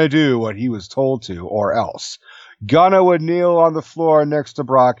gonna do what he was told to, or else. Gunna would kneel on the floor next to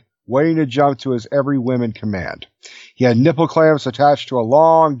Brock, waiting to jump to his every whim command. He had nipple clamps attached to a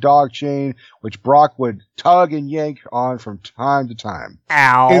long dog chain, which Brock would tug and yank on from time to time.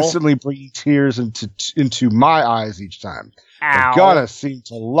 Ow. Instantly bringing tears into my eyes each time. Ow. But Gunna seemed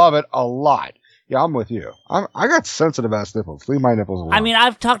to love it a lot. Yeah, I'm with you. I got sensitive ass nipples. Leave my nipples alone. I mean,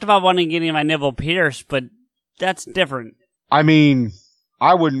 I've talked about wanting getting my nipple pierced, but that's different. I mean,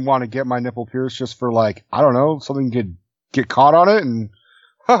 I wouldn't want to get my nipple pierced just for, like, I don't know, something could get caught on it and,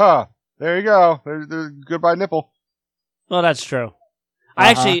 haha, there you go. There's goodbye nipple. Well, that's true.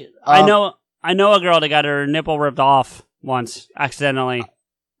 I know a girl that got her nipple ripped off once, accidentally.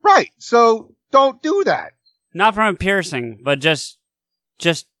 Right, so don't do that. Not from a piercing, but just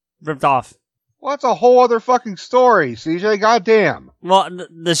ripped off. Well, that's a whole other fucking story, CJ. Goddamn. Well,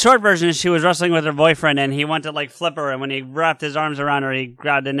 the short version is she was wrestling with her boyfriend, and he went to, like, flip her, and when he wrapped his arms around her, he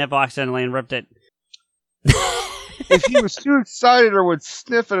grabbed the nipple accidentally and ripped it. If he was too excited or would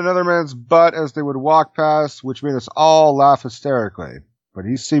sniff at another man's butt as they would walk past, which made us all laugh hysterically. But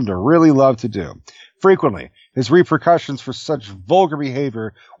he seemed to really love to do. Frequently, his repercussions for such vulgar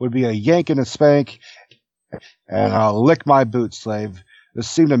behavior would be a yank and a spank, and I'll lick my boot, slave. This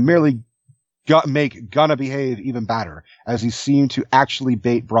seemed to merely make Gunna behave even better, as he seemed to actually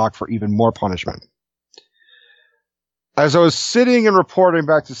bait Brock for even more punishment. As I was sitting and reporting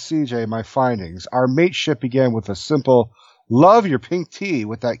back to CJ my findings, our mateship began with a simple, love your pink tea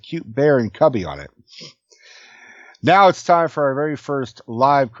with that cute bear and cubby on it. Now it's time for our very first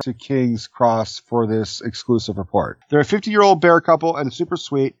live to King's Cross for this exclusive report. They're a 50-year-old bear couple and super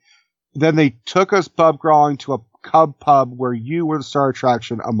sweet. Then they took us pub crawling to a cub pub where you were the star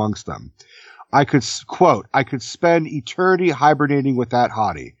attraction amongst them. I could spend eternity hibernating with that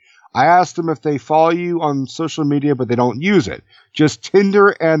hottie. I asked them if they follow you on social media, but they don't use it. Just Tinder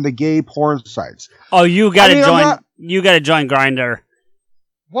and the gay porn sites. Oh, you gotta join Grindr.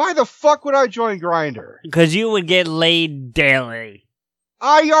 Why the fuck would I join Grindr? Because you would get laid daily.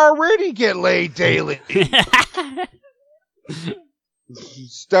 I already get laid daily.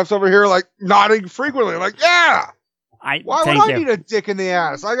 Steph's over here, like, nodding frequently. Like, yeah! Why would I need a dick in the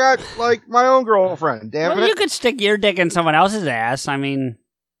ass? I got, like, my own girlfriend, damn it. You could stick your dick in someone else's ass. I mean...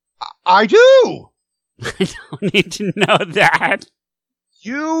 I do! I don't need to know that.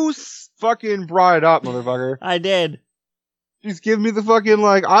 You fucking brought it up, motherfucker. I did. She's giving me the fucking,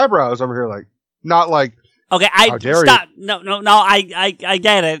 like, eyebrows over here, like, not like... Okay, how dare stop. You? No, I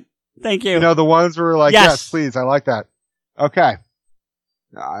get it. Thank you. You know, the ones where like, yes, please, I like that. Okay.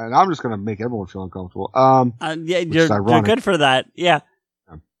 And I'm just going to make everyone feel uncomfortable. Yeah, you're good for that. Yeah.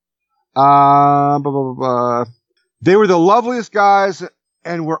 They were the loveliest guys,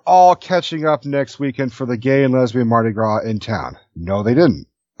 and we're all catching up next weekend for the gay and lesbian Mardi Gras in town. No, they didn't.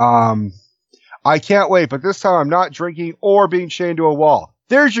 I can't wait, but this time I'm not drinking or being chained to a wall.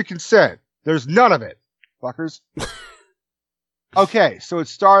 There's your consent. There's none of it, fuckers. Okay, so it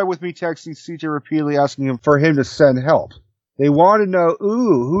started with me texting CJ repeatedly asking him for him to send help. They wanted to know,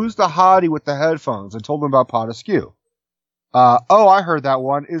 who's the hottie with the headphones, and told him about Pot Askew. I heard that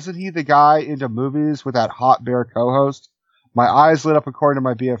one. Isn't he the guy into movies with that hot bear co-host? My eyes lit up according to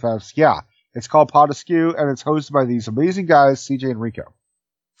my BFFs. Yeah, it's called Pot Askew, and it's hosted by these amazing guys, CJ and Rico.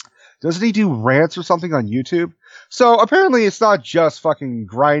 Doesn't he do rants or something on YouTube? So apparently it's not just fucking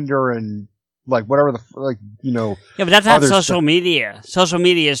Grindr and like whatever Yeah, but that's not social media. Social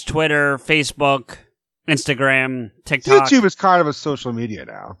media is Twitter, Facebook, Instagram, TikTok. YouTube is kind of a social media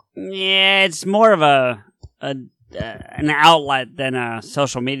now. Yeah, it's more of an outlet than a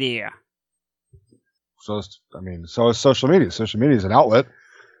social media. So is social media. Social media is an outlet.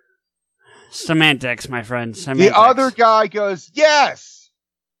 Semantics, my friend. Semantics. The other guy goes, yes!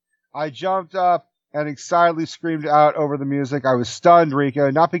 I jumped up and excitedly screamed out over the music. I was stunned,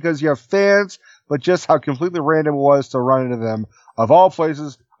 Rico, not because you have fans, but just how completely random it was to run into them. Of all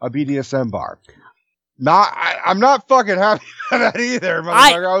places, a BDSM bar. I'm not fucking happy about that either,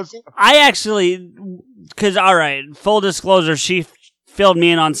 motherfucker. I actually, because, all right, full disclosure, she filled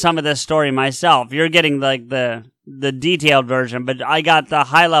me in on some of this story myself. You're getting like the detailed version, but I got the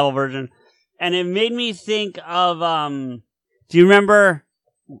high level version, and it made me think of do you remember?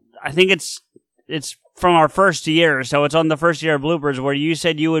 I think it's from our first year, so it's on the first year of bloopers where you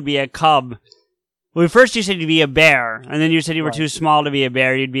said you would be a cub. Well, first you said you'd be a bear, and then you said you were too small to be a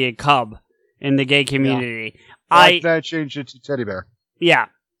bear. You'd be a cub in the gay community. Yeah. That changed it to teddy bear. Yeah,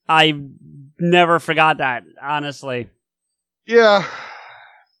 I never forgot that, honestly. Yeah.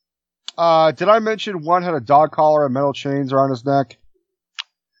 Did I mention one had a dog collar and metal chains around his neck?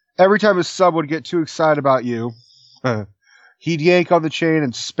 Every time his sub would get too excited about you, he'd yank on the chain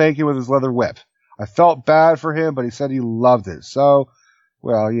and spank it with his leather whip. I felt bad for him, but he said he loved it. So,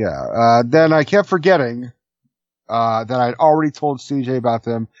 well, yeah. Then I kept forgetting that I'd already told CJ about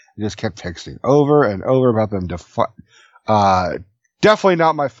them and just kept texting over and over about them. Definitely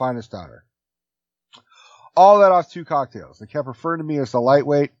not my finest honor. All that off 2 cocktails. They kept referring to me as the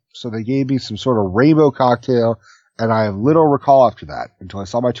lightweight, so they gave me some sort of rainbow cocktail, and I have little recall after that until I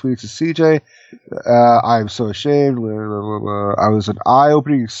saw my tweets to CJ. I'm so ashamed. I was an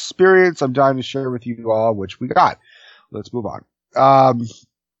eye-opening experience. I'm dying to share with you all, which we got. Let's move on.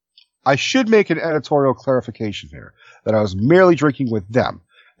 I should make an editorial clarification here that I was merely drinking with them.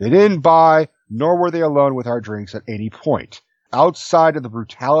 They didn't buy, nor were they alone with our drinks at any point. Outside of the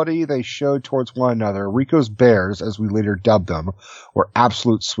brutality they showed towards one another, Rico's Bears, as we later dubbed them, were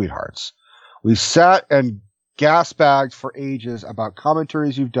absolute sweethearts. We sat and gas-bagged for ages about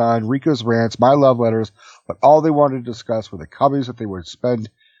commentaries you've done, Rico's rants, my love letters, but all they wanted to discuss were the cubbies that they would spend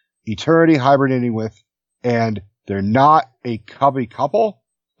eternity hibernating with, and they're not a cubby couple?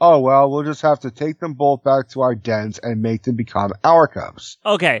 Oh, well, we'll just have to take them both back to our dens and make them become our cubs.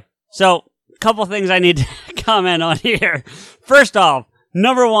 Okay, so a couple things I need to comment on here. First off,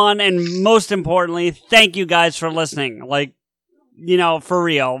 number one, and most importantly, thank you guys for listening. Like, you know, for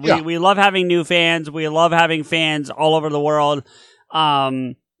real. We love having new fans. We love having fans all over the world.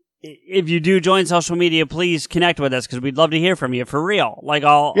 If you do join social media, please connect with us because we'd love to hear from you, for real. Like,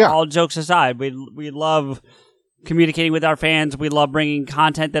 all jokes aside, we love communicating with our fans. We love bringing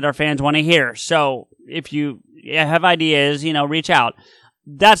content that our fans want to hear. So if you have ideas, reach out.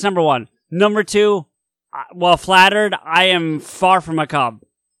 That's number one. Number two, well, flattered, I am far from a cub.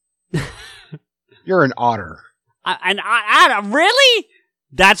 You're an otter. Really?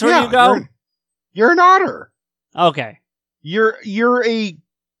 That's where you go? You're an otter. Okay. You're a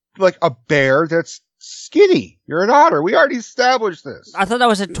bear that's skinny. You're an otter. We already established this. I thought that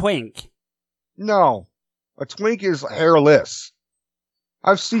was a twink. No. A twink is hairless.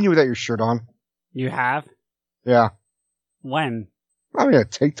 I've seen you without your shirt on. You have? Yeah. When? I mean, a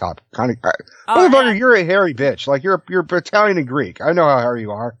tank top. Kind of. Motherfucker, you're a hairy bitch. Like, you're Italian and Greek. I know how hairy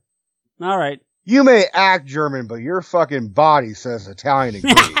you are. All right. You may act German, but your fucking body says Italian and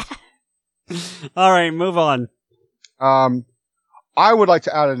Greek. All right, move on. I would like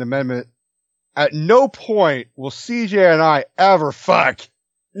to add an amendment. At no point will CJ and I ever fuck.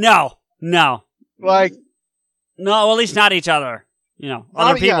 No. Like, no, well, at least not each other.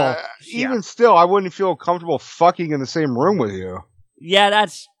 Other people. Yeah, even still, I wouldn't feel comfortable fucking in the same room with you. Yeah,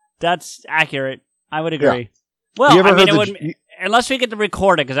 that's accurate. I would agree. Yeah. Well, I mean, it would, unless we get to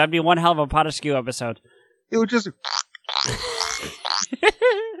record it, because that'd be one hell of a Pot Askew episode. It would just...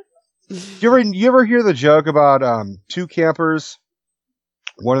 You ever hear the joke about two campers?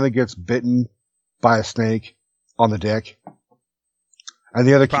 One of them gets bitten by a snake on the dick, and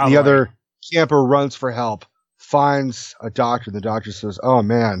the other camper runs for help, finds a doctor. The doctor says, "Oh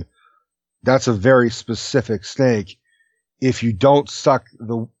man, that's a very specific snake. If you don't suck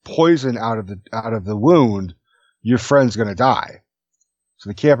the poison out of the wound, your friend's gonna die." So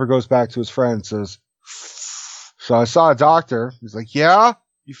the camper goes back to his friend and says, "So I saw a doctor." He's like, "Yeah?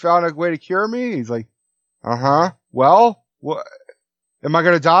 You found a way to cure me?" He's like, "Uh-huh. Well, what? Am I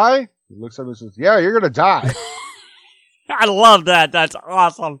going to die?" He looks at him and says, "Yeah, you're going to die." I love that. That's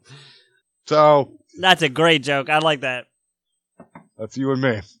awesome. So. That's a great joke. I like that. That's you and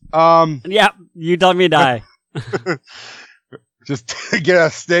me. Yeah, you tell me to die. Just to get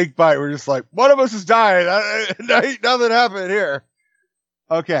a snake bite. We're just like, one of us is dying. Nothing happened here.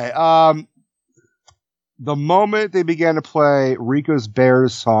 Okay. The moment they began to play Rico's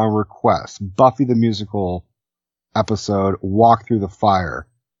Bears song request, Buffy the episode, Walk Through the Fire.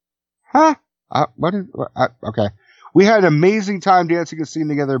 Huh? Okay. We had an amazing time dancing and singing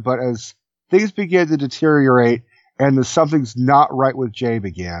together, but as things began to deteriorate and the something's not right with Jay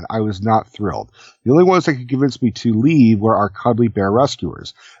began, I was not thrilled. The only ones that could convince me to leave were our cuddly bear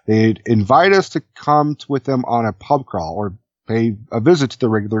rescuers. They'd invite us to come with them on a pub crawl or pay a visit to the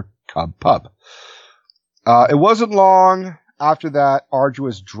regular Cub pub. It wasn't long after that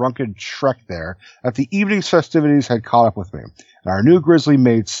arduous drunken trek there that the evening's festivities had caught up with me, and our new grizzly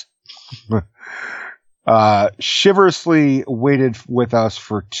mates chivalrously waited with us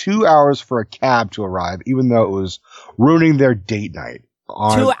for 2 hours for a cab to arrive, even though it was ruining their date night.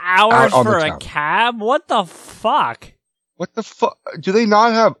 2 hours for a cab? What the fuck? What the fuck? Do they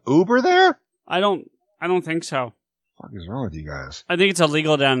not have Uber there? I don't think so. What the fuck is wrong with you guys? I think it's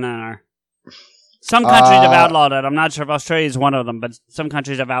illegal down there. Some countries have outlawed it. I'm not sure if Australia is one of them, but some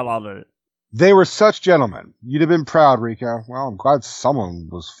countries have outlawed it. They were such gentlemen. You'd have been proud, Rico. Well, I'm glad someone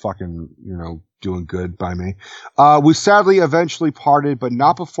was fucking, doing good by me. We sadly eventually parted, but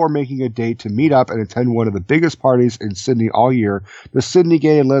not before making a date to meet up and attend one of the biggest parties in Sydney all year, the Sydney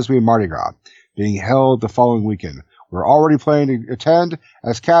Gay and Lesbian Mardi Gras, being held the following weekend. We're already planning to attend,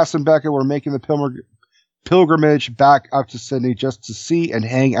 as Cass and Becca were making the pilgrimage back up to Sydney just to see and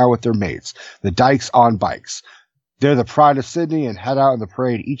hang out with their mates, the Dykes on Bikes. They're the pride of Sydney and head out in the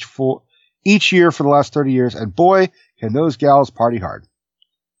parade each year for the last 30 years, and boy, can those gals party hard.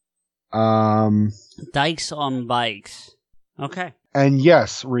 Dykes on Bikes. Okay. And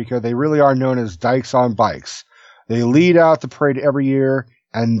yes, Rika, they really are known as Dykes on Bikes. They lead out the parade every year,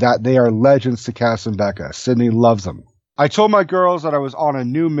 and that they are legends to Cass and Becca. Sydney loves them. I told my girls that I was on a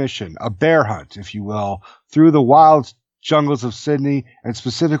new mission, a bear hunt, if you will, through the wild jungles of Sydney, and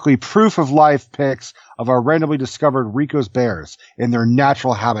specifically proof of life pics of our randomly discovered Rico's bears in their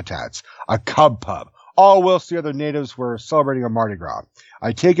natural habitats, a cub pub, all whilst the other natives were celebrating a Mardi Gras.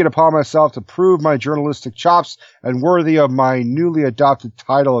 I take it upon myself to prove my journalistic chops and worthy of my newly adopted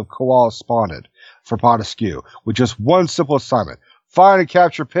title of koala spawned for Potaskew, with just one simple assignment: find and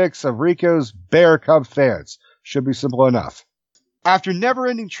capture pics of Rico's bear cub fans. Should be simple enough. After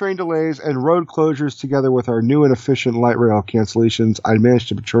never-ending train delays and road closures together with our new and efficient light rail cancellations, I managed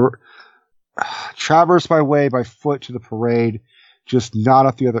to traverse my way by foot to the parade, just not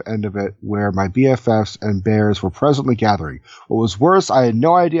at the other end of it, where my BFFs and bears were presently gathering. What was worse, I had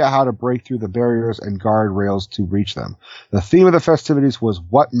no idea how to break through the barriers and guard rails to reach them. The theme of the festivities was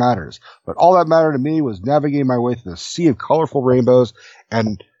what matters, but all that mattered to me was navigating my way through the sea of colorful rainbows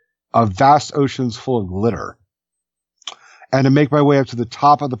and of vast oceans full of glitter, and to make my way up to the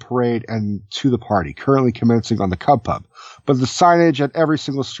top of the parade and to the party, currently commencing on the Cub Pub. But the signage at every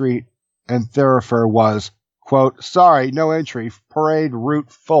single street and thoroughfare was, quote, "Sorry, no entry, parade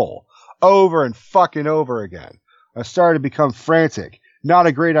route full," over and fucking over again. I started to become frantic. Not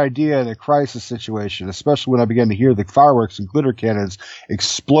a great idea in a crisis situation, especially when I began to hear the fireworks and glitter cannons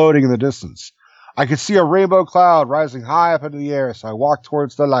exploding in the distance. I could see a rainbow cloud rising high up into the air, so I walked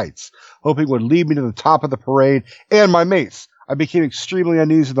towards the lights, hoping it would lead me to the top of the parade and my mates. I became extremely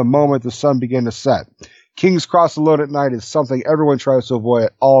uneasy the moment the sun began to set. King's Cross alone at night is something everyone tries to avoid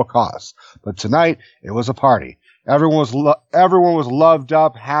at all costs. But tonight, it was a party. Everyone was loved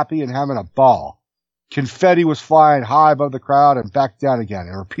up, happy, and having a ball. Confetti was flying high above the crowd and back down again,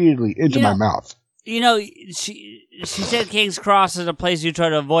 and repeatedly into my mouth. She said King's Cross is a place you try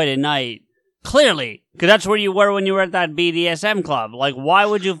to avoid at night. Clearly, because that's where you were when you were at that BDSM club. Like, why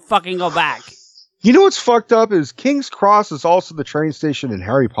would you fucking go back? You know what's fucked up is King's Cross is also the train station in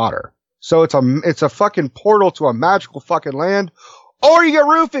Harry Potter. So it's a fucking portal to a magical fucking land, or you get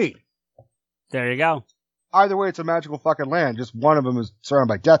roofied. There you go. Either way, it's a magical fucking land. Just one of them is surrounded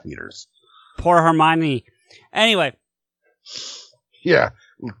by Death Eaters. Poor Hermione. Anyway. Yeah.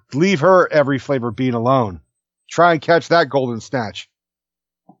 Leave her every flavor bean alone. Try and catch that golden snatch.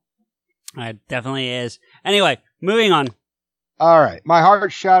 It definitely is. Anyway, moving on. All right. My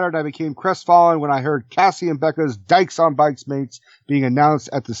heart shattered. I became crestfallen when I heard Cassie and Becca's Dykes on Bikes mates being announced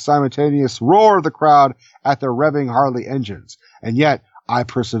at the simultaneous roar of the crowd at their revving Harley engines. And yet, I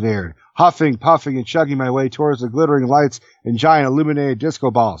persevered, huffing, puffing, and chugging my way towards the glittering lights and giant illuminated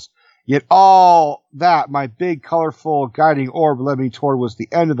disco balls. Yet all that my big, colorful, guiding orb led me toward was the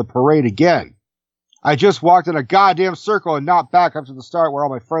end of the parade again. I just walked in a goddamn circle and not back up to the start where all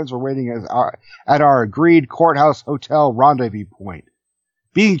my friends were waiting at our agreed courthouse hotel rendezvous point.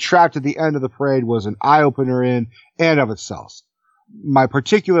 Being trapped at the end of the parade was an eye-opener in and of itself. My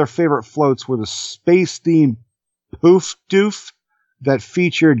particular favorite floats were the space-themed Poof Doof that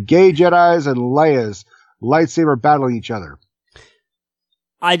featured gay Jedis and Leia's lightsaber battling each other.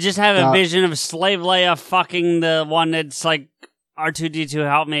 I just have a vision of Slave Leia fucking the one that's like R2-D2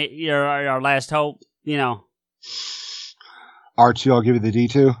 help me, your last hope, you know. R2, I'll give you the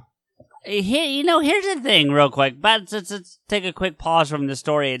D2. Here's the thing real quick, but let's take a quick pause from the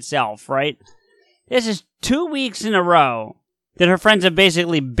story itself, right? This is 2 weeks in a row that her friends have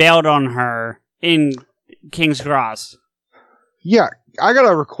basically bailed on her in King's Cross. Yeah, I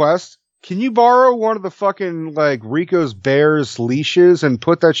got a request. Can you borrow one of the fucking, Rico's Bears leashes and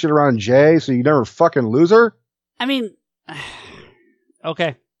put that shit around Jay so you never fucking lose her? I mean,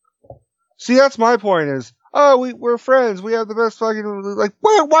 okay. See, that's my point is, we're friends. We have the best fucking,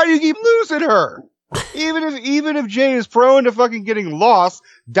 why do you keep losing her? Even if Jay is prone to fucking getting lost,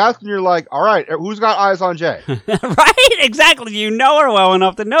 that's when you're like, all right, who's got eyes on Jay? Right? Exactly. You know her well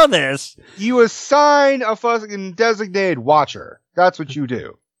enough to know this. You assign a fucking designated watcher. That's what you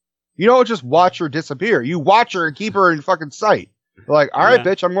do. You don't just watch her disappear. You watch her and keep her in fucking sight. You're like, all right,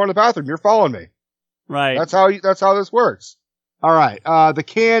 bitch, I'm going to the bathroom. You're following me. Right. That's how this works. All right. The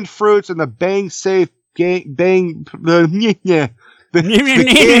canned fruits and the bang safe the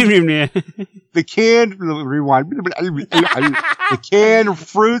canned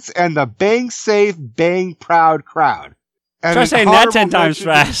fruits and the bang safe bang proud crowd. And try saying that 10 times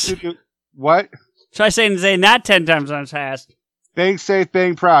fast. What? Try saying that 10 times fast. Bang safe,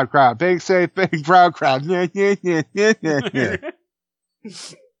 bang proud crowd. Bang safe, bang proud crowd. Jay,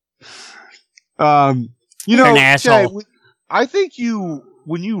 I think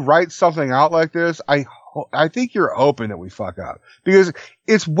when you write something out like this, I think you're hoping that we fuck up because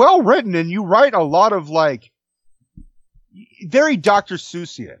it's well written and you write a lot of very Dr.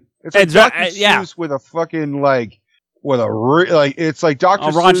 Seussian. It's like Dr. Seuss with a fucking it's like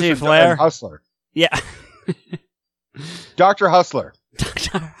Dr. Seuss and Hustler. Yeah. Dr. Hustler.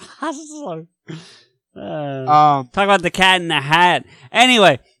 Dr. Hustler. Talk about the Cat in the Hat.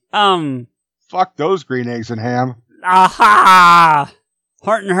 Anyway, fuck those green eggs and ham. Aha!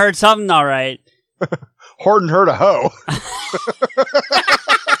 Horton heard something, all right. Horton heard a hoe.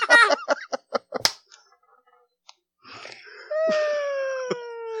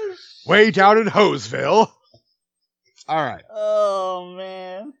 Way down in Hoseville. All right. Oh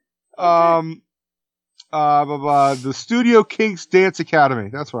man. The Studio Kinks Dance Academy.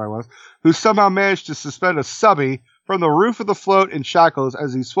 That's where I was. Who somehow managed to suspend a subby from the roof of the float in shackles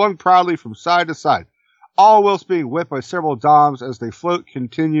as he swung proudly from side to side. All whilst being whipped by several doms as the float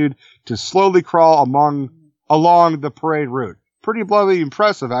continued to slowly crawl along the parade route. Pretty bloody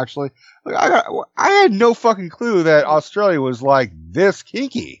impressive, actually. I had no fucking clue that Australia was this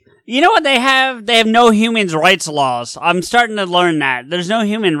kinky. You know what they have? They have no human rights laws. I'm starting to learn that. There's no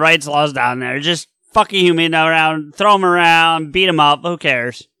human rights laws down there. Just fuck a human around, throw them around, beat them up. Who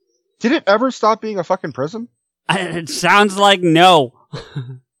cares? Did it ever stop being a fucking prison? It sounds like no.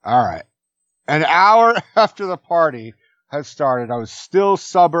 All right. An hour after the party had started, I was still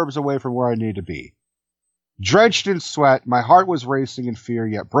suburbs away from where I needed to be. Drenched in sweat, my heart was racing in fear,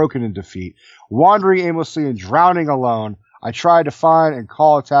 yet broken in defeat. Wandering aimlessly and drowning alone, I tried to find and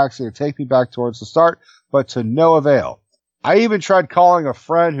call a taxi to take me back towards the start, but to no avail. I even tried calling a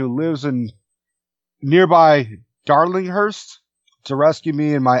friend who lives in nearby Darlinghurst to rescue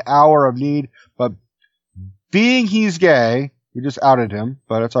me in my hour of need, but being he's gay, we just outed him,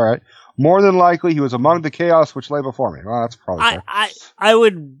 but it's alright. More than likely, he was among the chaos which lay before me. Well, that's probably fair.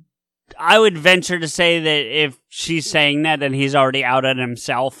 I would venture to say that if she's saying that, then he's already outed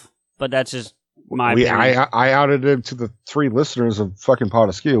himself. But that's just my opinion. I outed him to the 3 listeners of fucking Pod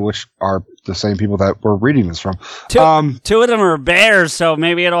Askew, which are the same people that we're reading this from. Two of them are bears, so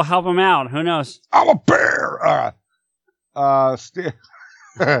maybe it'll help him out. Who knows? I'm a bear.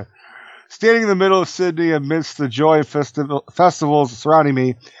 Standing in the middle of Sydney amidst the joy and festivals surrounding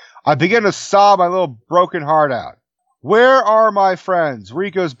me, I begin to sob my little broken heart out. Where are my friends?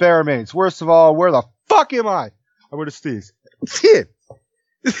 Rico's bear mates. Worst of all, where the fuck am I? I'm going to sneeze.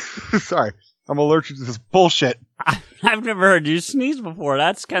 Sorry. I'm allergic to this bullshit. I've never heard you sneeze before.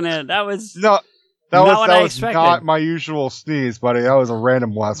 That was not my usual sneeze, buddy. That was a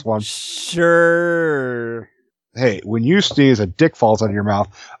random last one. Sure. Hey, when you sneeze, a dick falls out of your mouth.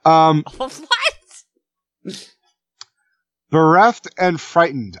 What? Bereft and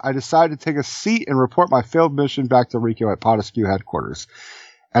frightened, I decided to take a seat and report my failed mission back to Rico at Potaskew headquarters.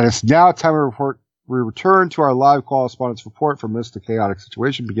 And it's now time to report. We return to our live correspondence report from this chaotic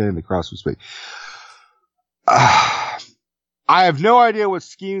situation beginning the cross we speak. I have no idea what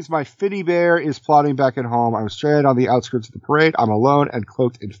schemes my Fitty Bear is plotting back at home. I'm stranded on the outskirts of the parade. I'm alone and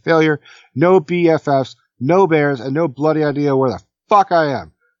cloaked in failure. No BFFs, no bears, and no bloody idea where the fuck I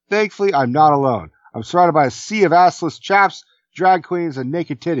am. Thankfully, I'm not alone. I'm surrounded by a sea of assless chaps, drag queens, and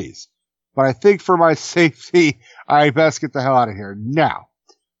naked titties. But I think for my safety, I best get the hell out of here now.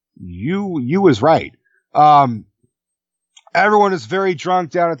 You was right. Everyone is very drunk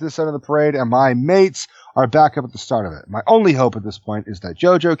down at this end of the parade, and my mates are back up at the start of it. My only hope at this point is that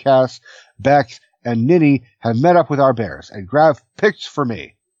Jojo, Cass, Beck, and Nini have met up with our bears and grabbed pics for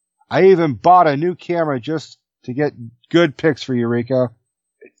me. I even bought a new camera just to get good pics for Eureka.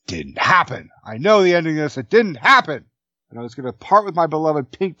 It didn't happen. I know the ending of this. It didn't happen. And I was going to part with my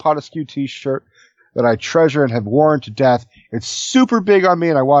beloved pink Potaskew t-shirt that I treasure and have worn to death. It's super big on me,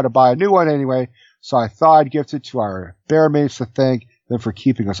 and I wanted to buy a new one anyway, so I thought I'd gift it to our bear mates to thank them for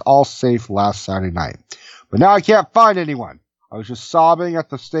keeping us all safe last Saturday night. But now I can't find anyone. I was just sobbing at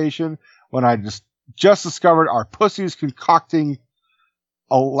the station when I just discovered our pussies concocting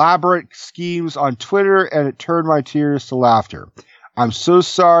elaborate schemes on Twitter, and it turned my tears to laughter. I'm so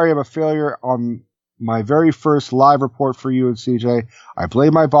sorry I'm a failure on my very first live report for you and CJ. I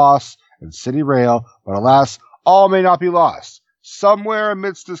blame my boss and City Rail, but alas, all may not be lost. Somewhere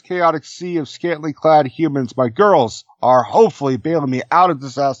amidst this chaotic sea of scantily clad humans, my girls are hopefully bailing me out of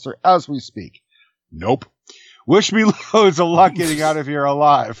disaster as we speak. Nope. Wish me loads of luck getting out of here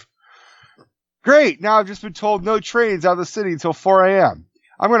alive. Great, now I've just been told no trains out of the city until 4 a.m.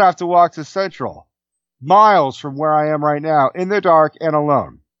 I'm going to have to walk to Central, miles from where I am right now, in the dark and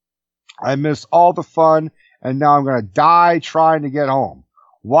alone. I missed all the fun, and now I'm going to die trying to get home.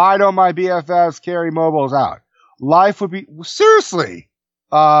 Why don't my BFFs carry mobiles out? Life would be, seriously,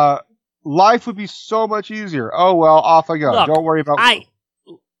 life would be so much easier. Oh, well, off I go. Look, don't worry about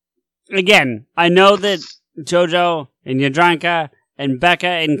Again, I know that Jojo and Yadranka and Becca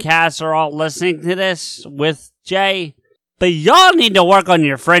and Cass are all listening to this with Jay, but y'all need to work on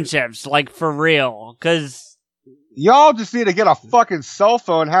your friendships, like, for real, because y'all just need to get a fucking cell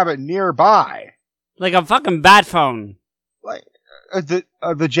phone and have it nearby. Like a fucking bat phone. Like,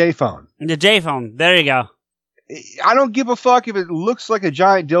 the J phone. The J phone. There you go. I don't give a fuck if it looks like a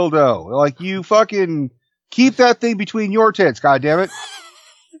giant dildo. Like, you fucking keep that thing between your tits, goddammit.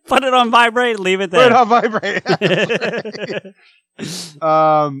 Put it on vibrate, leave it there. Put it on vibrate.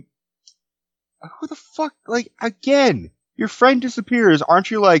 Who the fuck, like, again, your friend disappears.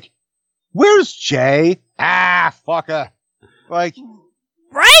 Aren't you like, where's Jay? Ah, fucker. Like,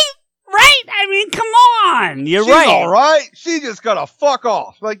 right? I mean, come on. You're she's right. All right. She just gotta fuck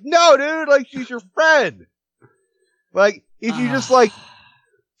off. Like, no, dude. Like, she's your friend. Like, if you just like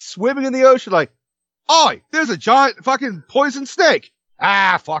swimming in the ocean, like, oh, there's a giant fucking poison snake.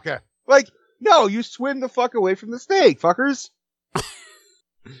 Ah, fucker. Like, no, you swim the fuck away from the snake, fuckers.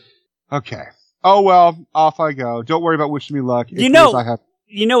 Okay. Oh well, off I go. Don't worry about wishing me luck. You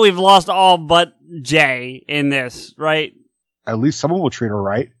know we've lost all but Jay in this, right? At least someone will treat her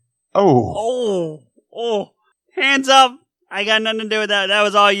right. Oh. Hands up. I got nothing to do with that. That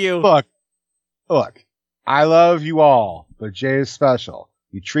was all you. Look. I love you all, but Jay is special.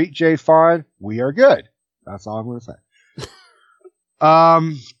 You treat Jay fine, we are good. That's all I'm going to say.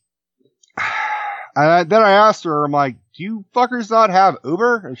 And then I asked her, I'm like, do you fuckers not have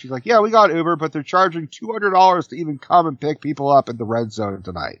Uber? And she's like, yeah, we got Uber, but they're charging $200 to even come and pick people up in the red zone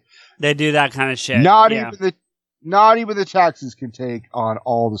tonight. They do that kind of shit. Not even the taxis can take on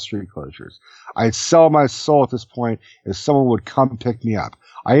all the street closures. I'd sell my soul at this point if someone would come pick me up.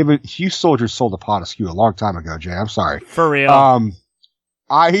 You soldiers sold a pot askew a long time ago, Jay. I'm sorry. For real.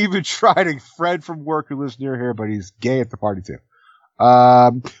 I even tried a friend from work who lives near here, but he's gay at the party too.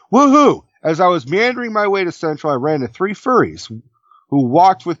 Woohoo! As I was meandering my way to Central, I ran into 3 furries who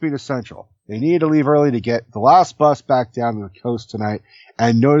walked with me to Central. They needed to leave early to get the last bus back down to the coast tonight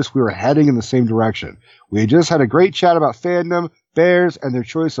and noticed we were heading in the same direction. We had just had a great chat about fandom, bears and their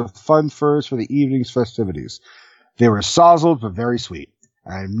choice of fun furs for the evening's festivities. They were sozzled but very sweet.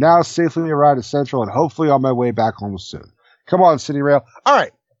 I am now safely arrived at Central and hopefully on my way back home soon. Come on, City Rail. All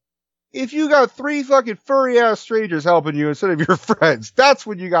right. If you got 3 fucking furry-ass strangers helping you instead of your friends, that's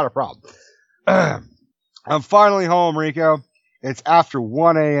when you got a problem. I'm finally home, Rico. It's after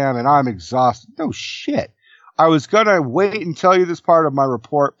 1 a.m. and I'm exhausted. No shit. I was going to wait and tell you this part of my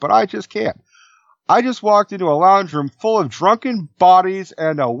report, but I just can't. I just walked into a lounge room full of drunken bodies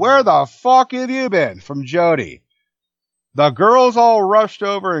and a "where the fuck have you been?" from Jody. The girls all rushed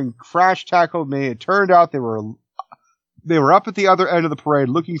over and crash tackled me. It turned out they were up at the other end of the parade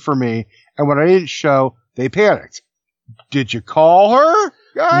looking for me, and when I didn't show, they panicked. Did you call her,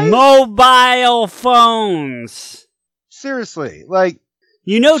 guys? Mobile phones. Seriously, like,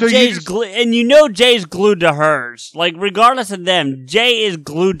 you know, so Jay's Jay's glued to hers. Like, regardless of them, Jay is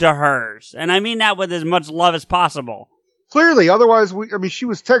glued to hers, and I mean that with as much love as possible. Clearly, otherwise, she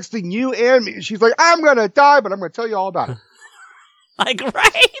was texting you and me. She's like, "I'm gonna die, but I'm gonna tell you all about it." Like,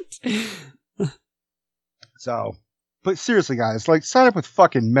 right? So, but seriously, guys, like, sign up with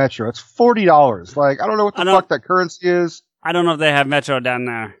fucking Metro. It's $40. Like, I don't know what the fuck that currency is. I don't know if they have Metro down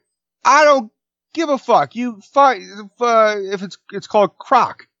there. I don't give a fuck. You find if it's called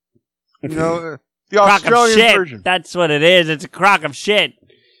Croc. You know, the crock Australian of shit. version. That's what it is. It's a crock of shit.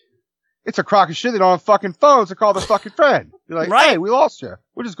 It's a crock of shit. They don't have fucking phones to call their fucking friend. You're like, right. "Hey, we lost you.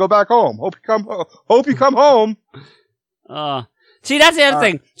 We'll just go back home. Hope you come home." See, that's the other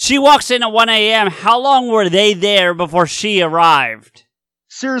thing. She walks in at 1 a.m. How long were they there before she arrived?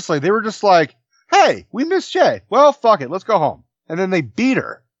 Seriously, they were just like, "Hey, we missed Jay. Well, fuck it. Let's go home." And then they beat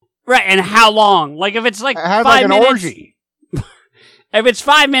her. Right, and how long? Like, if it's like it had 5 like an minutes. orgy. If it's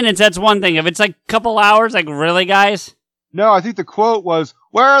 5 minutes, that's one thing. If it's like a couple hours, like, really, guys? No, I think the quote was,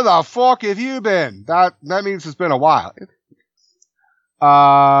 "Where the fuck have you been?" That means it's been a while.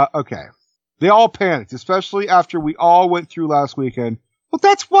 Okay. They all panicked, especially after we all went through last weekend. Well,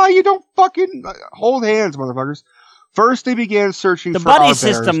 that's why you don't fucking hold hands, motherfuckers. First, they began searching for our bears. The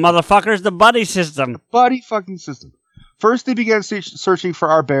buddy system, motherfuckers. The buddy system. The buddy fucking system. First, they began searching for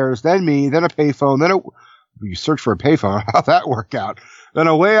our bears, then me, then a payphone, you search for a payphone. How'd that work out? Then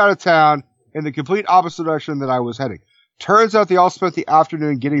a way out of town in the complete opposite direction that I was heading. Turns out they all spent the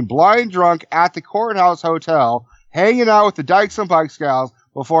afternoon getting blind drunk at the Courthouse Hotel, hanging out with the Dykes and Bike Scouts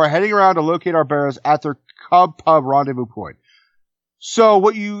before heading around to locate our bears at their Cub Pub rendezvous point. So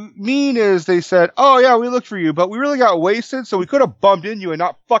what you mean is they said, "Oh yeah, we looked for you, but we really got wasted, so we could have bumped into you and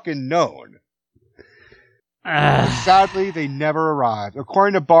not fucking known." Sadly, they never arrived.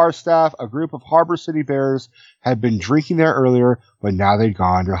 According to bar staff, a group of Harbor City Bears had been drinking there earlier, but now they'd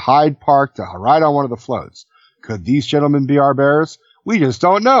gone to Hyde Park to ride on one of the floats. Could these gentlemen be our bears? We just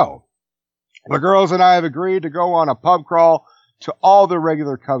don't know. The girls and I have agreed to go on a pub crawl to all the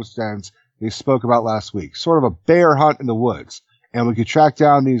regular Cubs dens they spoke about last week. Sort of a bear hunt in the woods. And we could track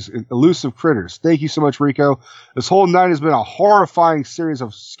down these elusive critters. Thank you so much, Rico. This whole night has been a horrifying series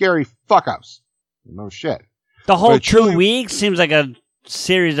of scary fuck-ups. No shit. The whole 2 weeks seems like a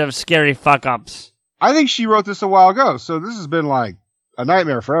series of scary fuck-ups. I think she wrote this a while ago, so this has been like a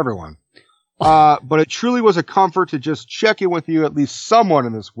nightmare for everyone. But it truly was a comfort to just check in with you. At least someone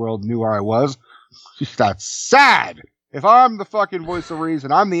in this world knew where I was. That's sad. If I'm the fucking voice of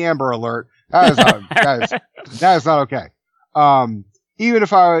reason, I'm the Amber Alert. That is not okay. Even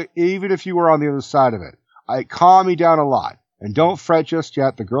if you were on the other side of it, it calmed me down a lot. And don't fret just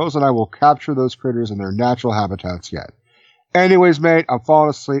yet. The girls and I will capture those critters in their natural habitats yet. Anyways, mate, I'm falling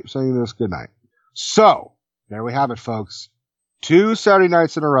asleep saying this. Good night. So, there we have it, folks. 2 Saturday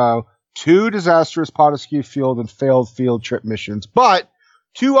nights in a row, 2 disastrous Potaskew Field and failed field trip missions, but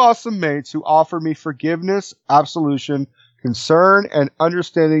 2 awesome mates who offer me forgiveness, absolution, concern, and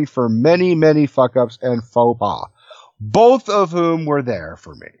understanding for many, many fuck-ups and faux pas. Both of whom were there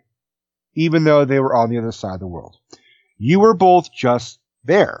for me, even though they were on the other side of the world. You were both just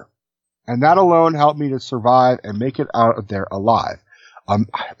there. And that alone helped me to survive and make it out of there alive.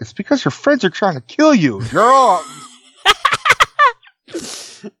 It's because your friends are trying to kill you, girl.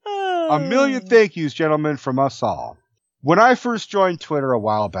 A million thank yous, gentlemen, from us all. When I first joined Twitter a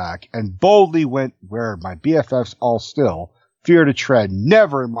while back and boldly went where my BFFs all still fear to tread,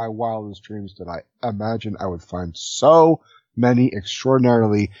 never in my wildest dreams did I imagine I would find so many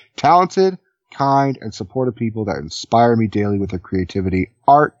extraordinarily talented, kind, and supportive people that inspire me daily with their creativity,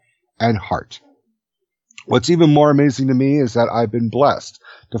 art, and heart. What's even more amazing to me is that I've been blessed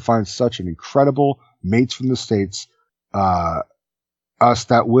to find such an incredible mates from the States, us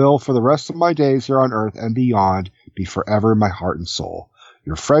that will, for the rest of my days here on Earth and beyond, be forever in my heart and soul.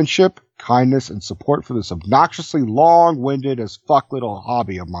 Your friendship, kindness, and support for this obnoxiously long-winded as fuck little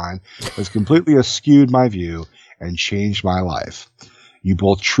hobby of mine has completely askewed my view and changed my life. You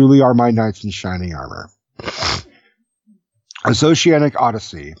both truly are my knights in shining armor. This Oceanic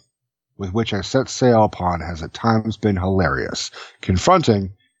Odyssey, with which I set sail upon, has at times been hilarious,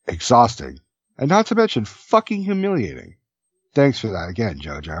 confronting, exhausting, and not to mention fucking humiliating. Thanks for that again,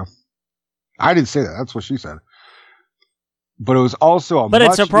 JoJo. I didn't say that. That's what she said. But it was also But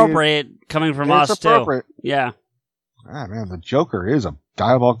it's appropriate coming from us, too. Yeah. Ah, man, the Joker is a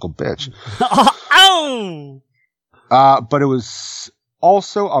diabolical bitch. Oh! But it was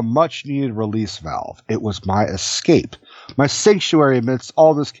also a much-needed release valve. It was my escape, my sanctuary amidst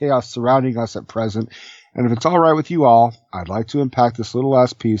all this chaos surrounding us at present. And if it's all right with you all, I'd like to impact this little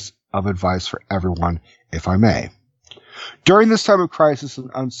last piece of advice for everyone, if I may. During this time of crisis and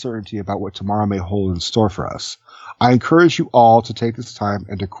uncertainty about what tomorrow may hold in store for us, I encourage you all to take this time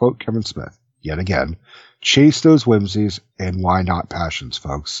and, to quote Kevin Smith, yet again, chase those whimsies and why not passions,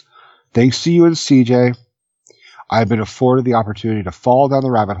 folks. Thanks to you and CJ, I have been afforded the opportunity to fall down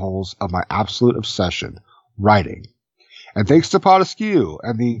the rabbit holes of my absolute obsession, writing. And thanks to Podeskew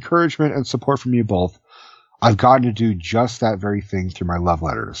and the encouragement and support from you both, I've gotten to do just that very thing through my love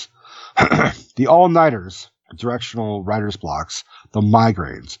letters. The all-nighters, directional writer's blocks, the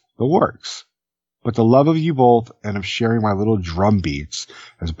migraines, the works. But the love of you both and of sharing my little drum beats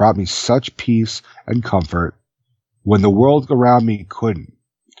has brought me such peace and comfort when the world around me couldn't.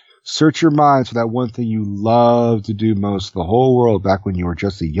 Search your minds for that one thing you loved to do most of the whole world back when you were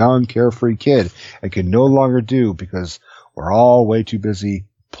just a young, carefree kid and can no longer do because we're all way too busy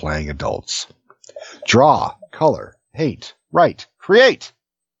playing adults. Draw, color, hate, write, create.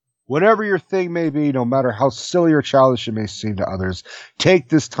 Whatever your thing may be, no matter how silly or childish it may seem to others, take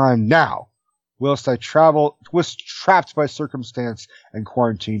this time now, whilst I was trapped by circumstance and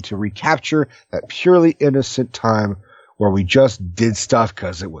quarantine, to recapture that purely innocent time where we just did stuff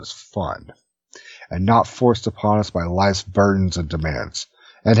because it was fun and not forced upon us by life's burdens and demands.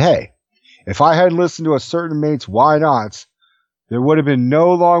 And hey, if I hadn't listened to a certain mate's why nots, there would have been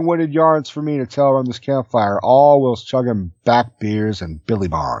no long-winded yarns for me to tell around this campfire, all whilst chugging back beers and billy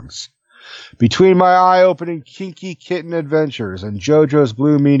bongs. Between my eye-opening kinky kitten adventures and JoJo's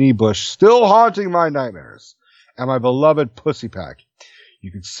blue meanie bush still haunting my nightmares, and my beloved pussy pack,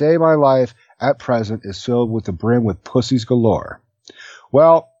 you could say my life at present is filled with the brim with pussies galore.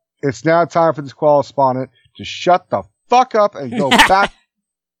 Well, it's now time for this correspondent to shut the fuck up and go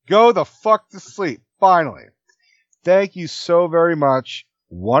the fuck to sleep, finally. Thank you so very much,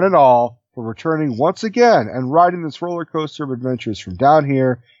 one and all, for returning once again and riding this roller coaster of adventures from down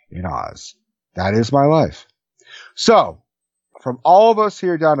here in Oz. That is my life. So, from all of us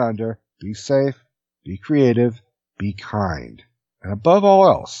here down under, be safe, be creative, be kind, and above all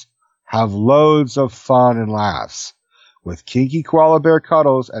else, have loads of fun and laughs. With kinky koala bear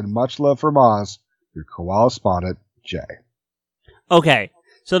cuddles and much love from Oz, your koala spondent, Jay. Okay,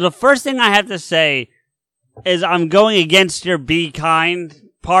 so the first thing I have to say is I'm going against your be kind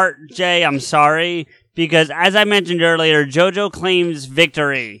part, Jay. I'm sorry. Because as I mentioned earlier, JoJo claims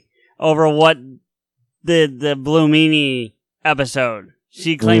victory over what the Blue Meanie episode.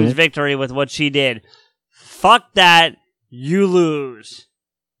 She claims victory with what she did. Fuck that. You lose.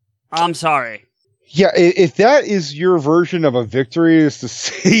 I'm sorry. Yeah, if that is your version of a victory, is to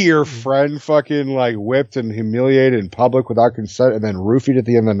see your friend fucking like whipped and humiliated in public without consent and then roofied at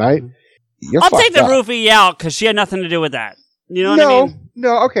the end of the night, I'll take the roofie out because she had nothing to do with that. You know what I mean?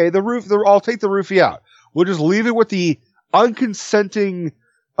 No, okay. I'll take the roofie out. We'll just leave it with the unconsenting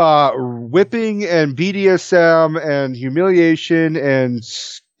whipping and BDSM and humiliation and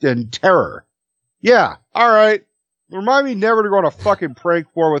terror. Yeah, all right. Remind me never to go on a fucking prank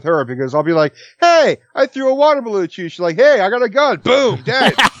war with her because I'll be like, hey, I threw a water balloon at you. She's like, hey, I got a gun. Boom,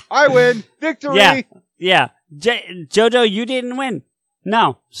 dead. I win. Victory. Yeah. JoJo, you didn't win.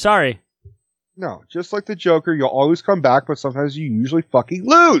 No, sorry. No, just like the Joker, you'll always come back, but sometimes you usually fucking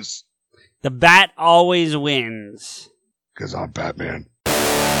lose. The bat always wins. Because I'm Batman.